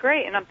 that'd be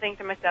great. And I'm thinking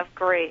to myself,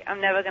 great,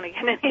 I'm never going to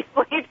get any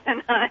sleep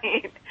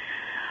tonight.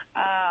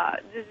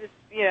 This is,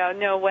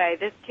 no way.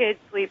 This kid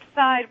sleeps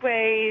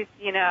sideways.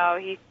 You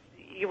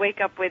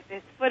wake up with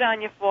his foot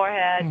on your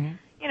forehead. Mm-hmm.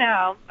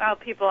 How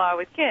people are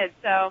with kids.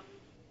 So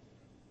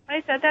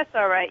I said, that's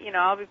all right.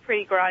 I'll be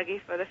pretty groggy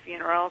for the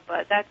funeral,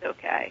 but that's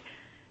okay.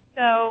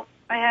 So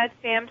I had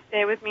Sam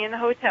stay with me in the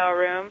hotel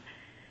room.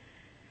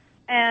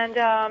 And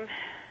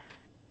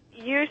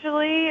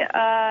usually,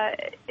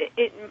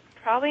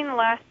 probably in the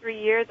last 3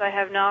 years, I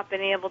have not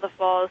been able to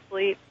fall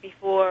asleep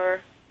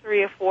before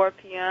 3 or 4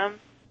 p.m.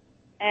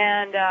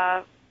 And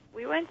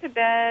we went to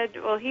bed,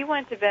 he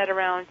went to bed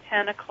around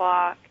 10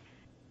 o'clock,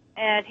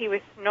 and he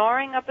was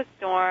snoring up a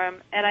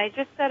storm, and I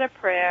just said a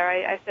prayer.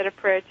 I said a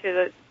prayer to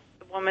the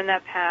woman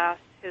that passed,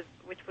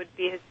 which would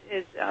be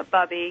his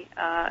Bubby,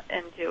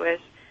 and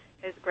Jewish,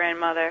 his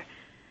grandmother.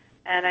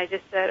 And I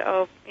just said,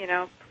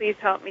 please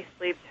help me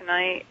sleep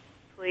tonight,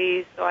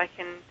 please, so I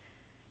can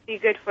be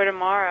good for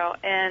tomorrow.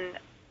 And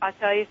I'll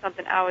tell you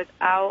something, I was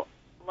out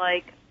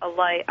like a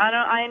light.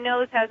 I know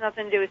this has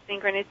nothing to do with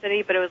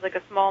synchronicity, but it was like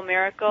a small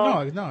miracle.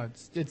 No,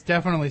 it's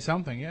definitely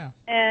something, yeah.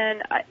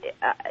 And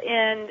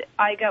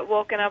I got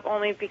woken up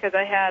only because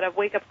I had a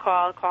wake-up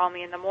call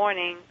me in the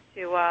morning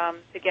to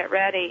get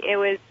ready.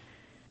 It's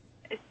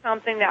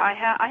something that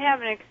I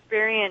haven't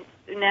experienced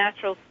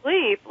natural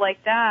sleep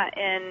like that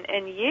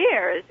in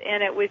years,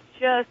 and it was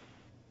just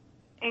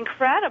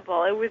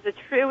incredible. It was a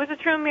true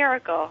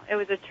miracle. It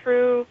was a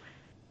true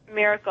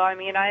miracle. I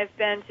mean, I've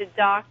been to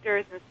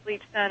doctors and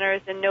sleep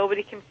centers, and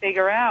nobody can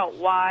figure out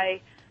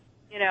why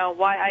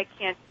I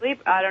can't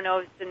sleep. I don't know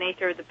if it's the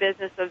nature of the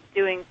business of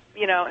doing,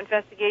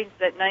 investigations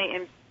at night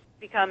and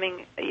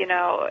becoming,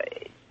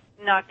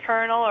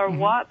 nocturnal or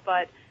what,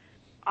 but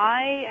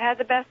I had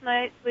the best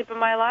night's sleep of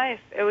my life.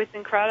 It was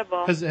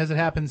incredible. Has it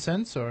happened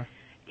since, or?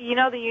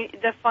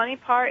 The funny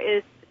part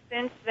is,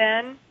 since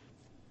then,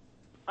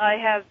 I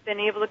have been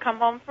able to come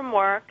home from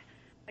work.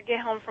 I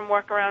get home from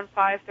work around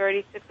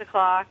 5:30, 6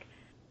 o'clock,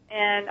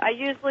 and I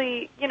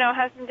usually,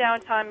 have some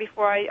downtime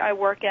before I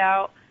work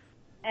out,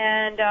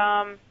 and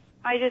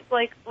I just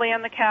lay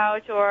on the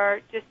couch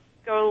or just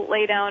go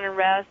lay down and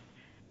rest,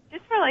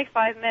 just for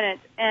 5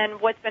 minutes.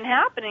 And what's been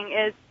happening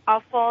is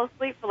I'll fall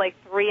asleep for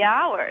 3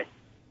 hours,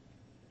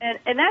 and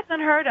that's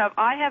unheard of.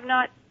 I have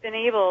not been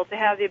able to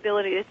have the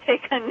ability to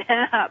take a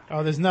nap.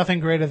 Oh, there's nothing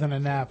greater than a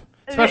nap.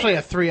 Especially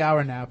a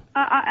 3-hour nap.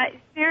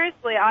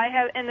 Seriously, I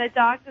have, and the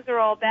doctors are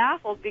all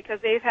baffled because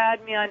they've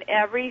had me on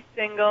every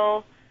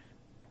single,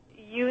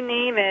 you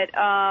name it,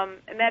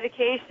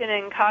 medication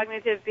and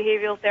cognitive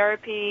behavioral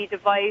therapy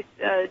device,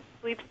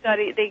 sleep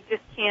study. They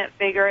just can't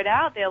figure it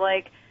out. They're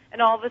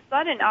and all of a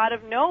sudden, out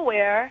of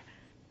nowhere,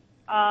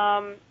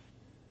 and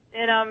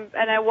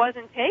I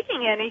wasn't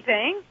taking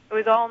anything. It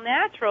was all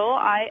natural.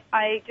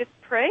 I just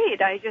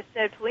prayed. I just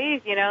said,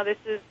 please,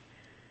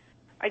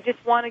 I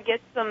just want to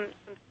get some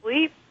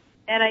sleep,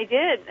 and I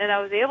did, and I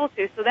was able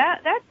to. So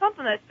that's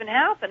something that's been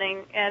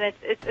happening, and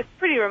it's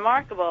pretty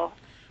remarkable.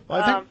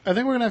 Well, I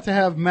think we're gonna have to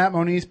have Matt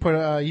Moniz put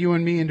you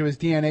and me into his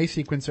DNA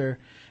sequencer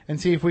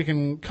and see if we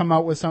can come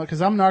out with some,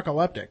 because I'm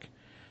narcoleptic.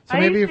 So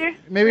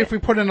maybe if we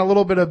put in a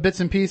little bit of bits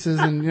and pieces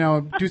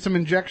and do some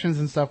injections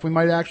and stuff, we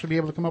might actually be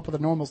able to come up with a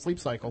normal sleep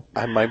cycle.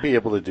 I might be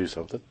able to do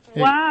something.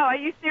 Wow, are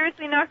you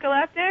seriously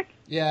narcoleptic?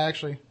 Yeah,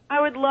 actually. I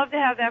would love to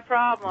have that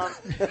problem.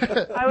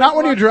 Not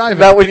when you're driving.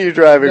 Not when you're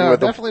driving. No, with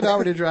definitely not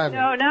when you're driving.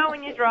 No, not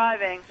when you're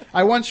driving.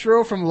 I once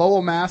drove from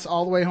Lowell, Mass,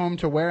 all the way home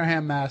to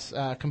Wareham, Mass,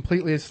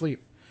 completely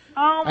asleep.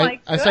 Oh my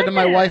goodness. I said to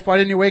my wife, "Why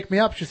didn't you wake me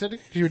up?" She said,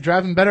 "You were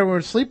driving better when you were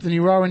asleep than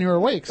you were when you were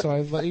awake, so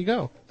I let you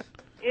go."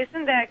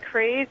 Isn't that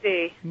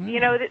crazy?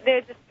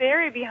 There's a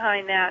theory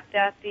behind that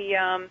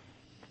the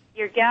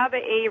your GABA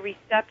A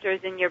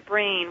receptors in your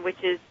brain,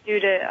 which is due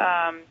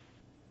to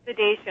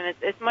sedation,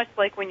 it's much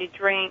like when you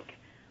drink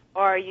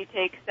or you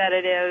take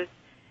sedatives.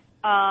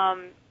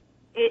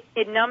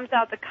 It numbs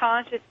out the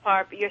conscious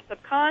part, but your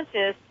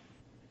subconscious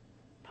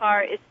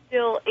part is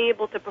still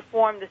able to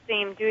perform the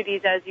same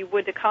duties as you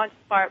would the conscious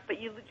part, but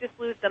you just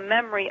lose the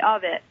memory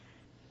of it.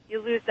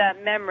 You lose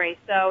that memory.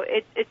 So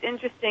it's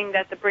interesting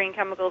that the brain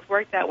chemicals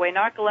work that way.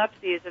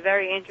 Narcolepsy is a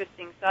very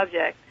interesting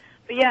subject.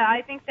 But yeah,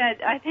 I think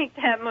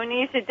that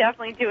Monique should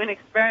definitely do an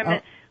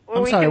experiment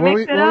where we can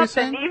mix it up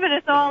and even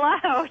it's all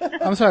out.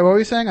 I'm sorry, what were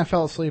you saying? I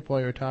fell asleep while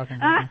you were talking.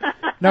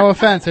 No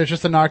offense, it's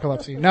just a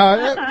narcolepsy.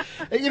 No,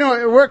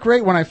 it worked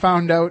great when I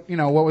found out,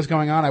 what was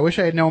going on. I wish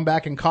I had known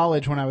back in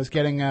college when I was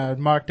getting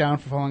marked down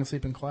for falling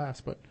asleep in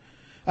class. But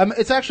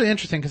it's actually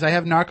interesting because I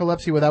have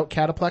narcolepsy without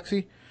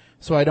cataplexy.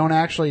 So I don't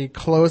actually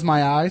close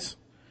my eyes.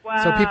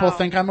 Wow. So people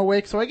think I'm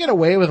awake, so I get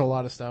away with a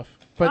lot of stuff.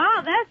 But,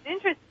 wow, that's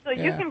interesting. So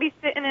you can be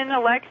sitting in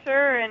a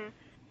lecture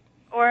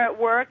or at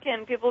work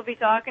and people will be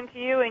talking to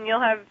you and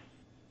you'll have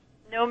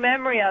no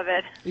memory of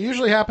it. It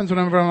usually happens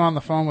whenever I'm on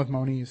the phone with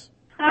Moniz.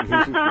 That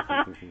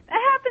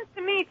happens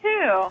to me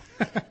too.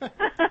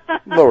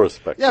 No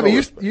respect. Yeah, but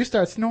you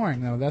start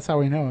snoring though. That's how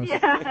we know.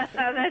 Yeah,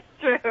 that's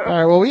true. All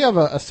right, well, we have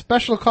a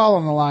special call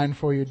on the line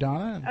for you,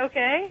 Donna.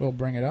 Okay. We'll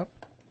bring it up.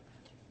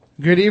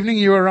 Good evening.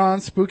 You are on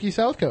Spooky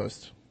South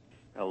Coast.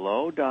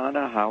 Hello,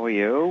 Donna. How are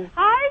you?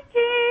 Hi,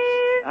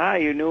 Keith. Hi,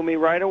 you knew me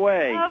right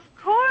away. Of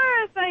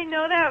course. I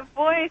know that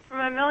voice from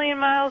a million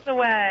miles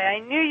away. I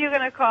knew you were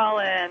going to call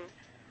in.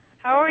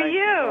 How are nice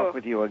you? To talk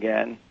with you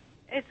again.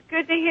 It's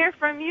good to hear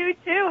from you,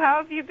 too. How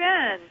have you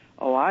been?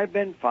 Oh, I've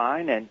been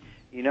fine. And,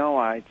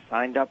 I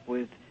signed up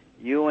with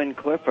you and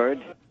Clifford.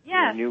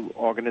 Yes. Your new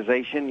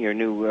organization, your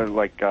new, we're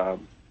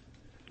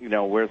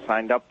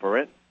signed up for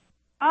it.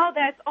 Oh,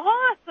 that's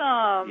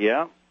awesome.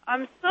 Yeah.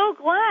 I'm so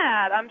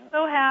glad. I'm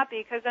so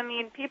happy because,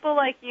 people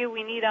like you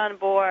we need on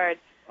board.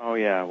 Oh,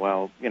 yeah.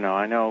 Well,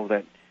 I know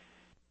that,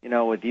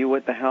 with you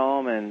at the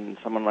helm and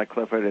someone like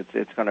Clifford,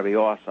 it's going to be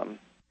awesome.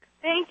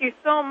 Thank you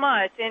so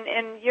much.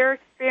 And your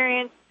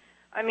experience,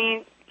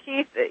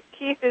 Keith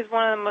is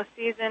one of the most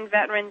seasoned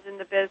veterans in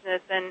the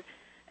business and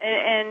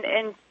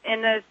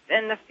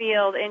in the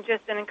field, and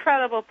just an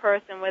incredible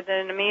person with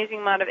an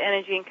amazing amount of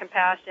energy and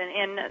compassion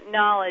and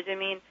knowledge.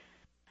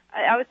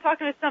 I was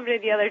talking to somebody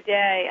the other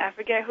day, I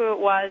forget who it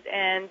was,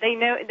 and they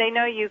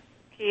know you,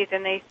 Keith,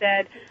 and they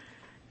said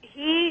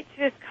he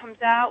just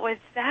comes out with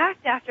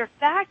fact after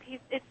fact.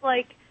 It's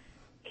like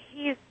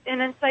he's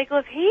an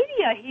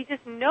encyclopedia. He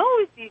just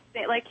knows these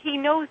things. Like, he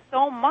knows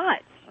so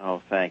much.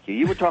 Oh, thank you.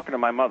 You were talking to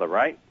my mother,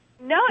 right?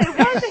 No, it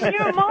wasn't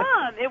your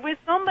mom. It was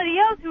somebody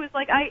else who was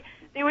like,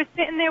 they were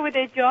sitting there with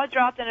their jaw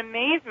dropped in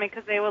amazement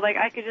because they were like,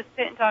 I could just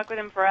sit and talk with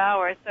him for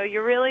hours. So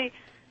you're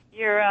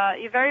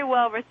very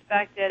well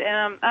respected,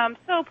 and I'm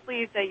so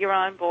pleased that you're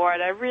on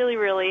board. I really,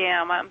 really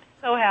am. I'm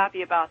so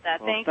happy about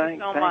that. Well, thank you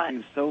so much. Thank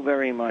you so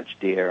very much,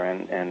 dear,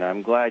 and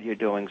I'm glad you're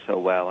doing so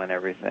well and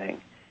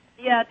everything.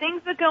 Yeah,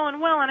 things are going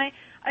well, and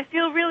I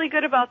feel really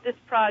good about this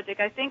project.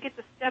 I think it's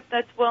a step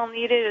that's well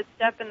needed, a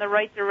step in the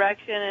right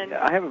direction. And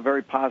I have a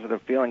very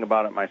positive feeling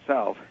about it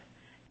myself.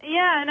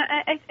 Yeah, and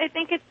I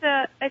think it's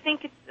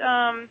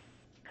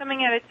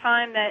coming at a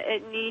time that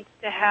it needs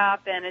to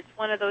happen. It's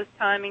one of those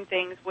timing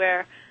things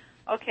where,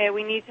 okay,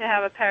 we need to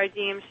have a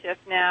paradigm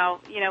shift now.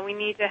 We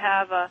need to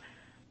have a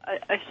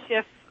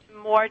shift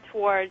more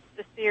towards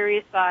the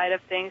serious side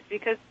of things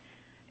because,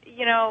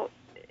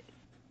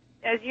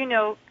 as you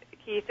know,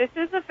 Keith, this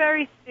is a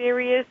very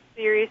serious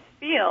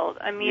field.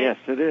 Yes,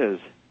 it is.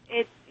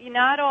 It's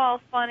not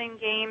all fun and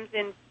games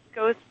and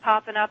ghosts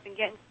popping up and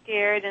getting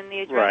scared and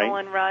the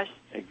adrenaline rush.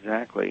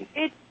 Exactly.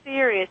 It's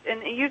serious,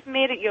 and you've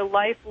made it your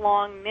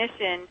lifelong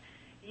mission,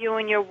 you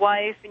and your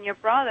wife and your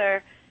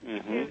brother,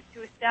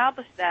 to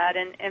establish that,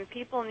 and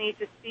people need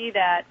to see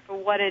that for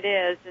what it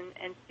is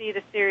and see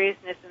the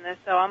seriousness in this.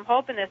 So I'm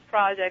hoping this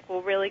project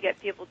will really get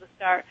people to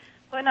start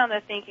putting on their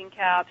thinking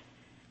caps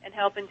and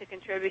helping to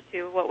contribute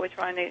to what we're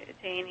trying to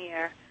attain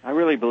here. I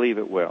really believe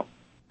it will.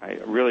 I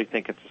really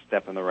think it's a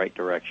step in the right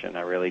direction.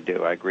 I really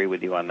do. I agree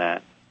with you on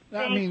that.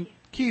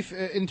 Keith,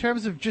 in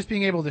terms of just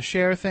being able to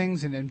share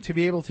things and to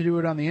be able to do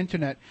it on the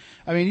internet,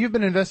 you've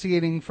been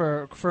investigating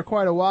for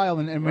quite a while,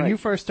 and when you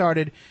first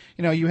started,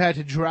 you had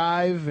to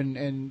drive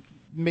and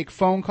make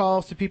phone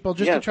calls to people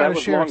just yes, to try that to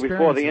was share long experiences.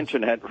 before the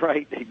internet,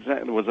 right?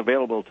 Exactly, was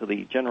available to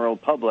the general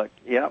public.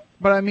 Yep.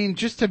 But I mean,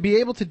 just to be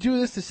able to do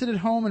this, to sit at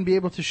home and be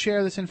able to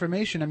share this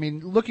information. I mean,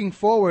 looking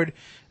forward,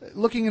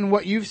 looking in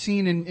what you've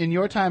seen in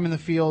your time in the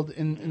field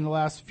in the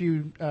last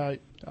few, I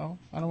don't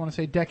want to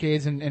say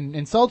decades and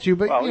insult you,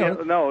 but Well, you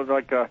know, no,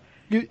 like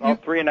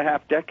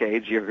 3.5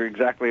 decades. You're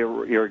exactly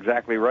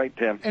right,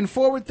 Tim. and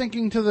forward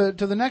thinking to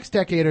the next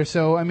decade or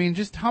so. I mean,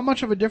 just how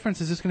much of a difference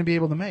is this going to be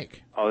able to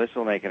make? Oh, this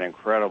will make an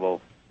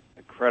incredible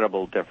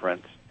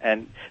difference.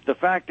 And the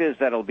fact is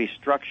that it'll be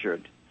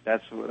structured.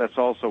 That's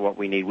also what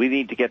we need. We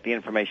need to get the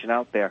information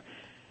out there,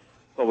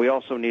 but we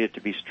also need it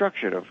to be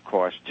structured, of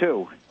course,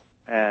 too.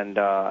 And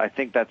I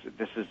think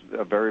this is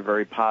a very,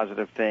 very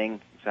positive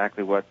thing.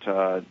 Exactly what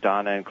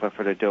Donna and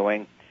Clifford are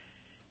doing.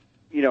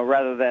 You know,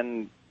 rather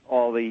than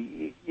all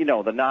the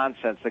the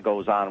nonsense that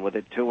goes on with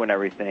it too, and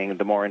everything.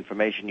 The more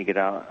information you get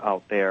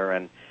out there,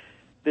 and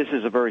this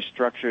is a very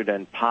structured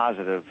and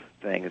positive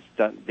thing.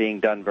 It's being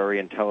done very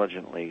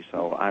intelligently.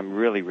 So I'm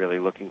really, really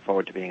looking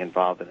forward to being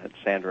involved in it.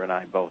 Sandra and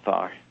I both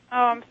are. Oh,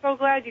 I'm so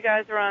glad you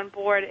guys are on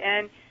board.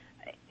 And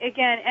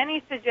again,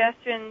 any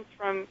suggestions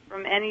from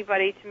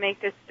anybody to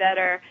make this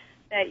better,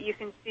 that you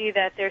can see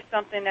that there's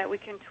something that we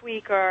can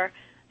tweak or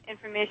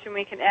information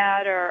we can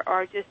add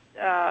or just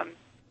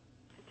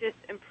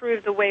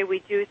improve the way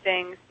we do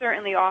things,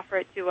 certainly offer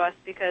it to us,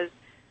 because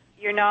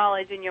your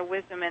knowledge and your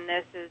wisdom in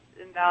this is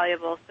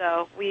invaluable.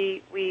 So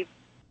we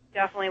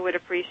definitely would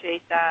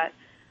appreciate that.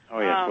 Oh,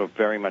 yes, we're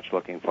very much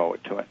looking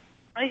forward to it.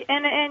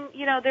 And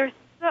you know,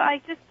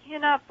 I just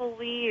cannot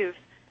believe,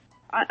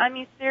 I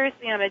mean,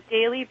 seriously, on a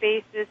daily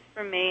basis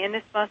for me, and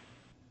this must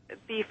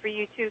be for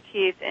you too,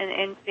 Keith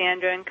and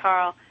Sandra and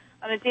Carl,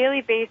 on a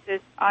daily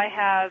basis, I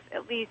have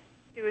at least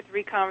 2 or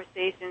 3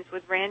 conversations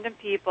with random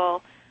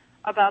people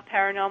about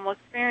paranormal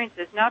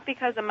experiences. Not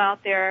because I'm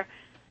out there,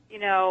 you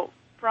know,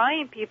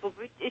 prying people,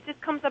 but it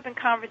just comes up in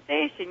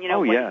conversation. You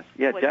know. Oh, yes,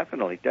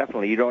 definitely.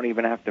 You don't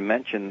even have to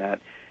mention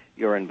that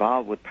you're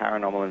involved with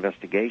paranormal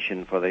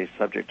investigation for the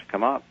subject to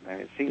come up. I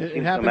mean, it seems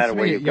no matter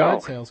where you at go.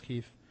 yard sales,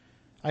 Keith.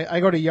 I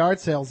go to yard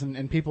sales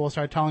and people will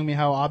start telling me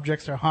how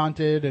objects are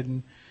haunted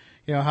and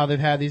you know how they've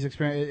had these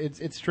experiences.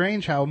 It's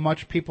strange how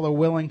much people are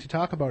willing to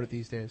talk about it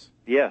these days.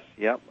 Yes,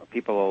 yep.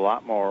 People are a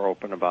lot more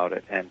open about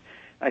it, and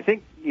I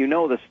think you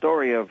know the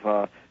story of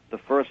the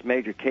first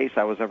major case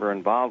I was ever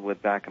involved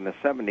with back in the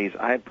 70s.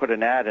 I had put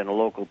an ad in a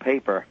local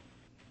paper,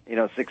 you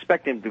know,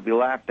 expecting to be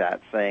laughed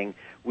at, saying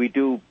we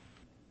do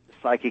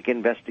psychic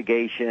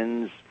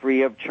investigations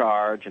free of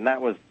charge, and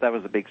that was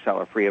a big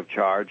seller, free of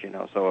charge. You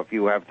know, so if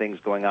you have things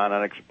going on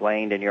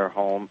unexplained in your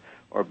home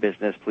or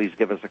business, please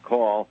give us a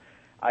call.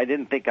 I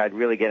didn't think I'd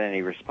really get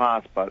any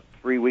response, but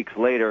 3 weeks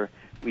later,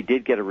 we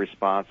did get a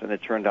response, and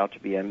it turned out to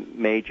be a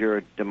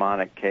major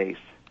demonic case.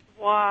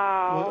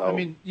 Wow. Well, I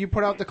mean, you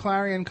put out the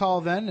clarion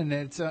call then, and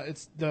it's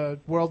the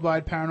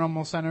Worldwide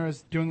Paranormal Center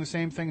is doing the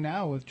same thing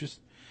now with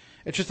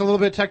it's just a little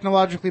bit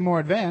technologically more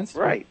advanced.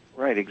 Right,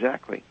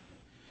 exactly.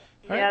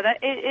 Yeah,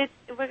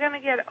 we're going to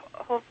get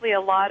hopefully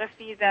a lot of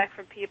feedback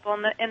from people,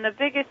 and the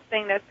biggest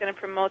thing that's going to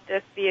promote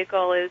this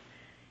vehicle is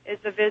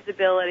the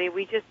visibility.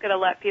 We just got to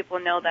let people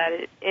know that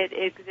it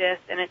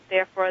exists and it's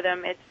there for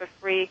them. It's for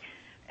free,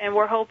 and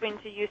we're hoping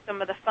to use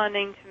some of the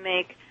funding to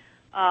make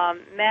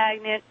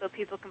magnets so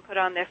people can put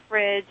on their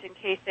fridge in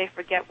case they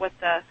forget what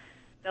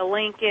the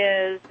link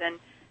is, and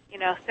you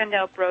know, send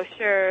out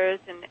brochures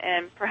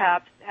and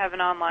perhaps have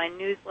an online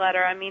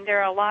newsletter. I mean, there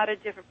are a lot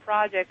of different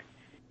projects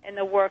in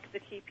the works to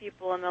keep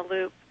people in the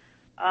loop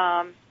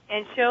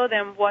and show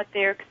them what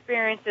their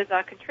experiences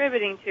are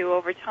contributing to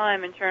over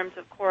time in terms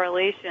of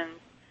correlations.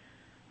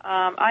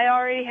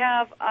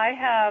 I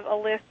have a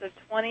list of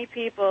 20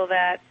 people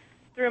that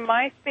through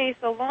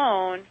MySpace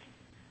alone,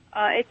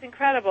 it's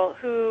incredible,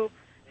 who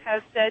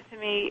have said to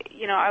me,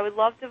 you know, I would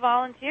love to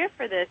volunteer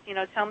for this. You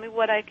know, tell me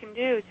what I can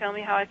do. Tell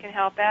me how I can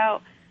help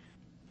out.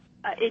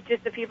 It's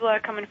just the people that are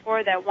coming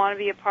forward that want to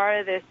be a part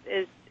of this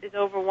is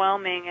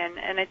overwhelming,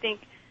 and I think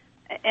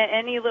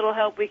any little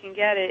help we can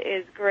get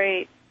is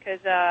great, because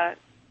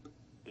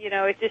you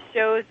know, it just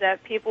shows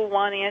that people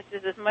want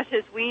answers as much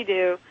as we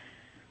do.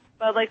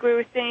 But like we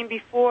were saying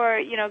before,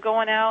 you know,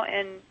 going out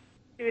and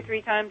 2 or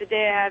 3 times a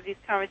day I have these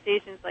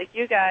conversations like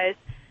you guys,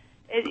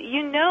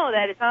 you know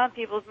that it's on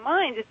people's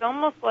minds. It's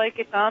almost like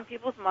it's on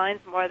people's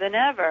minds more than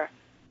ever.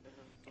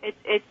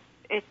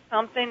 It's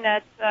something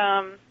that's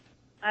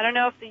I don't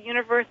know if the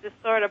universe is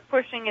sort of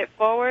pushing it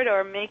forward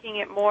or making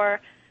it more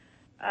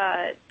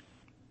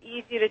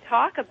easy to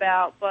talk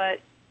about, but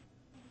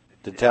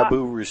the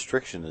taboo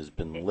restriction has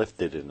been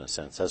lifted in a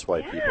sense. That's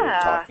why people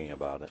are talking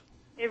about it.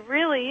 It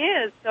really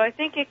is. So I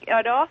think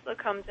it also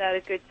comes at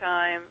a good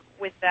time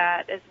with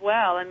that as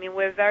well. I mean,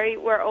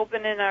 we're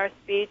open in our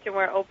speech, and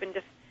we're open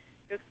to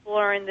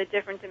exploring the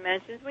different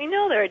dimensions. We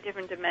know there are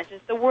different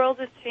dimensions. The world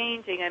is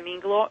changing. I mean,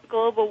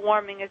 global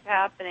warming is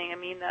happening. I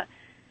mean,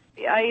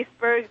 the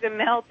icebergs are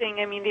melting.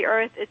 I mean, the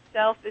earth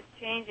itself is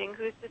changing.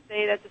 Who's to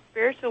say that the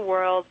spiritual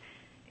world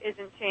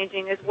isn't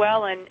changing as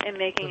well and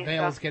making the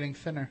veil's getting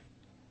thinner?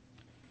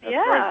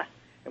 Yeah.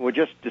 And we're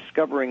just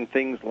discovering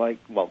things like,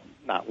 well,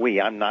 not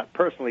we, I'm not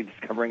personally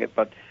discovering it,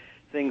 but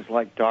things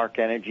like dark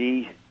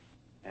energy,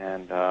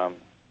 and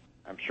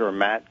I'm sure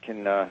Matt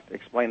can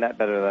explain that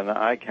better than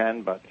I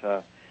can, but,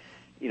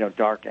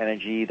 dark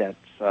energy that's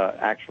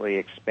actually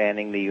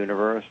expanding the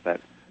universe,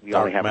 that we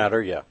Dark only have...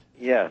 matter, yeah.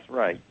 Yes,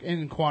 right.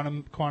 In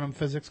quantum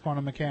physics,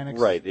 quantum mechanics.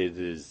 Right. It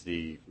is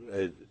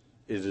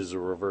a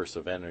reverse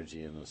of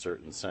energy in a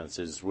certain sense.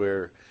 Is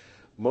where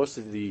most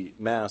of the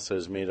mass that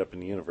is made up in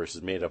the universe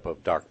is made up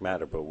of dark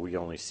matter, but we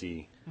only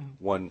see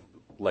 1%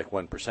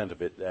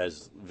 of it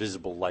as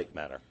visible light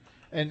matter.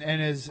 And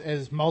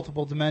as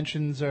multiple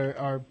dimensions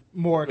are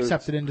more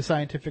accepted into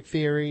scientific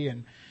theory,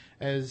 and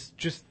as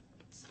just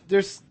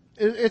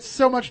it's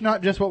so much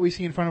not just what we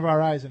see in front of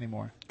our eyes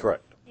anymore.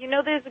 Correct.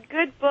 There's a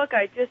good book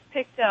I just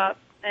picked up,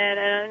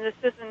 and this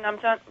isn't, I'm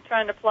not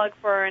trying to plug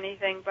for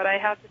anything, but I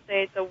have to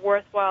say it's a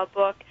worthwhile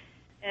book,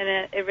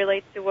 and it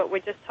relates to what we're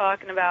just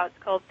talking about.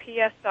 It's called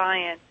P.S.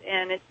 Science,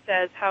 and it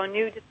says how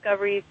new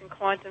discoveries in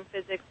quantum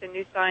physics and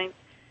new science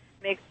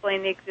may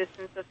explain the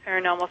existence of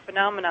paranormal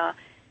phenomena.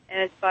 And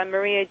it's by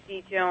Maria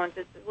D. Jones.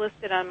 It's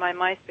listed on my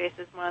MySpace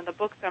as one of the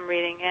books I'm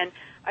reading. And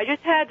I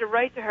just had to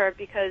write to her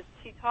because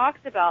she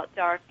talks about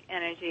dark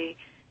energy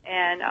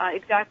and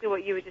exactly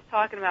what you were just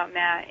talking about,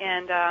 Matt,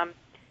 and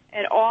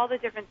all the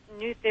different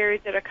new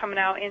theories that are coming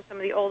out in some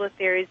of the older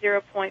theories,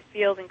 zero-point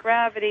field and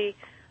gravity.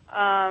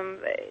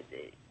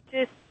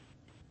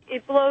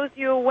 It blows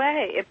you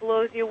away. It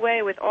blows you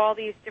away with all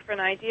these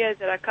different ideas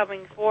that are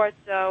coming forth.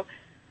 So,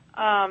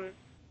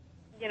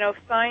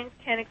 science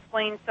can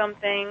explain some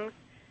things,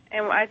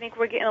 and I think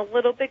we're getting a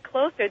little bit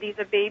closer. These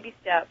are baby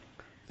steps.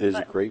 There's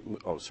a great...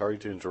 Oh, sorry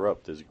to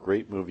interrupt. There's a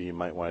great movie you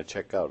might want to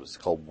check out. It's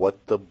called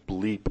What the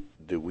Bleep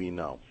Do We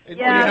Know?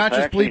 Yeah. You're not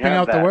just bleeping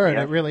out the word.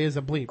 Yeah. It really is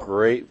a bleep.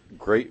 Great.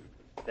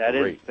 That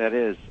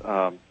is.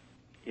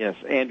 Yes,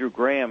 Andrew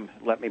Graham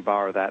let me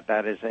borrow that.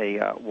 That is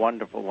a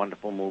wonderful,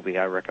 wonderful movie.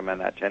 I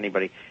recommend that to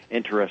anybody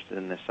interested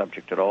in this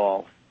subject at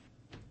all.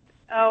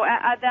 Oh,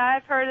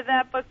 I've heard of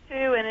that book, too,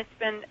 and it's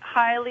been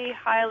highly,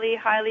 highly,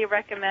 highly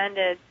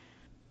recommended.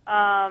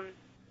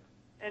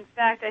 In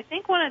fact, I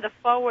think one of the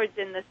forwards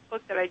in this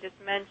book that I just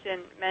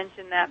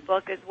mentioned that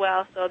book as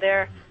well, so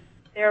they're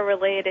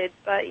related.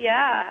 But,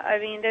 yeah, I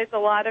mean, there's a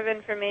lot of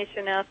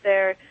information out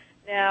there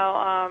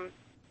now.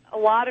 A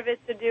lot of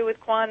it's to do with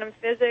quantum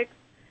physics,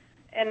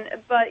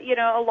 but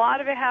a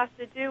lot of it has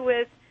to do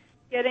with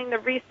getting the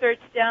research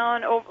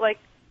down, like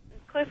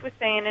Cliff was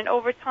saying, and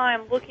over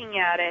time looking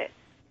at it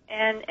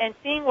and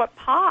seeing what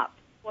pops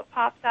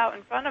out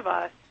in front of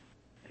us.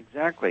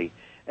 Exactly.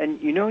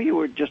 And you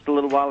were just a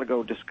little while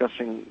ago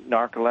discussing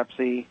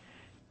narcolepsy.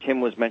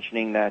 Tim was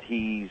mentioning that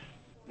he's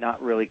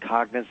not really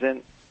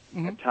cognizant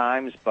at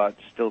times, but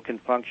still can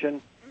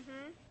function.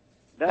 Mm-hmm.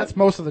 That's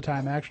most of the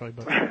time, actually.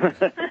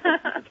 But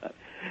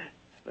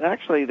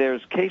actually,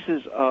 there's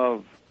cases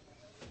of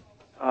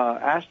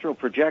astral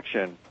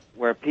projection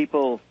where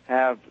people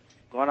have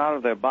gone out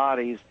of their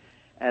bodies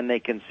and they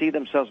can see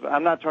themselves.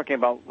 I'm not talking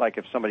about like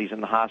if somebody's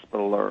in the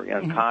hospital or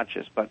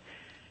unconscious, but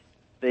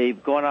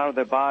they've gone out of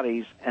their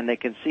bodies and they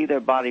can see their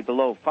body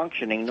below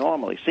functioning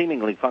normally,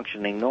 seemingly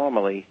functioning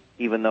normally,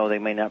 even though they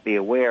may not be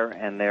aware,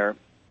 and their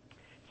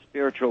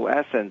spiritual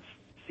essence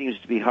seems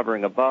to be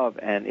hovering above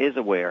and is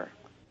aware.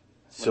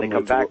 When they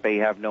come back, they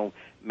have no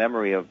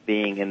memory of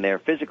being in their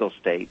physical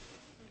state.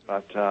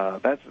 But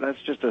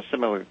that's just a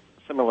similar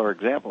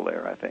example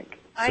there, I think.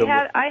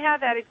 I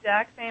had that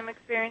exact same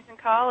experience in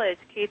college,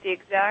 Keith, the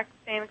exact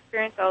same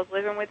experience. I was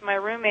living with my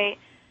roommate,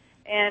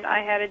 and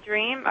I had a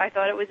dream. I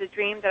thought it was a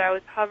dream that I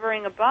was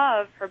hovering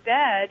above her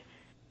bed,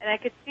 and I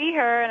could see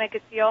her, and I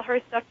could see all her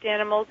stuffed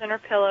animals and her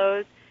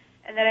pillows.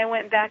 And then I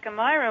went back in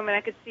my room, and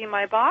I could see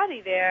my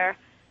body there.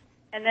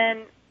 And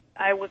then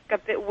I woke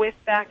up, it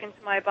whiffed back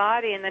into my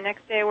body, and the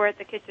next day we're at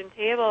the kitchen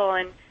table,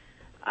 and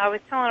I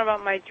was telling her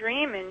about my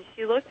dream, and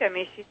she looked at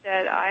me. She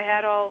said, I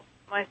had all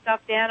my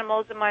stuffed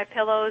animals and my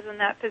pillows in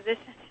that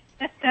position.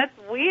 That's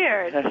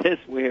weird. That is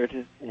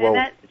weird. Well,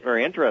 it's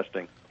very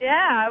interesting.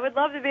 Yeah, I would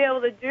love to be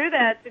able to do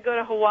that, to go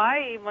to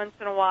Hawaii once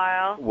in a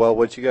while. Well,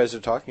 what you guys are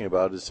talking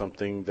about is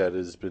something that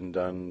has been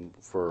done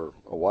for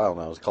a while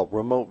now. It's called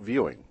remote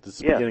viewing. This is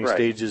the beginning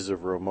stages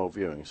of remote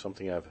viewing,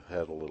 something I've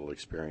had a little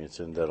experience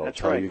in that I'll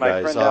tell you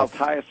guys off.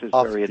 My friend Al Tias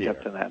is very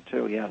adept in that,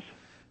 too, yes.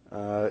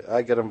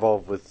 I get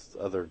involved with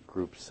other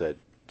groups that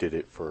did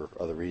it for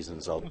other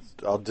reasons.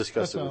 I'll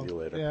discuss it with you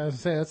later. Yeah, I was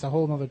say that's a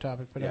whole other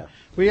topic. But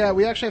we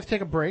actually have to take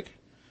a break.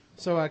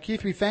 So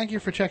Keith, we thank you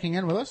for checking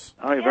in with us.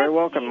 Oh, you're very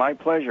welcome. My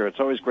pleasure. It's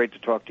always great to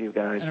talk to you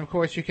guys. And of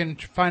course, you can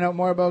find out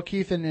more about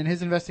Keith and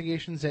his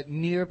investigations at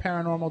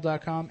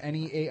nearparanormal.com,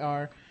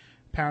 NEAR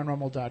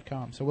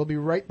paranormal.com. So we'll be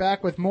right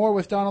back with more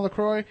with Donna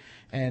LaCroix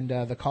and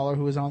the caller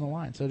who is on the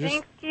line. So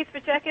thanks, Keith, for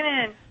checking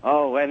in.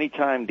 Oh,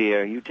 anytime,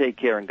 dear. You take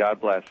care and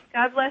God bless.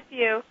 God bless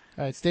you.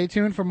 All right, stay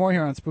tuned for more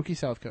here on Spooky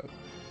South Coast.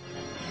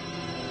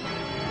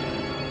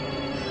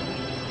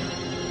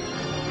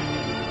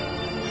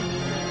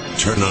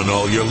 Turn on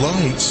all your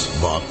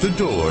lights, lock the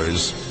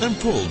doors, and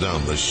pull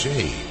down the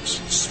shades.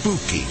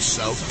 Spooky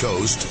South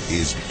Coast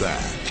is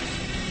back.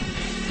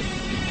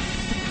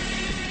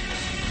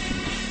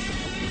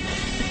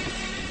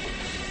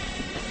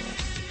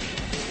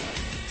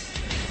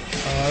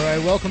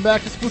 welcome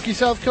back to Spooky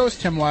South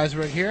Coast. Tim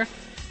Weisberg here,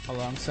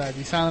 alongside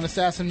the silent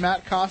assassin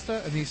Matt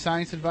Costa and the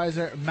science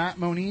advisor Matt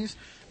Moniz.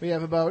 We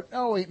have about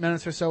 8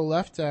 minutes or so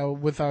left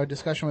with our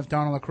discussion with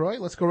Donna LaCroix.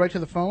 Let's go right to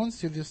the phones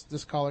to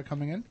this caller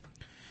coming in.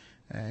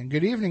 And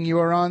good evening. You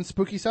are on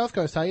Spooky South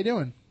Coast. How you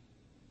doing?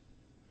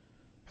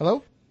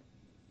 Hello?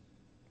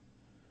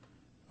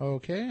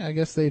 Okay, I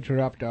guess they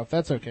dropped off.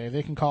 That's okay.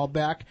 They can call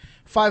back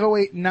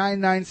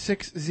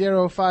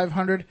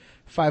 508-996-0500,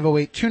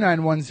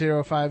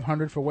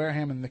 508-291-0500 for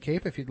Wareham and the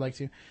Cape if you'd like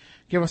to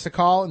give us a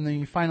call in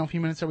the final few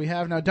minutes that we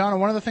have. Now, Donna,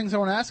 one of the things I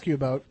want to ask you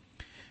about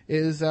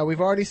is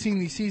we've already seen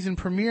the season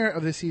premiere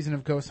of the season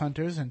of Ghost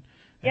Hunters, and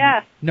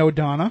Yes. no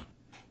Donna,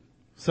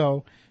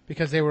 so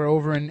because they were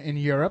over in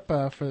Europe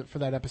for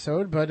that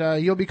episode. But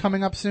you'll be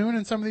coming up soon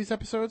in some of these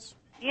episodes?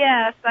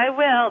 Yes, I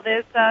will.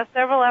 There's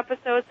several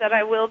episodes that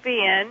I will be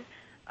in.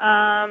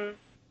 On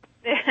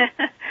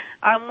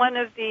one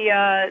of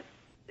the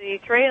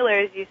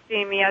trailers, you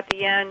see me at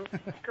the end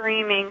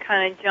screaming,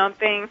 kind of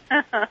jumping.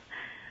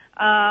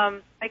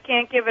 I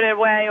can't give it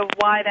away of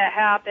why that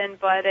happened,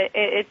 but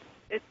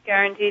it's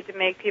guaranteed to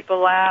make people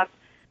laugh.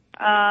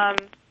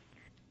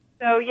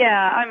 So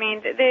yeah, I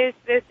mean,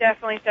 there's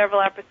definitely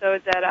several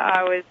episodes that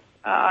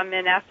I'm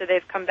in after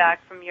they've come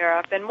back from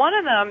Europe, and one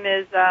of them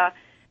is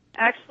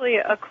actually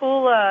a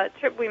cool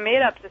trip we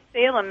made up to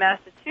Salem,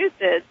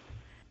 Massachusetts,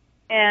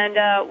 and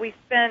we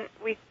spent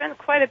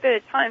quite a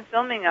bit of time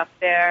filming up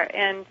there.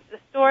 And the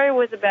story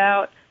was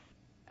about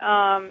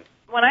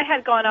when I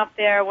had gone up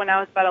there when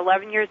I was about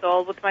 11 years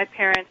old with my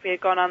parents. We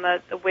had gone on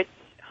the witch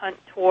hunt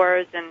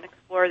tours and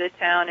explored the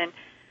town. And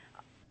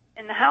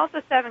in the House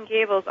of Seven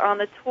Gables on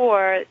the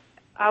tour,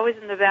 I was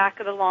in the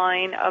back of the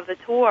line of the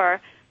tour,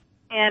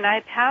 and I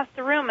passed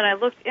the room and I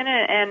looked in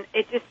it, and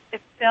it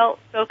felt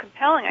so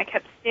compelling. I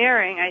kept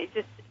staring. I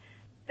just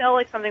felt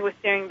like something was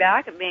staring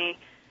back at me.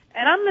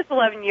 And I'm this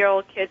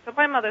 11-year-old kid, so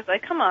my mother's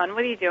like, "Come on,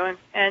 what are you doing?"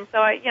 And so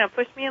I,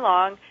 pushed me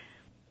along.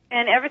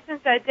 And ever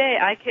since that day,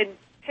 I could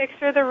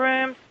picture the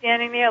room,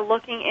 standing there,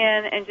 looking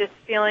in, and just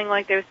feeling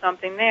like there was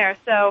something there.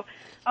 So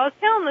I was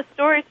telling the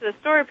story to the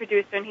story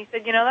producer, and he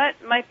said,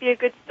 that might be a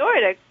good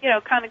story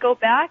to, kind of go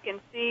back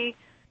and see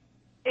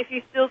if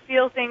you still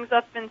feel things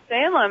up in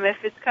Salem,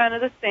 if it's kind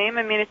of the same.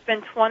 I mean, it's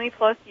been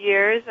 20-plus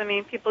years. I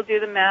mean, people do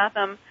the math.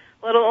 I'm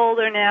a little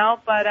older now,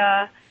 but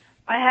I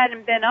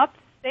hadn't been up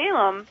to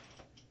Salem,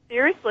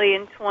 seriously,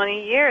 in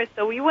 20 years.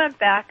 So we went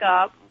back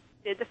up,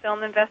 did the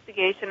film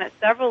investigation at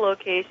several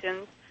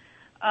locations.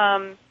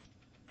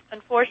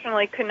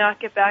 Unfortunately, could not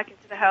get back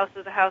into the House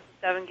of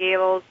Seven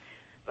Gables,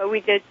 but we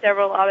did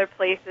several other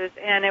places,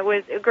 and it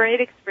was a great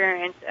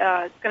experience.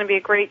 It's going to be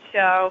a great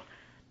show.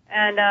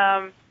 And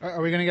Are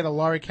we going to get a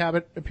Laurie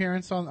Cabot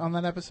appearance on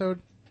that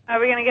episode? Are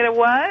we going to get a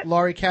what?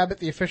 Laurie Cabot,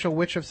 the official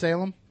witch of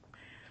Salem?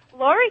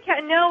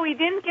 No, we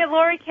didn't get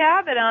Laurie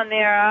Cabot on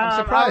there. I'm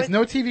surprised.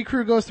 No TV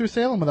crew goes through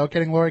Salem without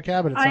getting Laurie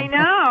Cabot at some point.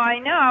 I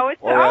know.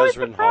 I was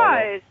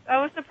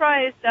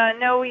surprised.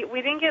 No,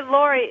 we didn't get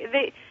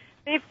Laurie.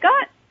 They've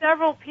got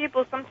several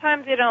people.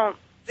 Sometimes they don't.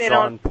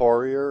 Sean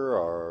Poirier,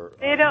 or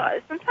they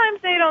don't.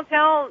 Sometimes they don't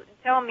tell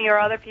me or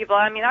other people.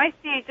 I mean, I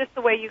see it just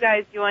the way you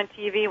guys do on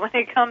TV when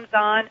it comes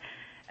on,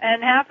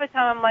 and half the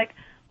time I'm like,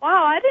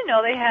 wow, I didn't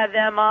know they had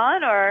them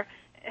on, or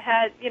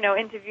had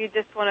interviewed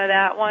this one or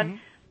that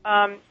one.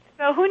 Mm-hmm.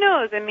 So who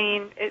knows? I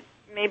mean,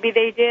 maybe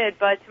they did,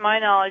 but to my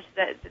knowledge,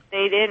 that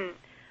they didn't.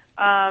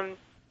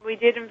 We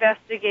did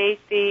investigate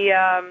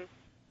the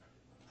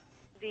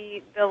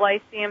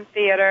Lyceum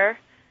Theater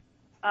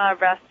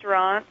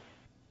restaurant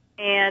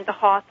and the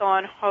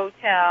Hawthorne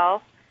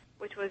Hotel,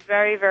 which was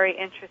very, very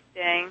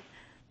interesting.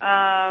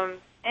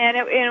 And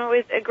it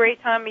was a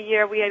great time of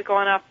year. We had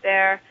gone up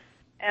there,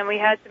 and we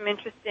had some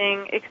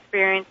interesting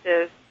experiences,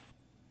 to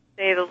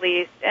say the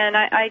least. And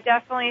I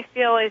definitely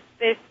feel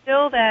there's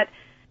still that,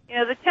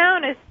 the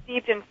town is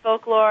steeped in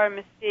folklore and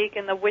mystique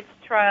and the witch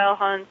trial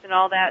hunts and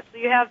all that. So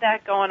you have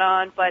that going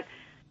on, but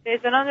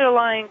there's an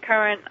underlying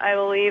current, I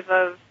believe,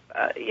 of,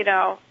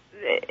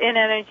 in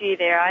energy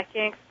there. I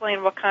can't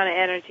explain what kind of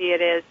energy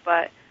it is,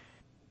 but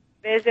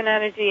there's an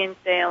energy in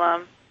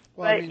Salem.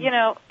 Well,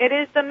 but, it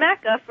is the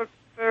mecca for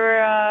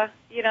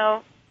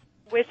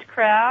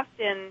witchcraft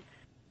and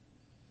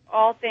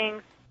all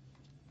things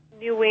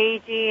New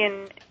Agey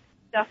and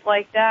stuff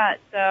like that.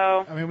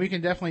 So I mean, we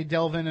can definitely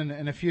delve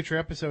in a future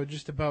episode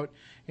just about,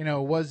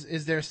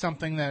 is there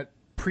something that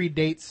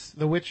predates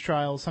the witch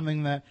trials,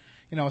 something that,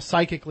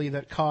 psychically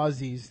that caused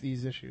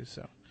these issues.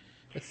 So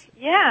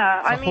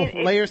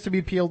layers to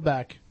be peeled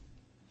back.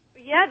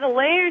 Yeah, the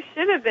layers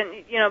should have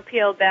been,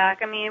 peeled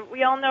back. I mean,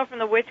 we all know from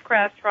the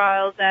witchcraft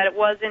trials that it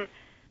wasn't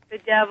the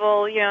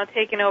devil,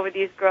 taking over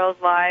these girls'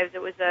 lives.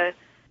 It was I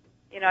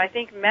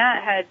think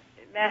Matt had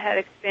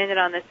expanded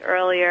on this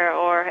earlier,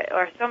 or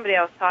somebody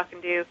I was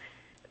talking to.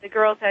 The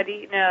girls had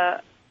eaten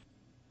a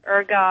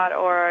ergot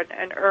or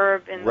an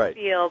herb in the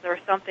field or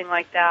something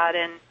like that,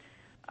 and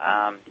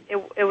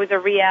it was a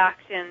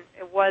reaction.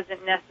 It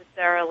wasn't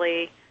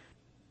necessarily,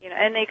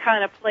 and they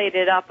kind of played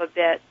it up a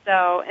bit.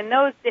 So in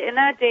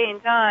that day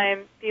and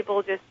time,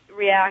 people just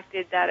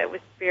reacted that it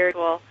was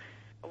spiritual.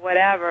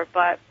 whatever.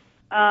 But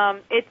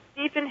it's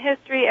deep in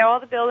history. All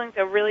the buildings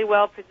are really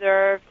well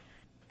preserved,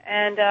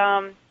 and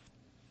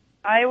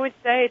I would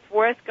say it's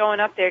worth going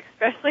up there,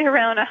 especially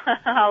around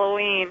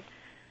Halloween.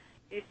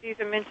 You see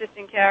some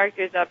interesting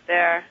characters up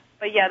there.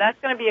 But yeah, that's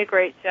going to be a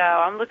great show.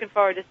 I'm looking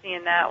forward to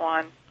seeing that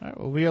one. All right,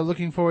 well, we are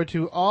looking forward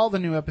to all the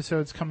new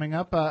episodes coming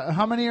up.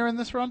 How many are in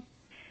this run?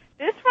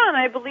 This one,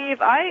 I believe,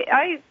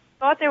 I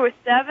thought there were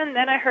 7,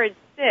 then I heard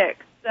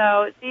 6.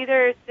 So it's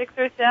either 6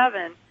 or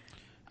 7.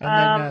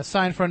 And then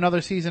sign for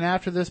another season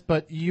after this,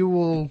 but you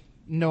will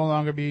no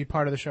longer be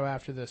part of the show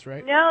after this,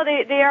 right? No,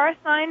 they are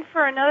signed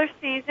for another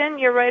season.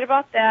 You're right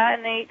about that.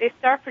 And they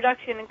start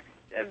production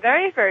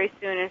very, very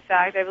soon, in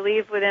fact. I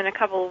believe within a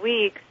couple of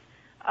weeks.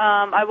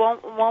 I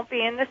won't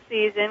be in the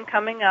season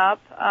coming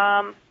up.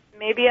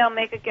 Maybe I'll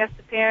make a guest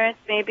appearance.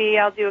 Maybe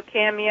I'll do a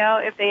cameo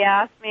if they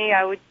ask me.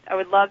 I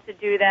would love to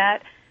do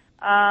that.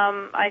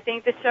 I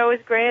think the show is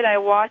great. I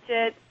watch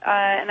it,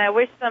 and I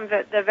wish them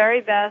the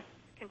very best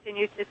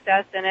continued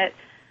success in it.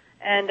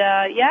 And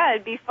yeah,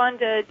 it'd be fun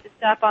to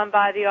stop on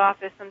by the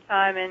office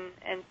sometime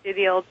and see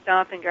the old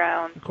stomping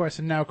ground. Of course,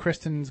 and now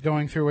Kristen's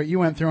going through what you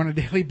went through on a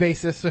daily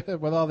basis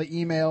with all the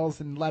emails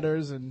and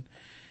letters and.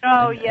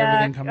 Oh, and yeah.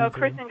 everything coming through.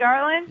 Kristen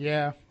Garland?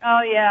 Yeah.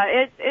 Oh,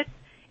 yeah.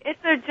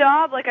 It's a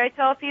job. Like I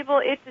tell people,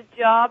 it's a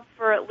job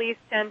for at least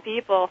 10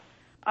 people.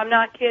 I'm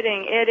not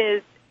kidding. It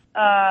is,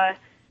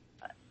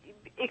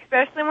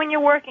 especially when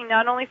you're working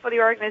not only for the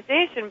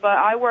organization, but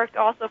I worked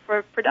also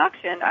for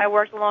production. I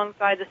worked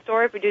alongside the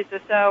story producer.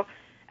 So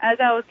as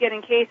I was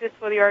getting cases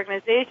for the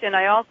organization,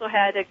 I also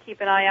had to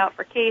keep an eye out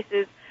for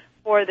cases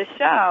for the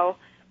show.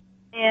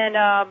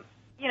 And,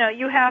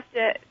 you have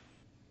to...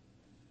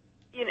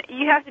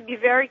 You have to be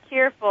very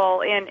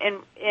careful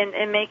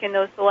in making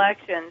those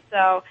selections.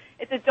 So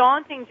it's a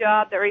daunting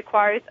job that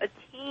requires a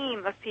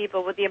team of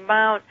people with the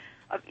amount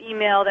of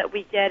email that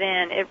we get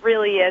in. It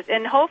really is.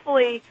 And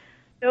hopefully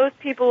those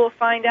people will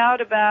find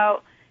out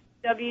about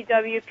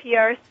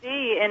WWPRC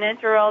and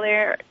enter all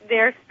their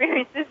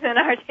experiences in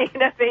our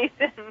database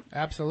and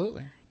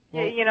Absolutely.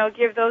 Well,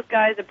 give those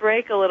guys a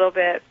break a little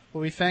bit.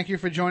 Well, we thank you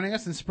for joining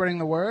us and spreading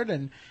the word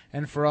and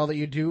for all that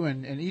you do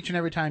and each and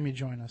every time you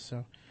join us.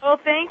 So. Well,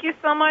 thank you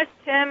so much,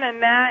 Tim and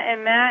Matt,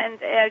 and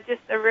I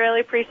really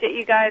appreciate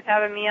you guys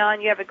having me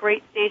on. You have a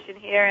great station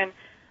here, and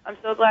I'm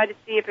so glad to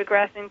see it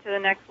progressing to the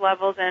next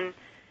levels, and,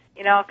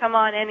 I'll come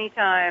on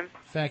anytime.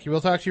 Thank you.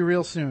 We'll talk to you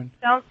real soon.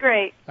 Sounds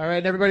great. All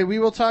right, everybody, we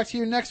will talk to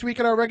you next week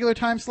at our regular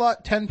time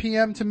slot, 10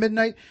 p.m. to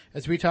midnight,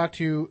 as we talk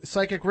to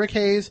psychic Rick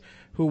Hayes,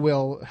 who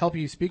will help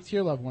you speak to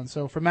your loved ones.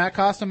 So for Matt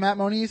Costa, Matt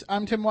Moniz,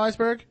 I'm Tim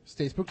Weisberg.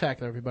 Stay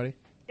spooktacular, everybody.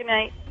 Good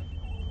night.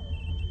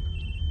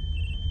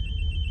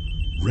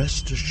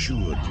 Rest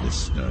assured,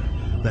 listener,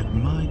 that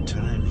my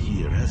time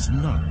here has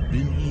not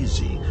been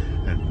easy,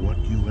 and what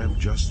you have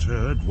just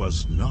heard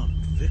was not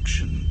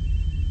fiction.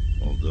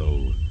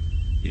 Although,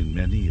 in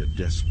many a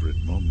desperate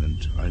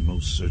moment, I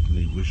most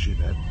certainly wish it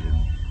had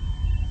been.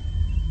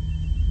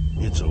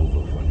 It's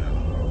over for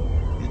now,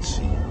 it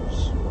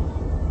seems.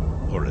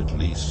 Or at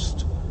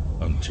least,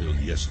 until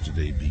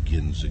yesterday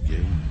begins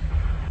again.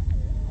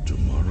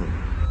 Tomorrow.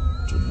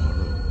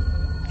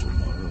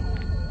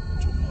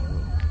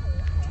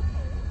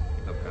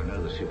 Look, I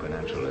know the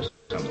supernatural is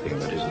something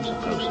that isn't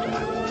supposed to